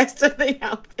to the rest of the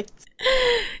outfits.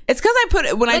 It's because I put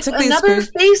it when I took these another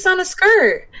face on a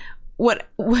skirt. Wait,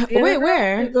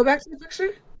 where? Go back to the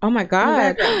picture. Oh my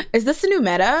god, is this the new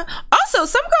meta? Also,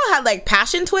 some girl had like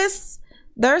passion twists.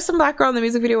 There's some black girl in the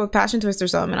music video with passion twist or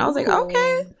something, and I was like,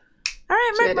 okay. All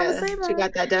right, she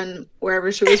got that done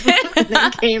wherever she was from and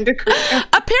then came to Korea.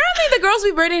 Apparently, the girls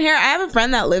be braiding hair. I have a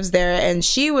friend that lives there, and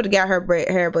she would get her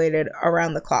hair braided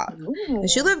around the clock. And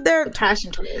she lived there. The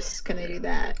passion twist. Can they do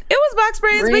that? It was box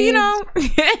braids, but you know,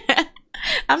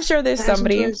 I'm sure there's passion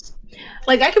somebody. Twist.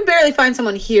 Like, I can barely find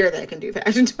someone here that can do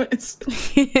passion twist.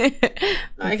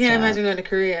 I can't imagine going to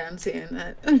Korea and seeing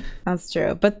that. That's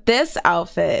true. But this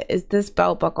outfit this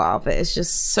belt buckle outfit is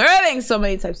just serving so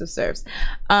many types of serves.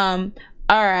 All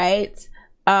right.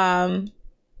 Oh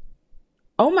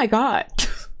my god.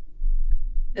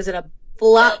 Is it a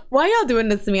flop? Why y'all doing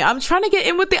this to me? I'm trying to get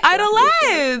in with the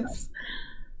idolettes.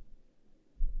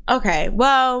 Okay,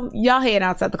 well, y'all hating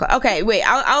outside the club. Okay, wait,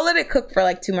 I'll let it cook for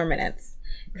like 2 more minutes.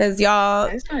 Because y'all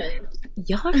are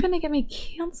gonna get me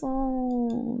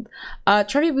canceled.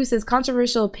 Trevi Boo says,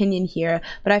 controversial opinion here,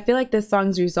 but I feel like this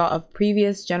song's a result of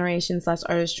previous generations /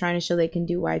 artists trying to show they can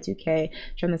do Y2K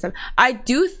from this time. I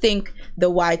do think the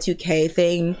Y2K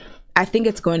thing, I think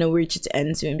it's going to reach its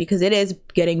end soon because it is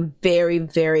getting very,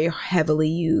 very heavily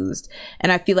used.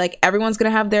 And I feel like everyone's gonna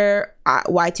have their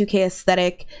Y2K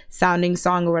aesthetic sounding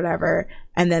song or whatever,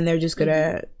 and then they're just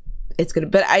gonna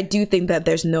but I do think that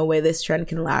there's no way this trend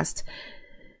can last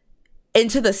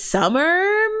into the summer,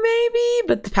 maybe,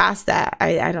 but past that,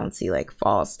 I don't see like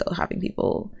fall still having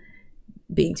people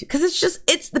being too, because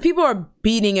it's the people are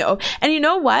beating it over. And you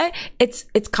know what, it's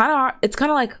kind of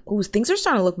like, ooh, things are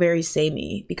starting to look very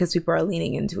samey because people are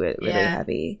leaning into it really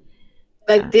heavy,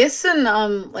 like this and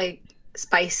like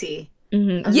spicy.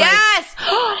 Yes.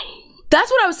 Like, that's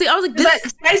what I was saying. I was like,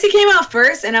 this Spicy came out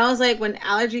first, and I was like, when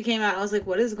Allergy came out, I was like,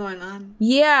 what is going on?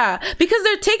 Yeah, because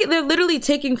they're literally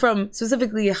taking from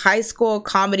specifically high school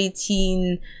comedy,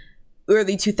 teen,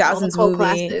 early 2000s movie.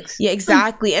 Classics. Yeah,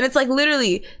 exactly. And it's like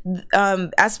literally,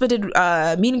 Aespa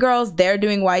did Mean Girls. They're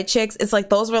doing White Chicks. It's like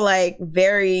those were like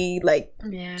very like.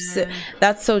 Yeah.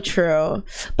 That's so true.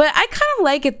 But I kind of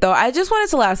like it though. I just want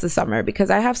it to last the summer because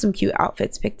I have some cute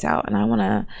outfits picked out, and I want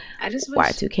to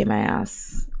Y2K my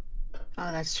ass.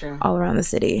 Oh, that's true. All around the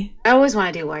city. I always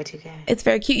want to do Y2K. It's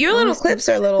very cute. Your little clips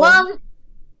are little. Well,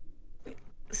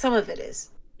 some of it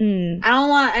is. I don't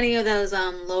want any of those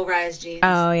low-rise jeans.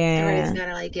 Oh yeah. Everybody's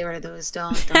gotta like get rid of those.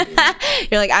 Don't do that.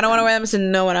 You're like, I don't want to wear them, so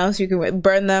no one else. You can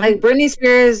burn them. Like Britney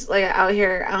Spears, like out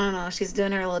here, I don't know. She's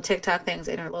doing her little TikTok things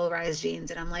in her low-rise jeans,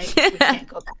 and I'm like, we can't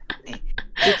go back, Britney.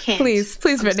 We can't. Please,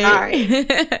 Britney. Sorry.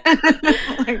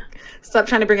 Like, stop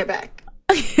trying to bring it back.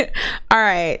 All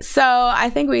right, so I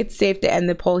think it's safe to end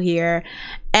the poll here.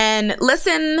 And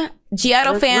listen,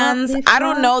 G-Idol fans, I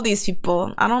don't know these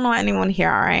people. I don't know anyone here.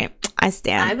 All right, I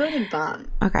stand. I voted Bob.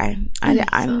 Okay,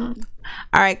 I'm.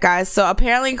 All right, guys. So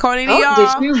apparently, according to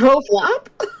y'all, did you vote Flop?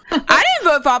 I didn't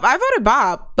vote Flop. I voted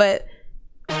Bob, but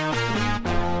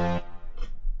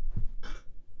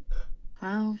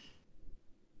well,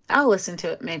 I'll listen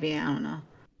to it. Maybe, I don't know.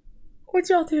 What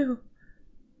y'all do?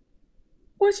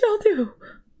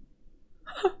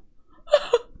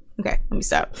 Okay, let me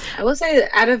stop. I will say that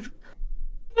out of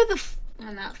the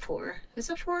not 4. Is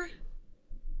it 4?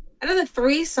 Out of the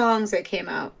 3 songs that came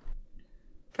out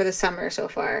for the summer so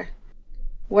far,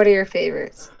 what are your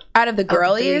favorites? Out of the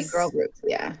girlies? Girl groups,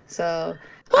 yeah. So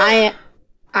I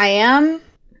am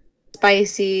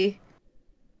Spicy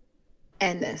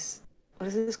and this. What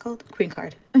is this called?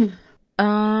 Queencard.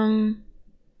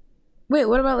 Wait,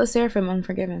 what about LE SSERAFIM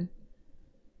Unforgiven?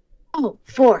 Oh,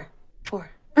 4.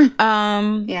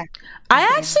 Yeah.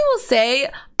 I actually will say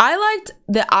I liked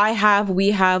the I Have,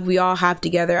 We Have, We All Have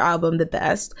Together album the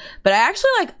best, but I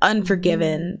actually like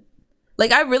Unforgiven.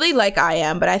 Like, I really like I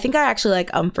Am, but I think I actually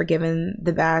like Unforgiven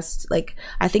the best. Like,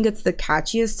 I think it's the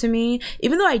catchiest to me,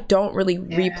 even though I don't really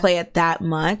replay it that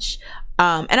much.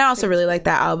 And I also really like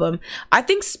that album. I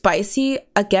think Spicy,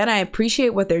 again, I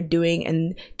appreciate what they're doing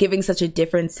and giving such a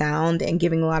different sound and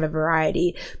giving a lot of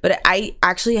variety. But I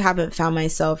actually haven't found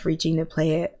myself reaching to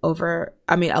play it over,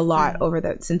 a lot over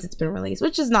that since it's been released,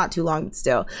 which is not too long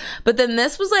still. But then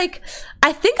this was like,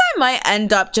 I think I might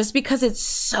end up, just because it's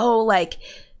so like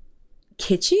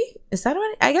kitschy. Is that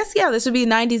what I guess? Yeah, this would be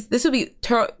 90s. This would be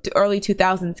early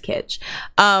 2000s kitsch.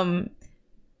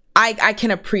 I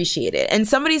can appreciate it. And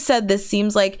somebody said this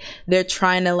seems like they're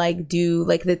trying to like do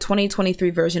like the 2023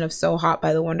 version of So Hot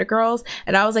by the Wonder Girls.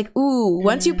 And I was like, ooh,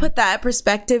 once you put that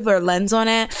perspective or lens on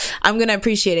it, I'm going to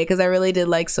appreciate it, because I really did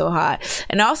like So Hot.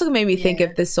 And it also made me think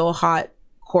if the So Hot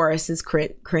chorus is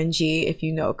cringy if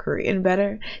you know Korean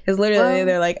better. Because literally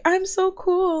they're like, I'm so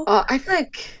cool. I feel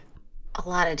like a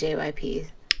lot of JYP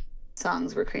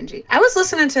songs were cringy. I was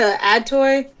listening to Ad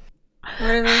Toy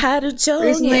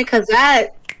recently, because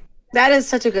that is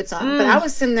such a good song. But I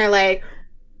was sitting there like,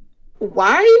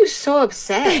 why are you so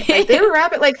upset? Like, they were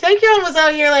rapping, like, Taekyon was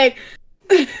out here like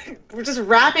we're just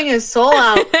rapping his soul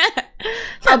out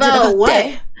about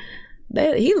what?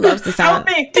 He loves the sound.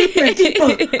 I'm like,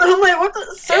 what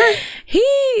the sir? He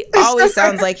always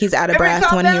sounds like he's out of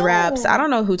breath when he raps. I don't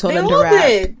know who told him to rap.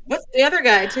 Did. What's the other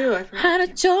guy too? I forgot.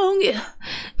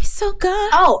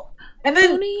 Oh, and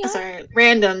then sorry,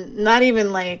 random. Not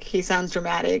even like he sounds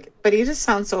dramatic, but he just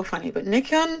sounds so funny. But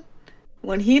Nickhyun,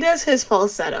 when he does his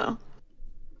falsetto,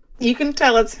 you can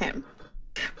tell it's him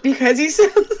because he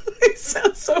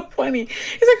sounds so funny.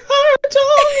 He's like,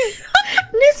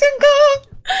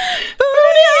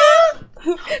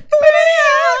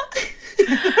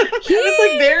 it's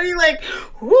like very like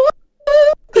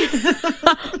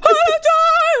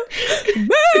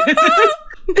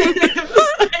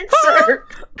like, sir,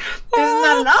 this is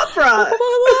not an opera.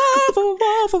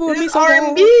 This is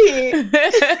R&B.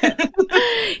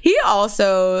 He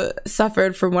also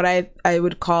suffered from what I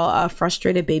would call a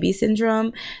frustrated baby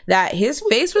syndrome, that his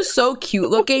face was so cute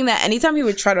looking that anytime he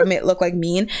would try to look like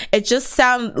mean, it just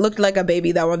looked like a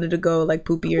baby that wanted to go like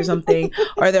poopy or something,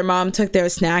 or their mom took their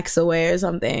snacks away or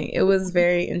something. It was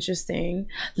very interesting.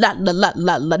 La la la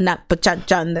la la na pa chan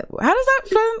chan. How does that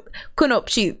from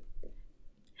Kunopshi?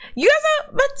 You guys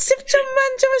are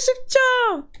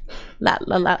la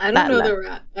la la. I don't know the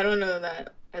rap. I don't know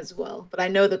that as well, but I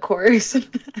know the chorus.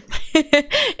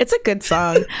 It's a good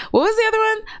song. What was the other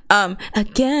one?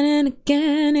 Again and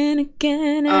again and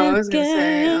again and I was gonna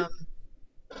again. say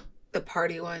the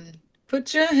party one.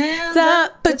 Put your hands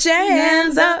up, put your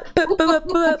hands up. Not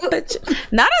as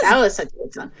that was such a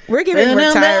good song. We're giving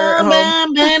retire at home.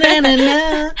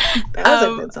 That was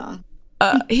a good song.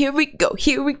 Here we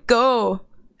go.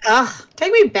 Ugh,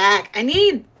 take me back. I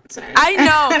need. Sorry. I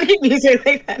know. I need music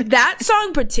like that. That song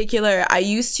in particular, I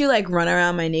used to like run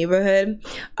around my neighborhood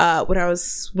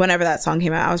whenever that song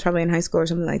came out. I was probably in high school or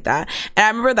something like that. And I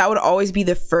remember that would always be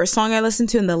the first song I listened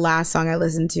to and the last song I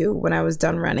listened to when I was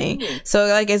done running. So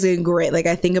like it's great. Like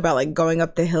I think about like going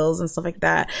up the hills and stuff like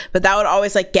that. But that would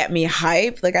always like get me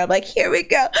hyped. Like I'm like, here we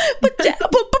go.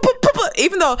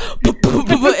 Even though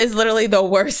is literally the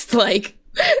worst like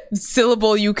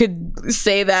syllable you could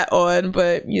say that on,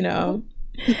 but you know.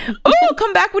 Oh,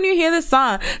 come back when you hear this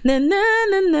song. Na na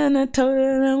na na na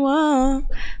na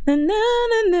na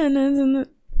na na.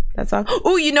 That song.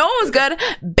 Oh, you know what was good?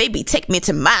 Baby, take me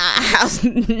to my house,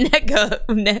 nigga.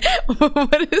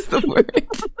 What is the word?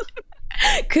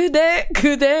 Could that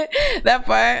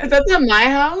part? Is that the My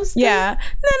House? Yeah.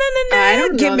 Na.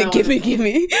 Give me.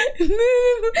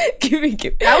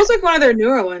 That was like one of their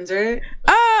newer ones, right?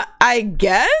 I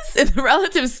guess in the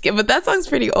relative skin, but that song's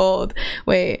pretty old.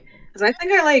 Wait. Because I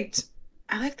think I liked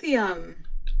the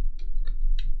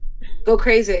Go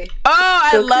Crazy. Oh,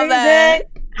 I love that.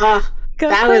 Oh,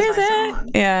 that crazy. Was my song.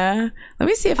 Yeah. Let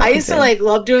me see if I used to like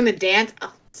love doing the dance.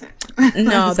 Oh,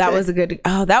 no, that was a good.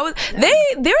 Oh, that was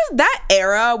there was that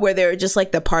era where they were just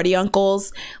like the party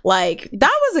uncles. Like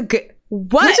that was a good.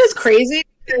 What? Which is crazy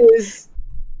because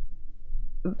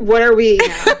what are we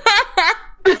now?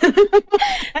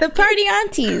 The party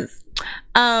aunties.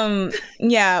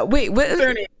 Yeah. Wait.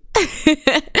 What?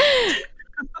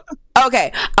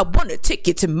 Okay, I want to take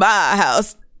you to my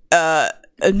house. Not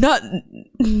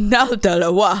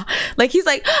like he's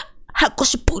like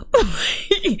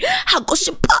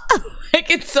like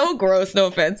it's so gross, no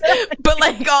offense, but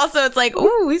like also it's like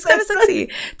ooh, he's kind of sexy.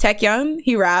 Taekyon,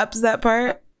 he raps that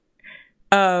part.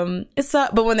 It's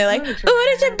not, but when they're like,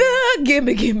 "Oh, did you do? Give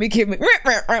me,"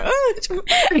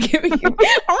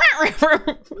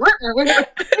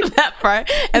 that part,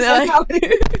 and they're like,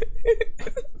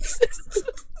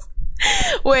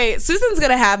 "Wait, Susan's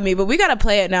gonna have me, but we gotta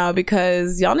play it now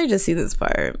because y'all need to see this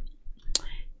part."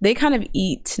 They kind of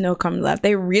eat no come left.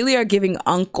 They really are giving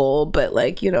uncle, but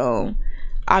like you know,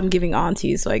 I'm giving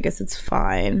auntie, so I guess it's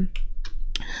fine.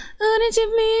 Oh, did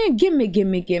you give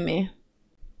me?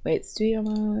 Wait, studio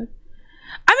mode.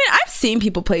 I mean, I've seen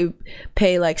people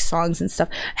pay like songs and stuff.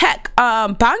 Heck,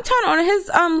 Bangtan on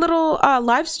his little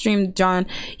live stream, John,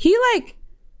 he like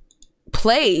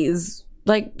plays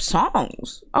like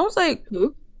songs. I was like,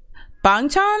 Who?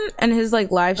 Bangchan and his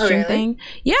like live stream really? thing.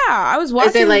 Yeah, I was watching.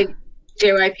 Is it like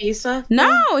JYP stuff?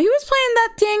 No, he was playing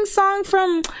that dang song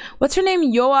from what's her name,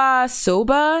 Yoa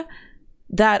Soba,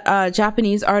 that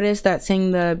Japanese artist that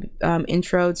sang the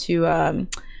intro to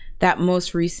that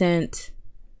most recent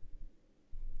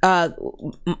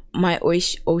my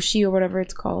Oshi or whatever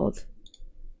it's called.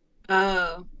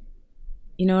 Oh,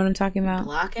 you know what I'm talking about?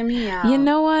 blocking me out. You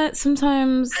know what?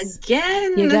 Sometimes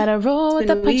Again, you gotta roll with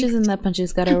the been punches, weeks. and the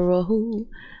punches gotta roll.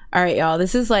 All right, y'all.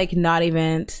 This is like not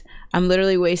even. I'm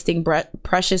literally wasting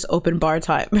precious open bar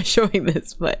time showing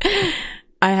this, but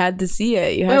I had to see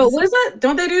it. You Wait, had to what is that?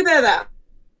 Don't they do that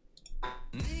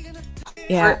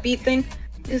yeah. heartbeat thing?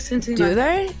 Listen to Do my-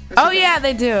 they? Oh yeah,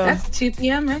 they do. That's 2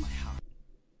 p.m. right?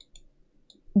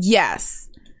 Yes.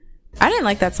 I didn't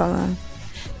like that song though.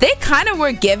 They kind of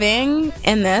were giving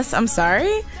in this. I'm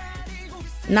sorry.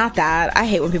 Not that. I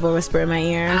hate when people whisper in my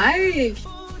ear.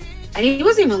 And he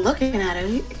wasn't even looking at it.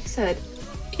 He said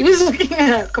he was looking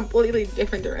at a completely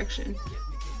different direction.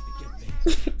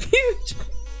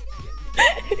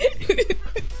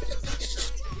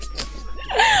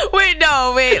 Wait,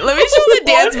 no, wait. Let me show the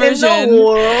dance What in version. the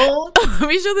world? Let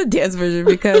me show the dance version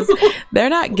because they're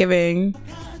not giving.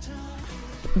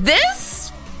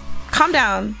 This? Calm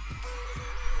down.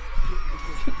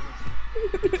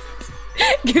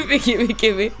 Give me.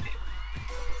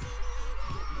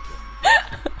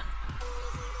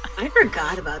 I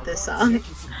forgot about this song.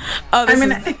 Oh, this I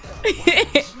mean,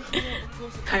 is...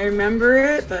 I remember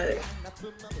it, but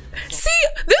See,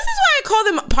 this is why I call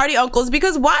them party uncles,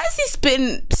 because why is he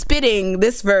spitting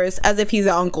this verse as if he's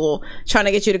an uncle trying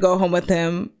to get you to go home with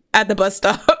him at the bus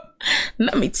stop?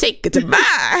 Let me take it to my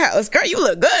house. Girl, you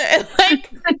look good.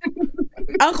 Like,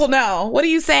 uncle, no. What are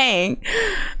you saying?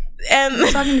 And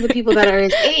I'm talking to the people that are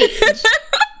his age.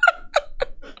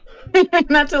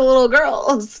 Not to the little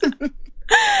girls.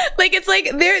 like, it's like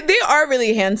they are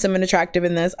really handsome and attractive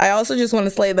in this. I also just want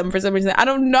to slay them for some reason. I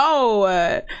don't know.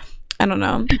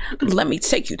 Let me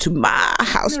take you to my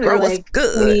house, girl. What's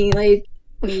good? 20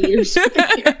 years.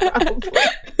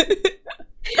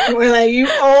 We're like, you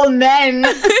old men,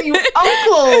 you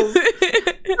uncles.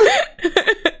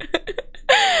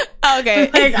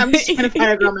 Okay. Like, I'm just trying to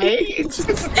find a girl my age.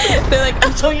 They're like,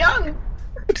 I'm so young.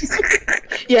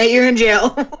 Yeah, you're in jail.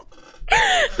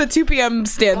 the 2 p.m.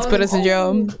 stance put us in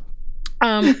jail.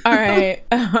 All right.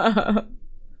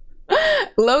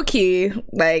 Low key,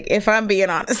 like, if I'm being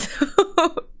honest,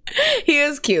 he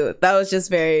is cute. That was just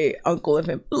very uncle of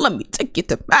him. Let me take you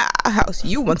to my house.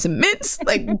 You want some mints?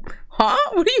 Like, huh?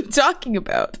 What are you talking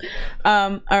about?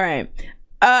 All right.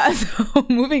 So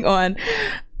moving on.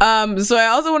 So I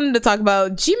also wanted to talk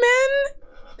about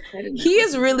Jimin. He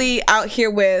is really out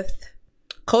here with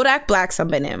Kodak Black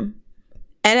sambenim,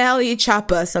 NLE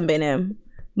Choppa sambenim,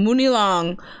 Mooney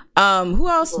Long. Who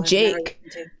else? Jake.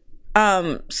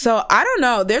 So I don't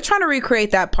know. They're trying to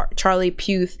recreate that part. Charlie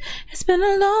Puth. It's been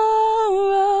a long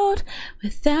road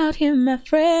without him, my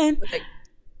friend. Like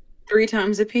 3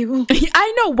 times the people.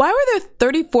 I know. Why were there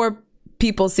 34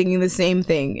 people singing the same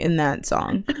thing in that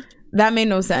song? That made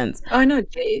no sense. Oh, I know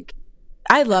Jake.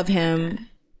 I love him.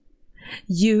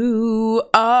 You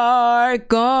are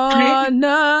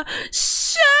gonna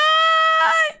shine.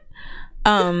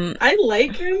 I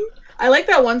like him. I like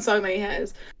that one song that he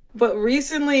has. But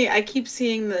recently, I keep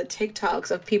seeing the TikToks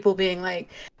of people being like,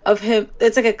 of him.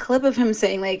 It's like a clip of him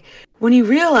saying, like, when you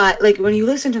realize, like, when you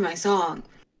listen to my song,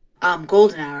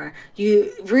 Golden Hour,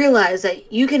 you realize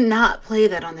that you cannot play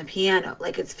that on the piano.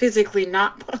 Like, it's physically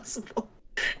not possible.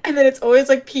 And then it's always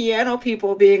like piano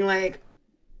people being like,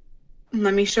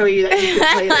 let me show you that you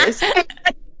can play this.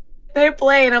 They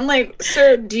play, and I'm like,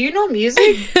 sir, do you know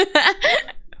music?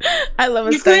 I love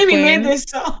it. You clearly made this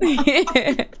song.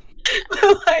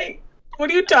 Like, what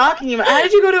are you talking about? How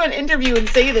did you go to an interview and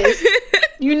say this?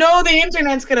 You know the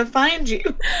internet's gonna find you.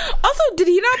 Also, did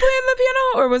he not play on the piano,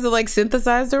 or was it like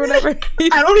synthesized or whatever?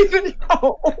 I don't even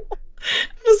know. I'm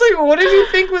just like, what did you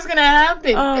think was gonna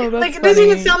happen? Oh, that's like, it doesn't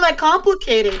even funny. sound that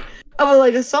complicated of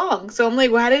like a song. So I'm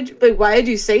like, why did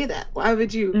you say that? Why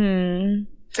would you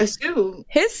assume?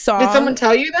 His song. Did someone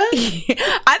tell you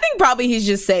that? I think probably he's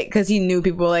just saying because he knew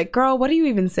people were like, girl, what are you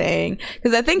even saying?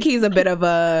 Because I think he's a bit of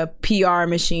a PR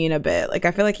machine a bit. Like,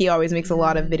 I feel like he always makes a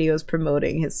lot of videos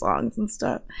promoting his songs and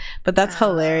stuff. But that's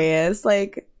hilarious.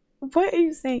 Like, what are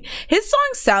you saying? His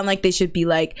songs sound like they should be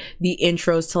like the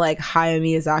intros to like Hayao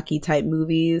Miyazaki type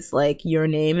movies, like Your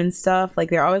Name and stuff. Like,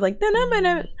 they're always like,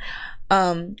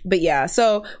 but yeah,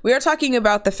 so we are talking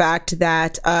about the fact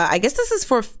that I guess this is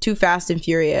for Too Fast and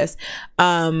Furious.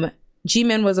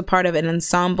 Jimin was a part of an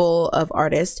ensemble of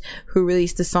artists who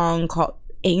released a song called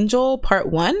Angel Part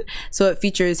 1. So it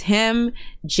features him,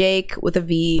 Jake with a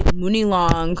V, Mooney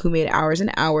Long, who made Hours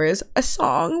and Hours, a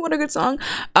song, what a good song,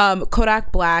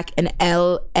 Kodak Black, and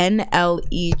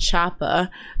NLE Choppa.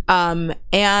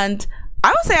 And I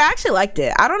would say I actually liked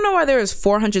it. I don't know why there was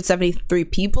 473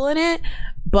 people in it,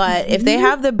 but if they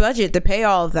have the budget to pay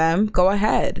all of them, go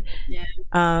ahead. Yeah.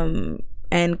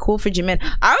 And cool for Jimin.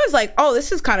 I was like, oh,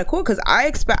 this is kind of cool, because I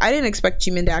didn't expect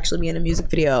Jimin to actually be in a music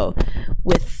video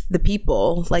with the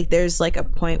people. Like, there's like a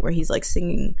point where he's like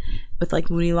singing with like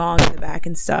Mooney Long in the back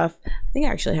and stuff. I think I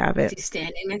actually have it. Is he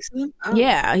standing next to him? Oh.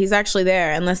 Yeah, he's actually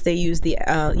there, unless they use the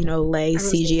Lay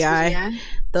CGI.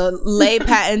 The Lay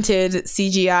patented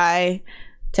CGI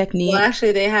technique. Well,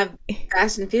 actually, they have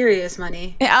Fast and Furious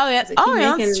money. Oh yeah,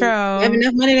 that's true. They have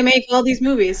enough money to make all these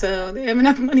movies, so they have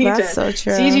enough money to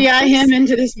CGI him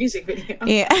into this music video.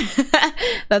 Yeah,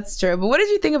 that's true. But what did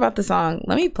you think about the song?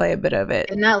 Let me play a bit of it.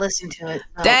 I did not listen to it.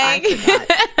 So dang.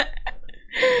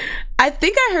 I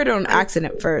think I heard it on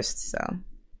accident first. So,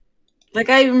 like,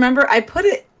 I remember I put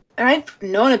it, and I've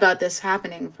known about this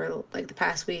happening for like the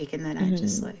past week, and then I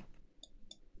just like,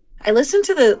 I listened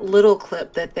to the little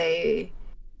clip that they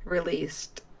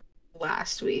released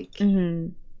last week. I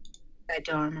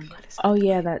don't remember what it is. Oh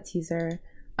yeah, that teaser.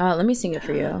 Let me sing it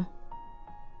for you.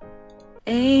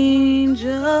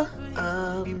 Angel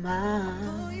of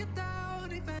mine.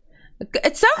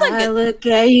 It sounds like I look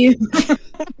at you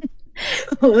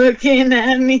looking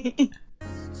at me.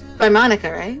 By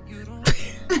Monica, right?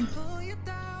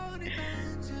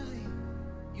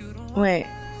 Wait.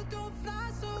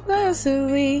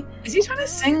 Closely. Is he trying to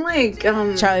sing like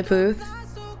Charlie Puth?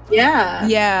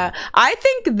 Yeah. I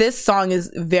think this song is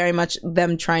very much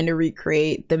them trying to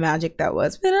recreate the magic that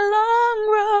was been a long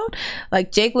road.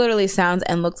 Like, Jake literally sounds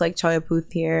and looks like Charlie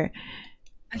Puth here.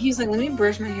 He's like, let me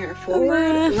brush my hair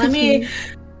forward. Let me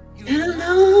a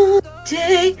long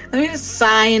day. Let me just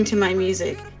sigh into my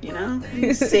music, you know? Let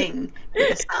me sing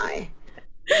with a sigh.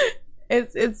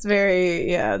 It's very,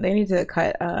 yeah, they need to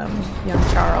cut young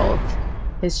Charles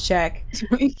his check.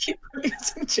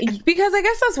 Because I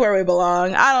guess that's where we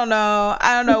belong. I don't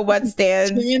know what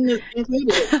stands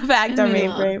fact or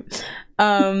mainframe.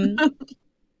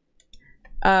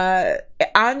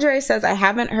 Andre says, I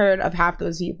haven't heard of half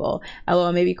those people.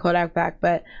 LOL, maybe Kodak Black,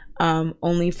 but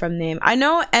only from name. I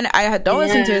know, and I don't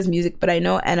listen to his music, but I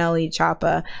know NLE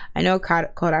Choppa. I know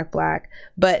Kodak Black.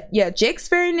 But yeah, Jake's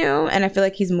very new, and I feel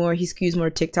like he skews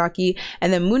more TikTok-y.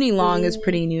 And then Mooney Long is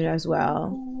pretty new as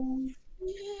well.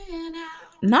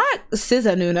 Not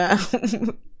SZA Nuna.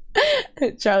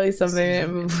 Charlie something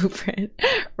named Blueprint.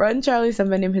 Run Charlie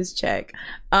something named his check.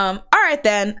 All right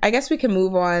then. I guess we can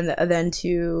move on then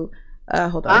to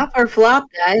hold on. Flop or flop,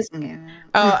 guys.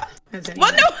 Oh,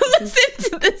 well, no one listened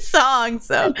to this song,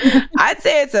 so I'd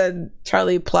say it's a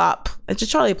Charlie Plop. It's a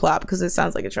Charlie Plop because it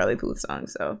sounds like a Charlie Puth song.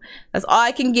 So that's all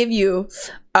I can give you.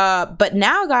 But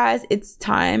now, guys, it's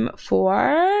time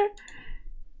for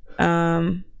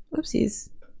oopsies.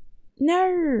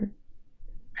 No.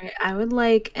 I would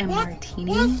like a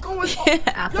martini. Apple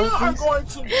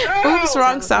juice. Oops,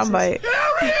 wrong soundbite.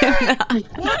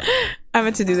 I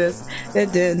meant to do this.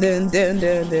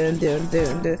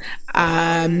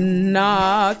 I'm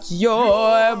not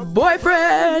your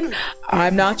boyfriend.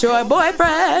 I'm not your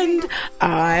boyfriend.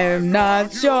 I'm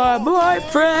not your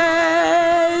boyfriend.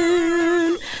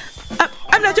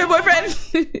 I'm not your boyfriend.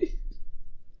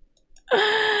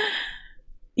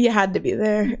 You had to be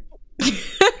there.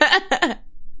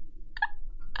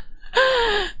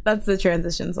 That's the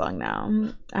transition song now.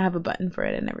 I have a button for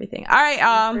it and everything. All right.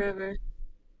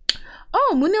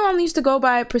 Oh, Mooney Long used to go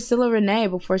by Priscilla Renee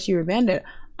before she rebranded.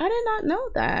 I did not know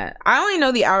that. I only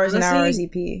know the Hours and Hours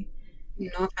EP.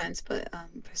 No offense, but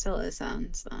Priscilla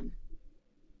sounds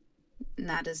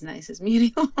not as nice as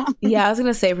Mooney Long. Yeah, I was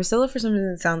gonna say Priscilla for some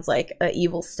reason sounds like an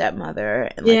evil stepmother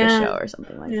in like a show or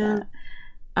something like that.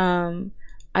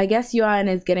 I guess Yuan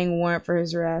is getting warrant for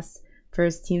his arrest for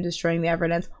his team destroying the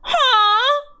evidence. Huh?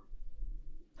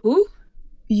 Who?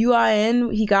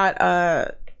 Yuan, he got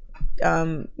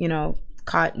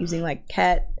caught using like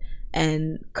ket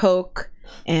and coke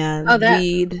and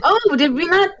weed. Oh, did we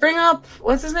not bring up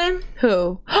what's his name?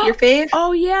 Who? Your fave?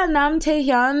 Oh yeah, Nam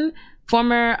Tae-hyun,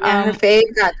 former her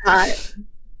fave got caught.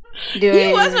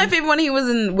 He was my favorite when he was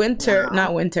in winter. Wow.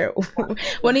 Not winter.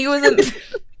 When he was in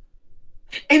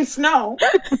in snow.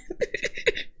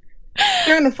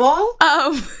 During the fall?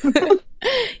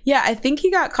 Yeah, I think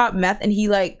he got caught meth, and he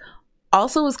like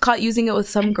also was caught using it with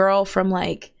some girl from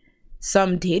like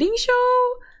some dating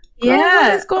show. Girl,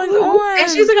 what is going on?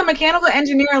 And she's like a mechanical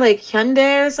engineer, like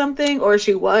Hyundai or something, or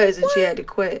she was, and she had to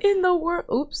quit. In the world,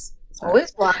 oops. Sorry.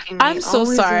 Always blocking me. I'm so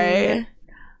sorry.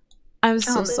 I'm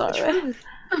so sorry.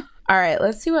 All right,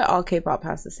 let's see what all K-pop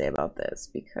has to say about this,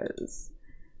 because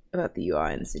about the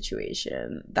UN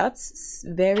situation. That's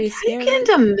very scary. How do you get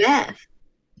into meth?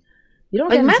 You don't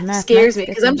like get into meth scares me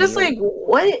because I'm just like,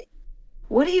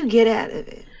 what do you get out of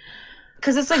it?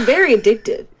 Because it's like very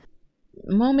addictive.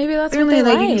 Well, maybe that's really what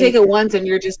they like. You can take it once and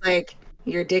you're just like,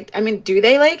 you're addicted. I mean, do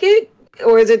they like it,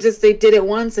 or is it just they did it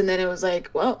once and then it was like,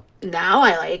 well, now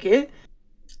I like it?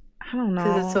 I don't know.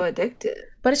 Because it's so addictive.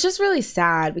 But it's just really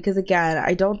sad because, again,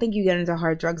 I don't think you get into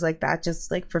hard drugs like that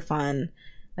just like for fun.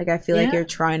 Like, I feel like you're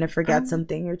trying to forget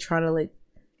something. You're trying to like,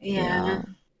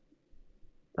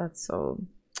 that's so.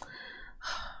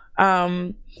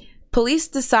 Police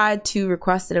decide to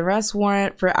request an arrest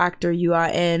warrant for actor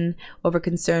Yuan over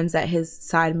concerns that his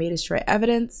side may destroy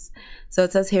evidence. So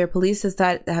it says here, police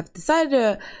have decided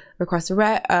to request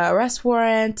a arrest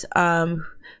warrant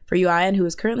for Yuan, who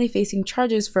is currently facing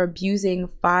charges for abusing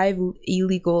 5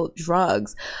 illegal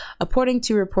drugs. According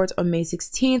to reports on May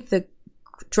 16th, the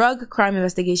Drug Crime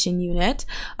Investigation Unit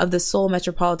of the Seoul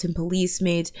Metropolitan Police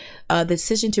made the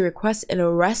decision to request an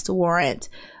arrest warrant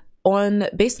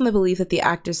based on the belief that the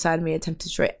actor's side may attempt to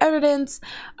destroy evidence.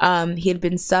 He had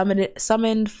been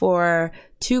summoned for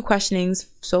 2 questionings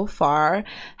so far,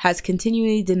 has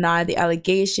continually denied the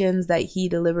allegations that he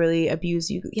deliberately abused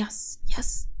you. Yes.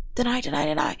 Deny.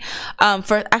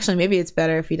 Actually, maybe it's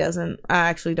better if he doesn't. I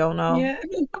actually don't know. Yeah.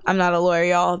 I'm not a lawyer,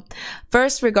 y'all.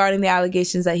 First, regarding the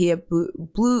allegations that he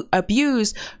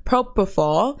abused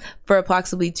propofol for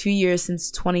approximately 2 years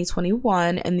since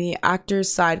 2021, and the actor's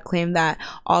side claimed that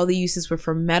all the uses were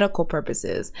for medical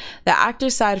purposes. The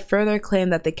actor's side further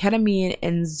claimed that the ketamine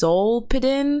and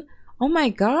zolpidem, oh my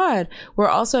God, were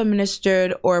also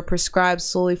administered or prescribed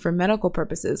solely for medical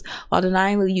purposes, while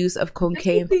denying the use of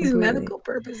cocaine. These medical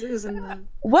purposes and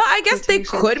well, I guess they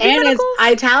could be and medical.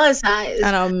 It's italicized. I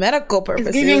know, medical purposes.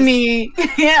 It's giving me,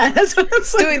 that's what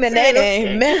it's doing the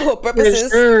name. Medical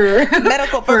purposes. Sure.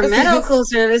 Medical for purposes. medical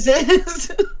services.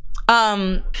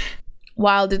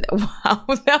 Wow,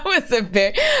 that was a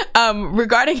very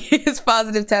regarding his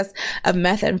positive test of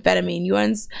methamphetamine,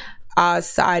 Yuan's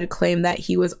side claimed that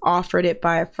he was offered it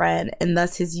by a friend and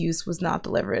thus his use was not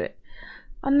delivered.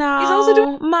 Oh no, he's also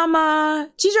doing Mama.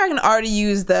 G-Dragon already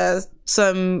used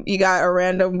you got a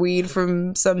random weed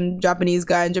from some Japanese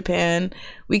guy in Japan.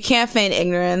 We can't feign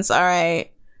ignorance, all right?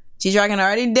 G-Dragon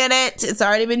already did it. It's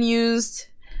already been used.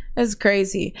 It's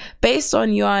crazy. Based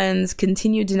on Yuan's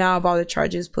continued denial of all the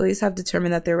charges, police have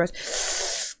determined that the arrest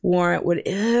warrant would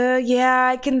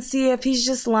I can see if he's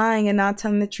just lying and not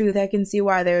telling the truth. I can see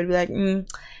why they would be like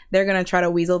they're gonna try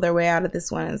to weasel their way out of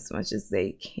this one as much as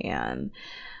they can.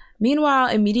 Meanwhile,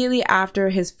 immediately after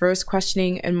his first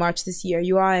questioning in March this year,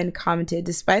 Yuan commented,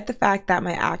 "Despite the fact that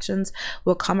my actions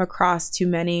will come across to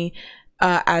many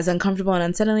as uncomfortable and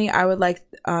unsettling, I would like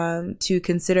to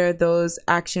consider those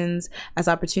actions as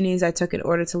opportunities I took in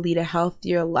order to lead a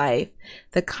healthier life,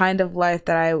 the kind of life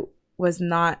that I was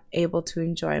not able to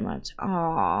enjoy much."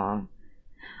 Aww.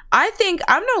 I think,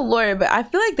 I'm no lawyer, but I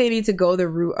feel like they need to go the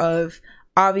route of,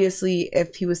 obviously,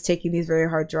 if he was taking these very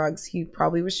hard drugs, he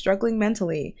probably was struggling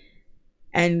mentally,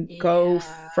 and go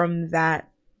from that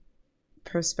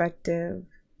perspective.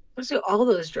 Especially all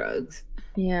those drugs.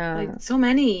 Yeah. Like, so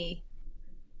many.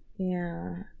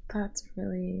 Yeah. That's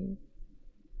really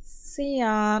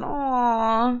sad.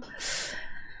 Aww.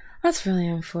 That's really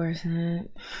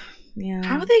unfortunate. Yeah.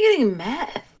 How are they getting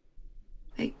meth?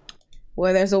 Like,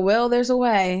 where there's a will, there's a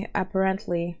way,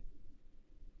 apparently.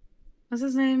 What's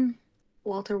his name?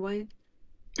 Walter White?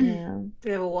 Yeah.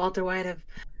 They have a Walter White of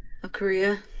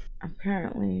Korea.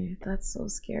 Apparently. That's so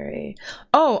scary.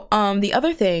 Oh, the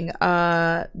other thing,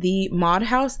 the Mod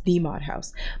House,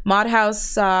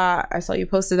 I saw you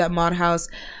posted that Mod House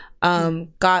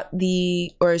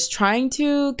is trying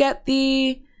to get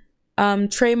the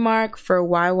trademark for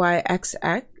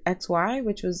YYXY,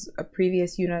 which was a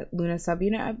previous Luna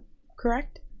subunit,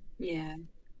 correct? Yeah.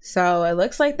 So it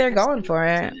looks like they're going for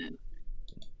it.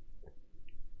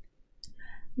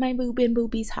 My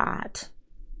booby's hot.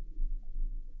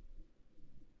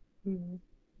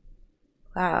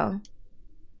 Wow.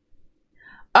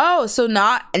 Oh, so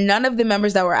none of the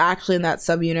members that were actually in that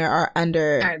subunit are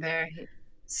there.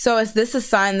 So is this a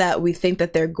sign that we think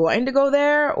that they're going to go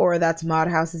there, or that's Mod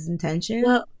House's intention?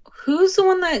 Well, who's the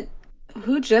one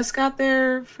who just got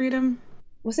their freedom?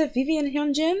 Was it Vivi and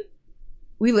Hyunjin?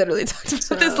 We literally talked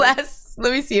about this last.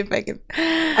 Let me see if I can.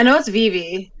 I know it's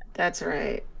Vivi. That's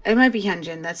right. It might be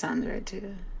Hyunjin. That sounds right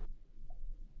too.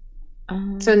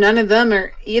 So none of them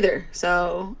are either.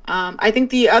 So I think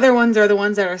the other ones are the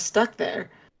ones that are stuck there.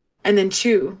 And then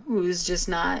Chu, who's just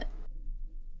not.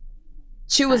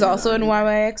 Chu was also in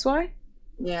YYXY?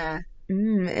 Yeah.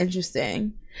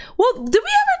 Interesting. Well, did we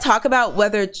ever talk about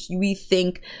whether we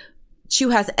think Chu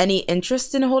has any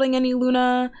interest in holding any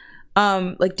Luna,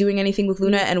 like doing anything with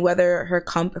Luna, and whether her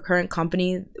current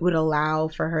company would allow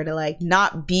for her to like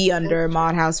not be under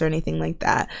Mod House or anything like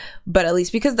that, but at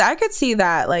least because I could see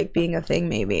that like being a thing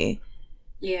maybe.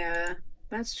 Yeah,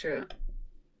 that's true.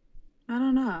 I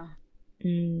don't know.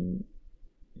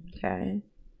 Okay.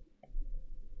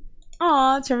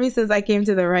 Aw, Trevi says I came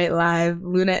to the right live,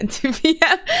 Luna at 2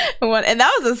 p.m. And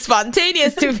that was a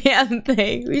spontaneous 2 p.m.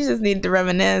 thing. We just need to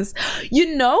reminisce.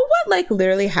 You know what like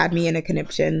literally had me in a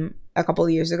conniption a couple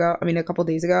days ago? Do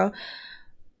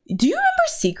you remember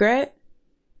Secret?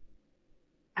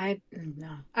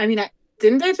 No. I mean,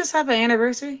 didn't they just have an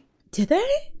anniversary? Did they?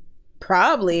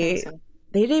 Probably. So.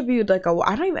 They debuted like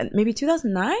maybe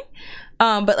 2009?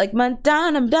 But like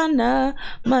Montana, Donna,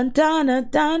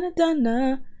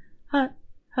 hot,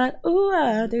 ooh,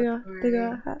 hot.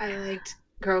 I liked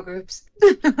girl groups.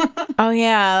 Oh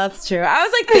yeah, that's true. I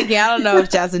was like thinking, I don't know if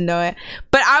Jasmine know it,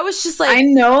 but I was just like, I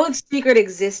know Secret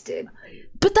existed,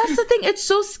 but that's the thing. It's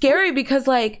so scary because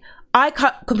like I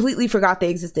completely forgot they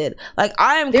existed. Like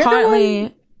I am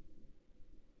currently.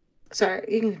 Sorry,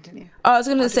 you can continue. I was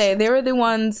gonna say they were the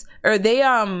ones, or they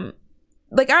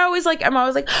like I'm always like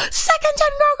second gen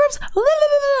girl groups,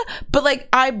 but like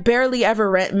I barely ever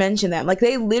mention them. Like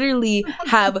they literally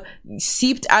have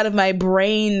seeped out of my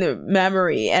brain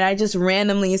memory, and I just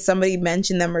randomly somebody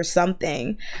mentioned them or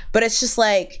something. But it's just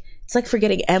like it's like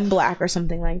forgetting M Black or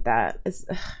something like that.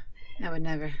 I would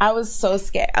never. I was so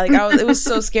scared. Like it was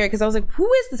so scary because I was like,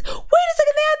 who is this? Wait a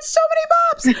second, they had so many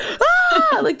mobs.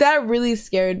 Like that really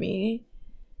scared me.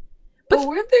 But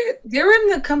weren't they were in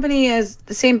the company as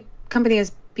the same company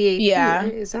as BAP, yeah.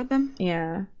 Right? Is that them?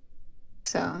 Yeah.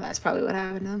 So that's probably what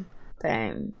happened to them.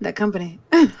 Dang. That company.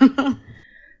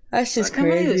 That's just crazy.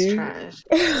 Company was trash.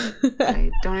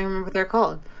 I don't even remember what they're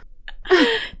called.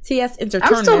 TS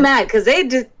Entertainment. I'm still mad because they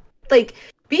just like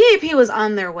BAP was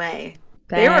on their way.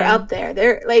 Dang. They were up there.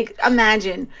 They're like,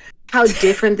 imagine how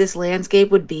different this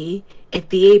landscape would be if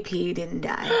BAP didn't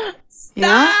die. You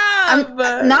know? I'm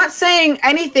not saying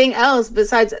anything else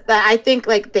besides that. I think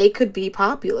like they could be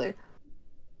popular.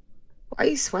 Why are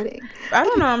you sweating? I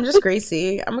don't know. I'm just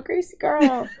Gracie. I'm a Gracie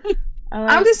girl.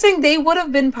 I'm just saying they would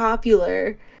have been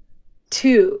popular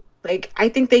too. Like I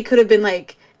think they could have been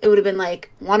like, it would have been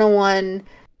like 101,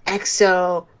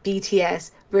 EXO,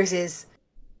 BTS versus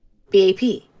BAP.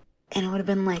 And it would have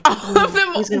been like all of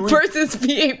them versus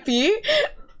BAP.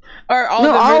 Or all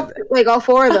all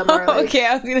four of them are like, okay,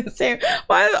 I was gonna say,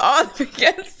 why is all of them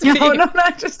against me? No,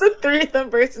 not just the three of them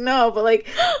versus no, but like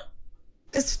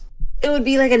just it would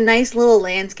be like a nice little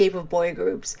landscape of boy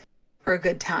groups for a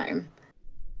good time.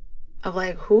 Of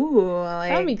like,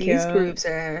 like these cute. Groups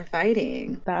are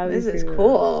fighting. This is cute.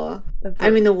 Cool. I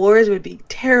mean, the wars would be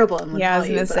terrible in I was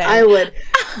gonna say. I would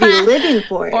be living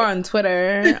for it. Or on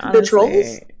Twitter, the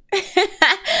trolls.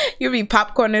 You'd be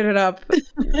popcorning it up,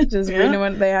 just reading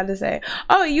what they had to say.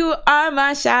 Oh, you are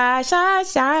my shy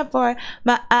boy,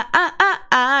 my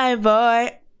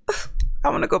boy. I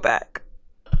want to go back.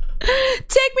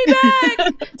 Take me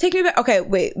back. Okay,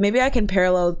 wait. Maybe I can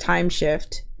parallel time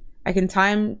shift. I can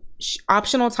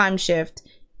optional time shift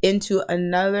into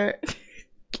another.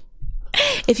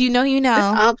 If you know, you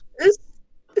know.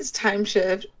 This time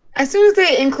shift. As soon as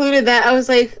they included that, I was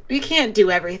like, "You can't do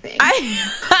everything.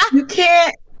 You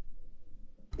can't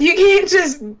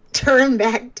just turn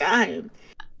back time.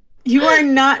 You are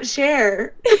not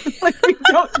Cher. Like we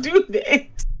don't do this."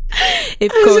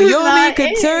 If Koyomi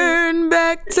could turn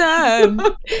back time,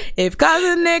 if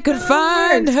Kazane could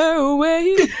find her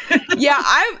way, yeah,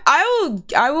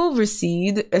 I will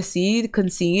concede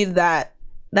that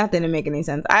didn't make any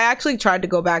sense. I actually tried to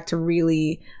go back to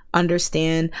really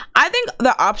understand. I think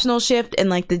the optional shift and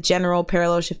like the general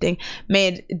parallel shifting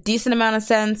made a decent amount of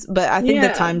sense, but I think the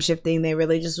time shifting, they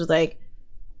really just was like,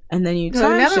 and then you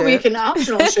time shift. We can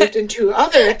optional shift into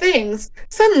other things.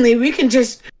 Suddenly we can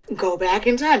just go back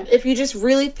in time. If you just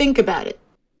really think about it,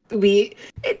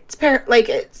 it's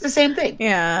the same thing.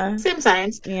 Yeah, same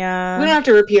science. Yeah, we don't have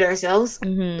to repeat ourselves.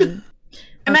 Mm-hmm.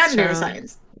 Imaginary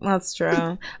science. That's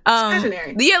true.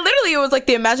 Imaginary. Yeah, literally, it was like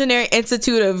the Imaginary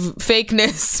Institute of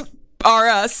Fakeness are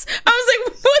us. I was like,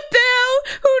 what the hell?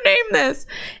 Who named this?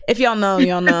 If y'all know,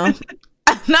 y'all know.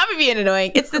 Not me being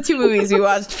annoying. It's the two movies we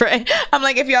watched for. I'm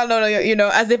like, if y'all know, you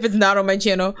know, as if it's not on my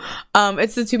channel.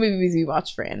 It's the two movies we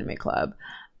watched for Anime Club.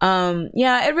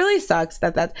 Yeah, it really sucks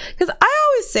that's because I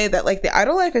always say that like the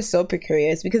idol life is so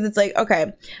precarious because it's like,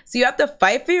 okay, so you have to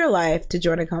fight for your life to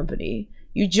join a company.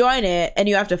 You join it and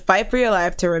you have to fight for your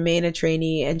life to remain a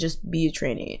trainee and just be a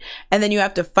trainee. And then you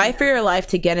have to fight for your life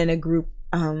to get in a group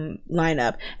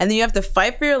lineup, and then you have to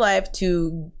fight for your life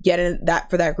to get in that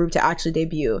for that group to actually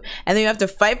debut, and then you have to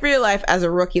fight for your life as a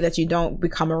rookie that you don't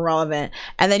become irrelevant,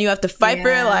 and then you have to fight for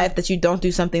your life that you don't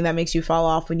do something that makes you fall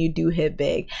off when you do hit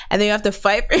big, and then you have to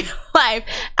fight for your life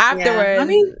afterwards. I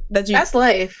mean, that's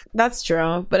life. That's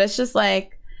true, but it's just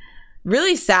like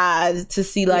really sad to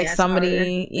see like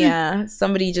somebody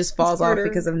somebody just falls off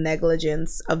because of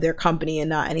negligence of their company and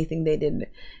not anything they did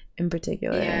in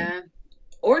particular.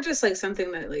 Or just like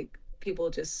something that like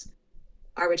people just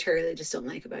arbitrarily just don't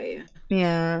like about you.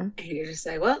 Yeah. And you're just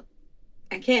like, well,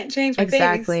 I can't change my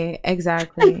Exactly.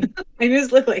 I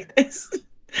just look like this.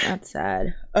 That's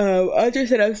sad. I just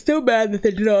said I'm still mad that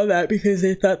they did all that because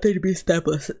they thought they'd be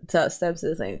steps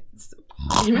to like.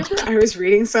 You remember I was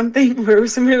reading something where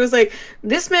somebody was like,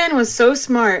 this man was so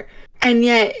smart, and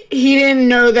yet he didn't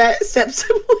know that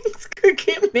step-siblings could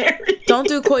get married. Don't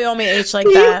do Koyomi H like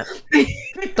that.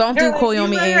 Don't do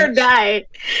Koyomi H. Let her die.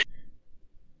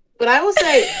 But I will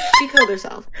say, she killed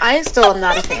herself. I still am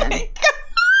not a fan.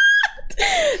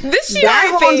 This year,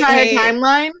 that whole entire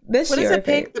timeline. What is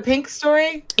it? The pink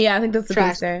story? Yeah, I think that's the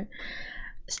pink story.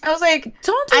 I was like,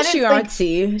 don't do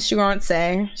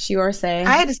Shiorse.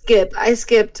 I had to skip. I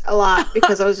skipped a lot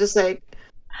because I was just like,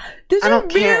 did I don't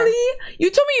care. You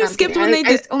told me you skipped when they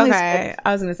did. Okay,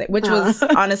 I was gonna say, which was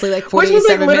honestly like 47 which was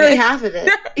like literally minutes. half of it.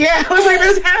 Yeah, I was like,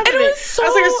 there's half of it. I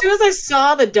was like, as soon as I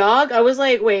saw the dog, I was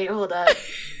like, wait, hold up.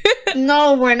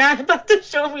 No, we're not about to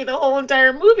show me the whole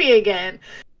entire movie again.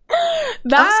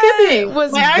 That I'm skipping.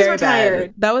 Was my eyes very were bad.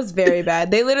 tired. That was very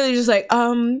bad. They literally just like,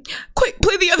 quick,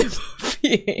 play the other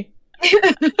movie.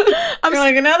 I'm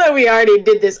like, now that we already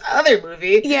did this other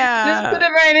movie, just put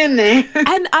it right in there.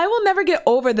 And I will never get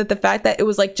over that the fact that it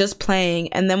was like just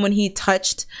playing, and then when he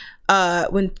touched,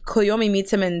 when Koyomi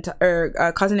meets him or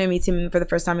Kazune meets him for the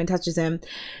first time and touches him,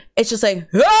 it's just like,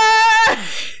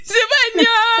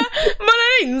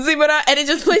 and it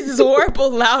just plays this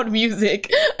horrible loud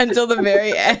music until the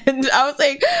very end. I was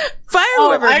like, fire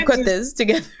whoever put this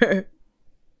together.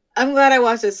 I'm glad I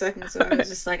watched it second, so I was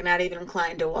just like not even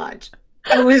inclined to watch.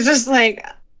 I was just like,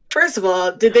 first of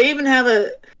all, did they even have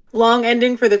a long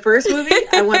ending for the first movie?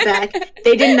 I went back.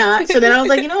 They did not. So then I was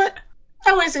like, you know what?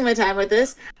 I'm not wasting my time with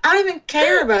this. I don't even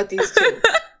care about these two.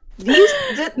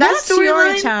 That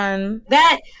storyline,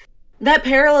 that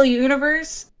parallel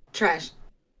universe, trash.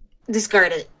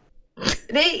 Discard it.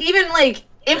 They even like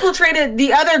infiltrated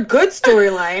the other good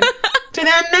storyline to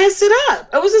then mess it up.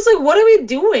 I was just like, what are we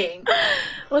doing?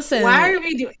 Listen, why are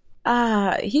we doing?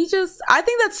 I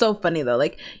think that's so funny though.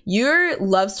 Like, your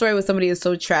love story with somebody is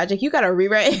so tragic. You gotta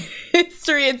rewrite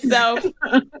history itself.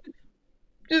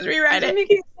 Just rewrite it.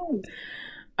 Making sense.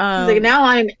 Like, now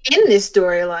I'm in this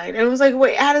storyline, and I was like,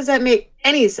 wait, how does that make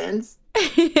any sense?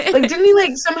 Like, didn't he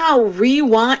like somehow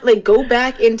rewind, like go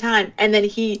back in time, and then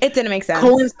it didn't make sense.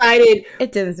 Coincided.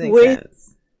 It didn't make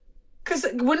sense. Because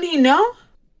wouldn't he know?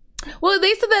 Well,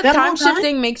 they said that time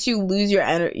shifting makes you lose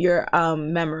your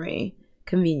memory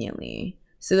conveniently.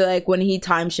 So that, like, when he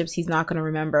time shifts, he's not gonna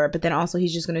remember, but then also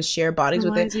he's just gonna share bodies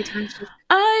with it.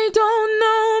 I don't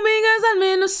know because I'm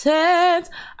innocent.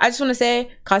 I just want to say,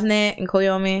 Kazune and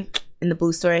Koyomi in the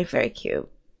blue story, very cute,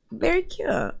 very cute.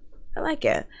 I like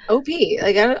it. OP.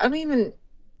 Like, I don't even.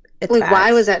 It's like,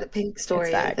 why was that a pink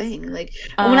story thing? Like,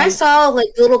 when I saw like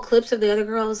little clips of the other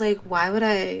girl, I was like, why would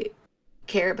I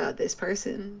care about this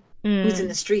person who's in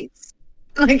the streets?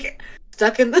 Like,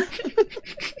 stuck in the.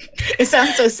 It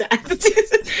sounds so sad.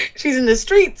 She's in the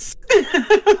streets.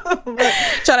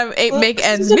 Trying to make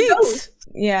ends meet.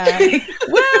 Yeah. Well,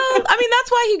 I mean,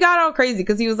 that's why he got all crazy,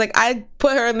 because he was like, I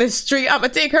put her in this street, I'm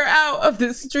gonna take her out of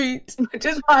this street.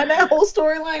 Just why that whole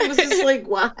storyline was just like,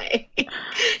 why?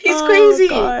 He's crazy.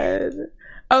 God.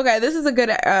 Okay, this is a good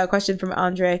question from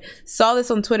Andre. Saw this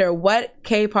on Twitter. What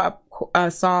K-pop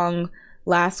song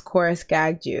last chorus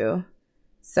gagged you?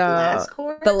 So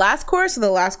the last chorus or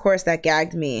the last chorus that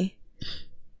gagged me?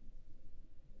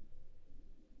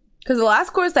 Because the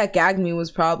last chorus that gagged me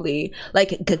was probably,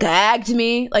 like, gagged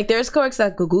me. Like, there's chorus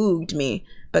that gagged me.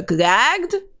 But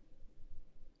gagged?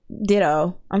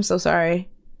 Ditto. I'm so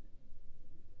sorry.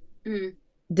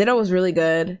 Ditto was really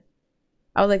good.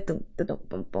 I was like,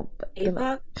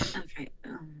 K-pop? Okay.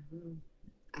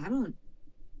 I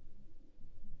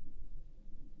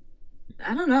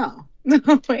don't know.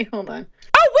 Wait, hold on.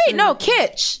 Oh, wait, no,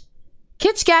 Kitsch.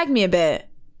 Kitsch gagged me a bit.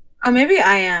 Oh, maybe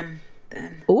I am,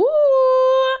 then. Ooh.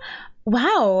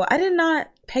 Wow, I did not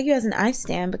peg you as an ice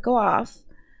stand, but go off.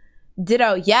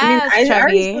 Ditto. Yes, I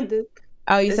already Chubby. said this.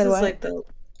 Oh, you This said is what?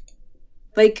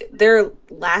 like their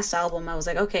last album. I was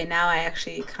like, okay, now I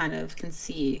actually kind of can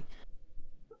see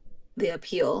the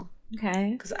appeal,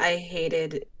 Okay. because I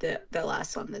hated the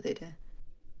last song that they did.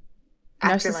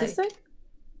 Afterlife. Narcissistic?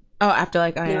 Oh,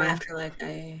 Afterlife. I am. Afterlife.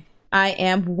 I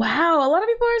am. Wow, a lot of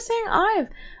people are saying I've.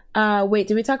 Wait,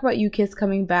 did we talk about You Kiss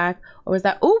coming back, or was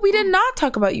that? Oh, we did not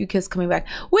talk about You Kiss coming back.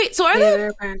 Wait, so are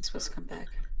Their brand supposed to come back.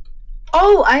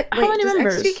 Oh, How many does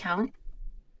members? XG count?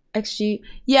 XG?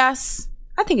 Yes,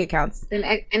 I think it counts. Then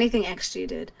anything XG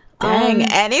did. Dang,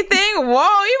 anything?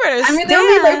 Whoa, you better. I mean, there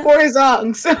only like 4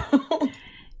 songs, so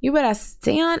you better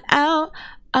stand out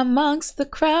amongst the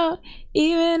crowd,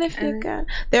 even if you got.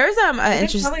 There's an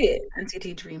interesting. Probably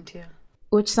NCT Dream too.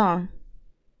 Which song?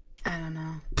 I don't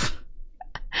know.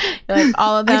 You're like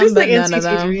all of them, I just but like none of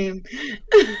NCT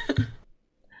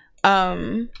them.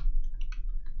 Dream.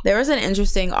 There was an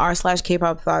interesting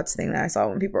r/K-pop thoughts thing that I saw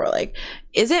when people were like,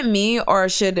 "Is it me or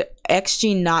should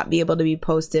XG not be able to be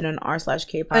posted on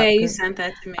r/K-pop?" Oh yeah, you sent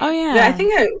that to me. Oh yeah, I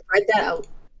think I read that out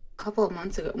a couple of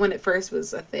months ago when it first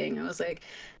was a thing. I was like,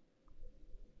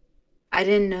 I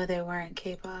didn't know they weren't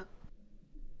K-pop.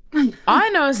 All I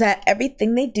know is that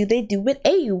everything they do with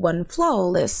A1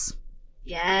 flawless.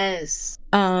 Yes.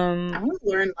 I want to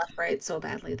learn left right so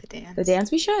badly, the dance. The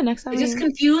dance we should next time. It just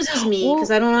confuses me because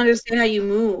I don't understand how you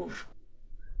move.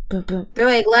 They're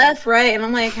like left, right, and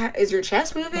I'm like, is your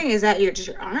chest moving? Is that just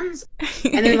your arms?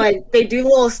 And then like they do a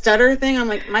little stutter thing. I'm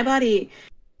like, my body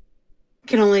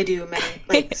can only do many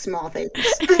like small things,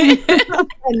 and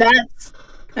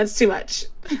that's too much.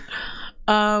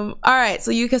 All right,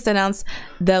 so UKIS announced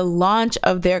the launch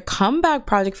of their comeback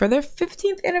project for their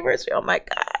 15th anniversary. Oh my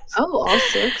gosh. Oh, all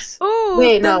 6? Oh,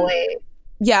 wait.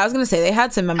 Yeah, I was gonna say they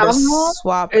had some members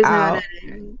swap out.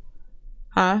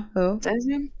 Huh? Who? Is that his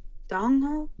name?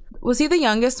 Dongho? Was he the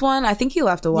youngest one? I think he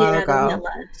left a while ago. The one that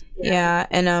left. Yeah,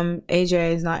 and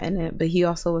AJ is not in it, but he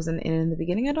also wasn't in the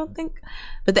beginning, I don't think.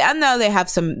 But I know they've had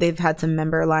some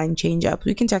member line change ups.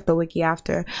 We can check the wiki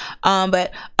after.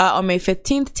 But on May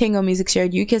 15th, Tango Music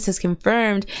shared UKIS has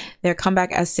confirmed their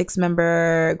comeback as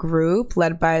 6-member group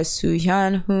led by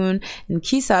Soohyun, Hoon, and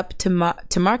Kisup to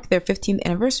mark their 15th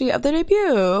anniversary of their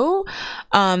debut.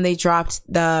 They dropped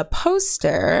the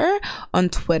poster on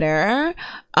Twitter.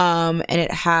 And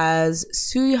it has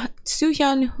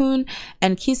Soohyun, Hoon,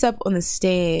 and Kisup on the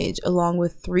stage, along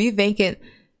with 3 vacant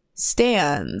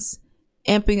stands,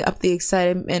 amping up the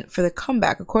excitement for the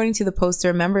comeback. According to the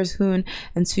poster, members Hoon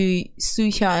and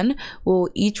Soohyun will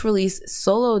each release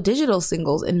solo digital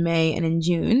singles in May and in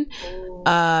June.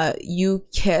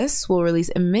 UKIS will release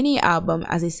a mini album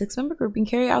as a 6-member group and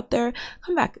carry out their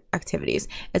comeback activities.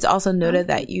 It's also noted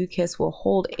that UKIS will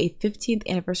hold a 15th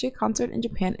anniversary concert in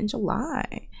Japan in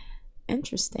July.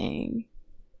 Interesting.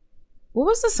 What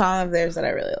was the song of theirs that I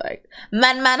really liked?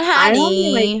 Man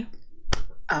Honey.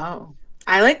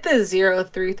 I like the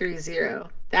 0330.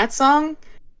 That song,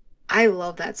 I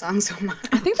love that song so much.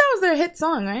 I think that was their hit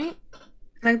song, right?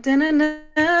 Like okay.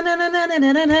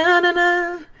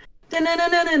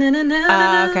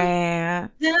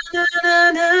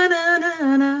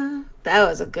 That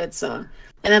was a good song.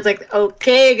 And it's like,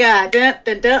 okay, God, that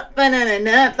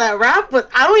rap was,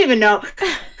 I don't even know.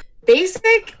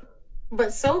 Basic,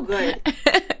 but so good.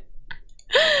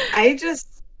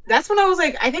 That's when I was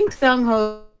like, I think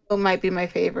Sungho might be my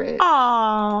favorite.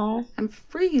 Aww. I'm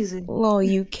freezing. Well,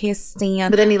 you kissed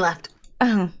Stan. But then he left.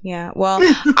 Oh, yeah. Well, I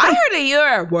heard that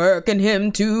you're working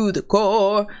him to the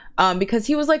core. Because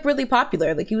he was like really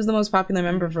popular. Like he was the most popular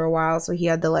member for a while, so he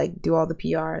had to like do all the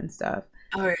PR and stuff.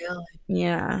 Oh, really?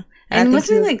 Yeah. And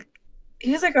wasn't like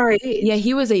he was like our age. Yeah,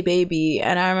 he was a baby,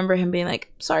 and I remember him being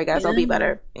like, "Sorry guys, I'll be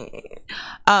better."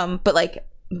 But like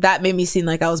that made me seem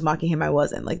like I was mocking him. I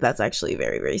wasn't. Like that's actually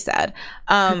very, very sad.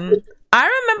 I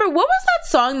remember, what was that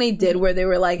song they did where they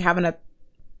were like having a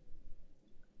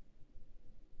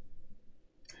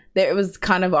it was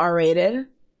kind of R-rated.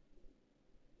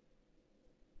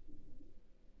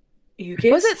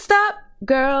 Was it Stop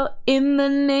Girl in the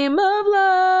Name of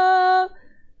Love?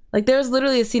 Like there was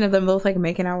literally a scene of them both like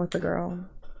making out with the girl.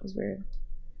 It was weird.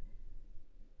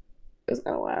 It was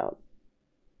kind of wild.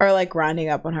 Or like grinding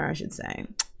up on her, I should say.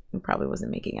 It probably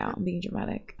wasn't making out. I'm being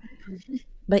dramatic.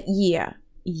 But yeah.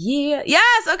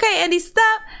 Yes. Okay, Andy,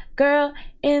 stop. Girl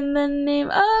in the Name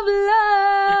of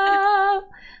Love.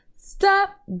 Stop,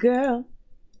 girl.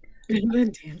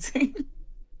 Dancing.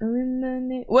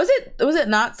 Was it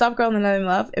not Stop Girl in the Name of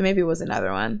Love? It maybe was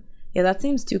another one. Yeah, that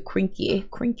seems too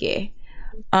crinky.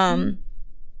 All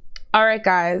right,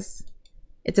 guys,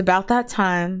 it's about that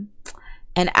time,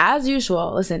 and as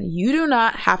usual, listen, you do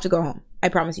not have to go home. I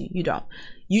promise you, you don't.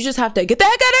 You just have to get the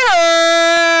heck out of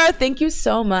here. Thank you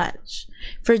so much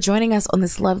for joining us on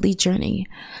this lovely journey.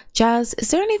 Jazz,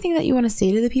 is there anything that you want to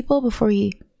say to the people before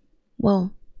you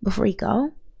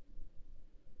go?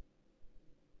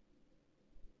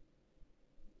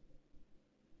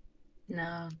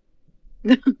 No.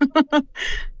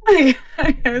 I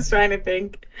was trying to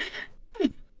think.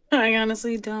 I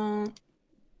honestly don't.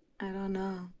 I don't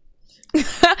know.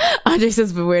 Andre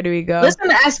says, but where do we go? Listen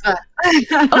to aespa.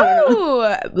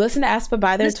 Oh, listen to aespa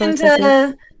by their Listen toys.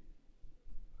 to,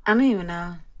 I don't even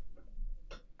know.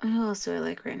 Who else do I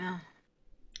like right now?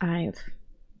 Yeah.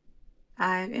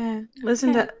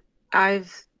 Listen to I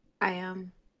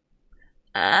am.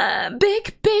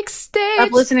 Big stage.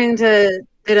 Stop listening to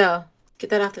Ditto. Get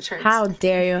that off the charts. How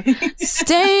dare you?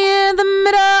 Stay in the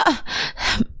middle.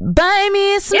 Buy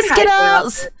me some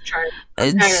Skittles.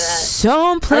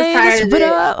 Don't play this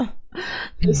riddle.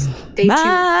 Just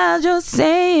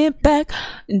say it back.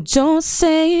 Don't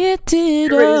say it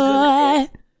did I.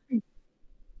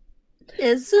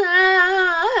 Yes,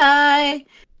 I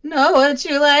know what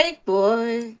you like,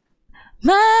 boy.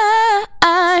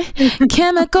 My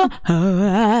chemical.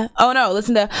 Oh no,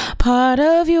 listen to Part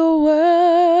of Your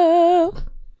World.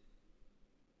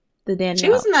 The Danielle. She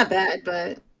wasn't that bad,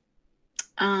 but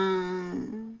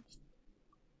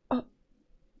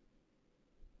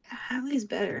Hallie's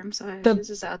better. I'm sorry. She's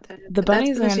just out there. The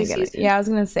bunnies are gonna get it. Yeah, I was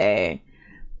gonna say.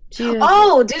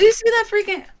 Oh, did you see that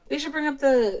freaking? We should bring up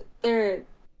their.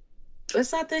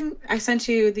 What's that thing? I sent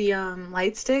you the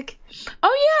light stick.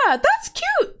 Oh yeah, that's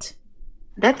cute.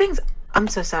 That thing's. I'm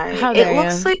so sorry. It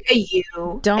looks like a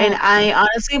U. Don't. And I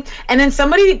honestly. And then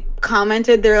somebody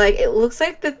commented. They're like, it looks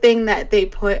like the thing that they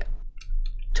put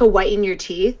to whiten your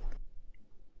teeth.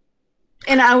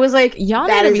 And I was like, y'all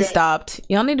need to be stopped.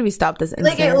 Y'all need to be stopped this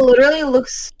instant. Like, it literally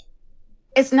looks.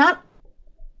 It's not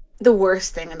the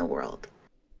worst thing in the world.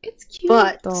 It's cute,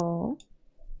 but though.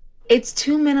 It's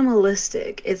too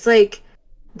minimalistic. It's like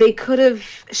they could have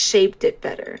shaped it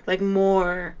better, like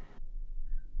more.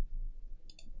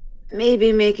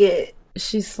 Maybe make it.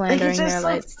 She's slandering their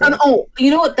light stick. Oh, you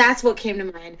know what? That's what came to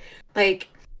mind. Like,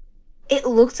 it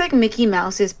looks like Mickey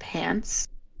Mouse's pants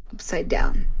upside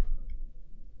down.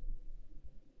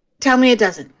 Tell me it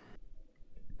doesn't.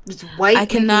 It's white. I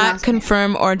cannot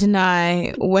confirm or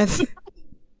deny with.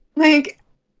 Like,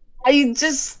 I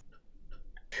just.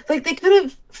 Like, they could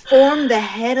have formed the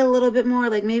head a little bit more.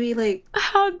 Like, maybe, like.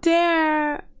 How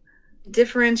dare.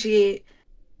 Differentiate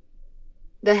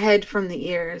the head from the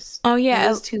ears. Oh, yeah.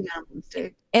 It's too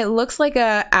minimalistic. It looks like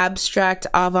a abstract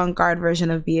avant-garde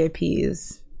version of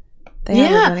BAPs.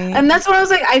 And that's what I was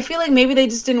like. I feel like maybe they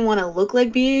just didn't want to look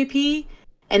like BAP.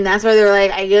 And that's why they were like,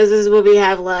 I guess this is what we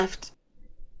have left.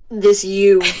 This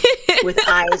U with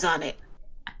eyes on it.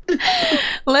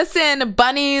 Listen,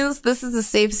 bunnies, this is a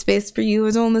safe space for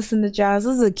you. Don't listen to Jazz.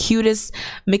 This is the cutest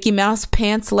Mickey Mouse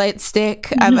pants light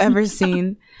stick I've ever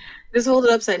seen. Just hold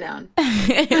it upside down.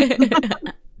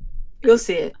 You'll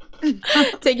see it.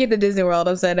 Take it to Disney World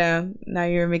upside down. Now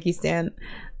you're a Mickey stan.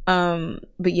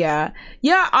 But yeah,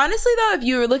 honestly though, if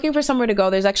you're looking for somewhere to go,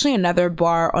 there's actually another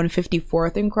bar on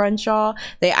 54th in Crenshaw.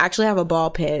 They actually have a ball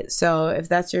pit, so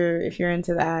if you're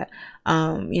into that,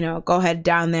 go ahead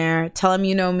down there, tell him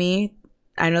you know me,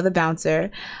 I know the bouncer.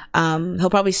 He'll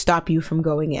probably stop you from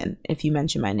going in if you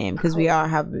mention my name, because we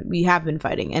have been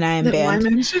fighting and I am banned. Why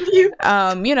mention you?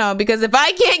 Because if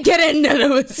I can't get in, none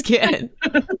of us can.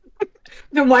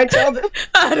 Then why tell them?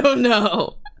 I don't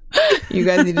know. You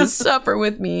guys need to suffer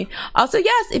with me. Also,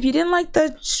 yes, if you didn't like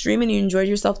the stream and you enjoyed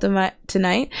yourself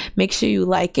tonight, make sure you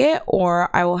like it,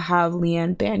 or I will have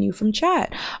Leanne ban you from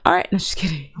chat. All right, no, just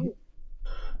kidding.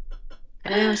 I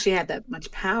didn't know she had that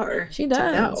much power. She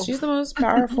does. She's the most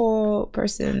powerful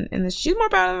person in this. She's more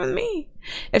powerful than me.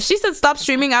 If she said stop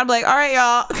streaming, I'd be like, all right,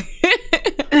 y'all.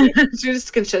 She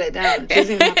just can shut it down. She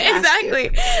doesn't even have to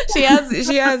exactly.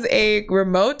 She has a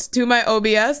remote to my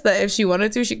OBS that if she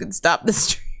wanted to, she could stop the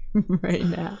stream right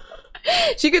now.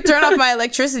 She could turn off my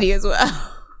electricity as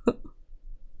well.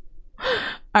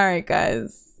 All right,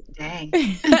 guys. Dang.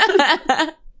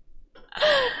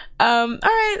 All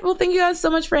right, well, thank you guys so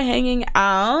much for hanging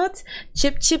out.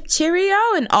 Chip cheerio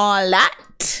and all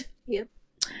that. Yep.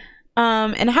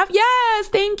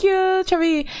 Thank you,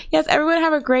 Trevi. Yes, everyone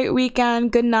have a great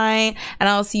weekend. Good night, and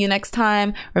I'll see you next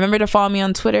time. Remember to follow me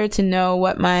on Twitter to know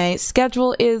what my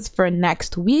schedule is for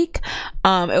next week.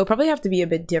 It will probably have to be a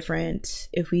bit different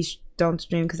if we don't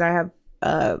stream, because I have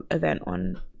an event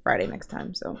on Friday next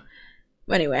time. So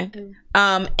anyway,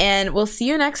 and we'll see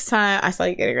you next time. I saw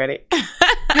you getting ready.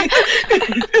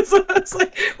 So I was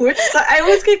like, which side? I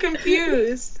always get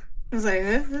confused. I was like,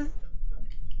 huh?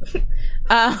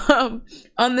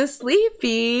 On the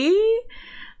sleepy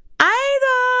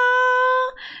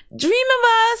idol, dream of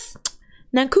us.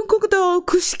 난 꿈꾸고도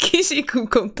구시키시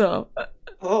꿈꿨다.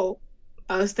 Oh,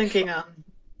 I was thinking,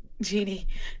 Genie.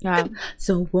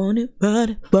 So wanna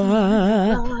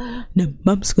내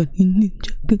맘속 있는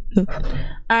작은.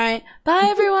 Alright, bye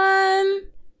everyone.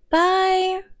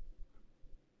 Bye.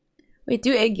 Wait,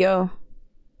 do egg yo.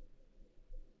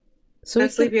 So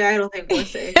that sleepy idol thing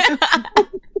was egg.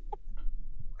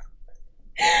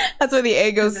 That's where the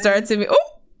egg goes starts to me.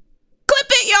 Oh, clip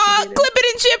it, y'all. Clip it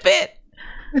and chip it.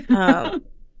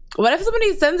 What if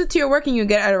somebody sends it to your work and you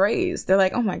get a raise? They're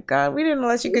like, oh my god, we didn't know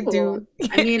that you could do.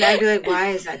 I mean, I'd be like, why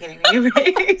is that getting me a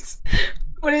raise?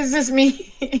 What does this mean?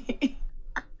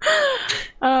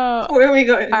 Where are we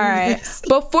going? All right.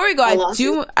 Before we go,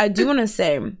 I do want to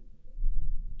say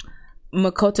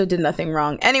Makoto did nothing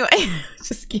wrong. Anyway,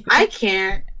 just kidding. I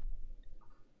can't.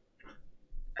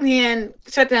 Man,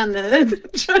 shut it down.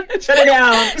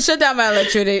 Shut down my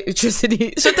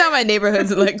electricity. Shut down my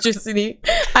neighborhood's electricity.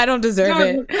 I don't deserve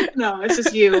it. No, it's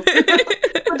just you.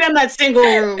 Put down that single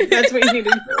room. That's what you need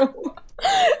to do.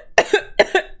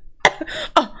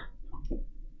 Oh.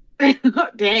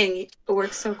 Dang, it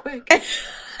works so quick.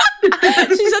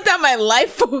 She shut down my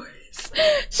life force.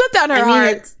 Shut down her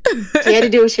heart. She had to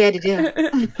do what she had to do.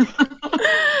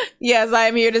 Yes, I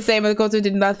am here to say Makoto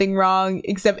did nothing wrong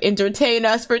except entertain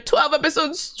us for 12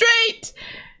 episodes straight.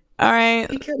 All right.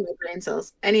 He killed my brain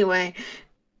cells. Anyway.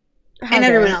 And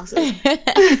everyone else's.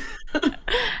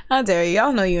 How dare you?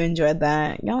 Y'all know you enjoyed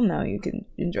that. Y'all know you can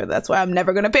enjoy that. That's why I'm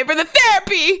never going to pay for the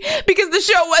therapy, because the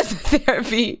show was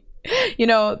therapy. You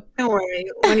know. Don't worry.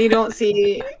 When you don't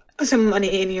see some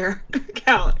money in your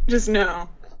account, just know.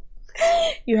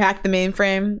 You hacked the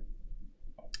mainframe.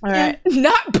 All right.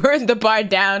 Not burn the bar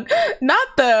down. Not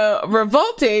the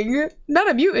revolting. Not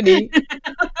a mutiny.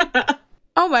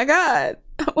 Oh my god.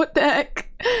 What the heck?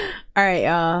 All right,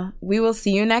 y'all. We will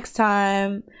see you next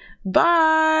time.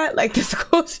 Bye. Like, the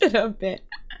school should have been.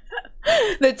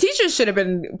 The teachers should have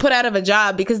been put out of a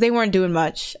job because they weren't doing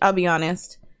much. I'll be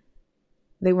honest.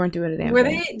 They weren't doing a damn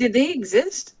thing. Did they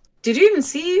exist? Did you even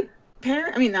see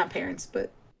parents? I mean, not parents,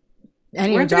 but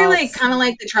weren't they like kind of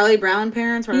like the Charlie Brown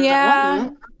parents? Where yeah.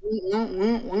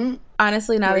 Like,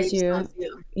 honestly, now that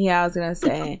I was gonna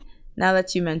say, now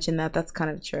that you mentioned that, that's kind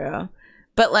of true.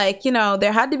 But like, you know,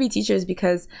 there had to be teachers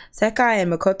because Sekai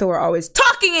and Makoto were always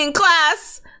talking in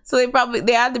class, so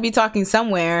they had to be talking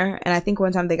somewhere. And I think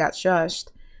one time they got shushed.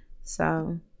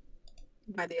 So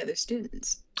by the other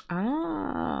students.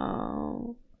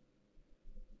 Oh.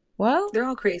 Well, they're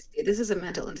all crazy. This is a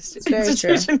mental institution. It's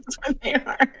very true. They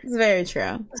are. It's very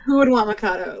true. Who would want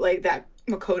Makoto like that?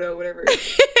 Makoto, whatever.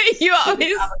 You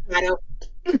always.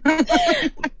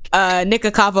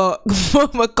 Nikakavo,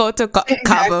 Makoto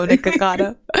Kavo,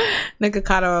 Nikakado,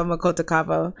 Nikakado, or Makoto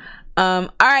Kavo. All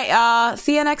right, y'all.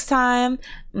 See you next time.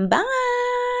 Bye.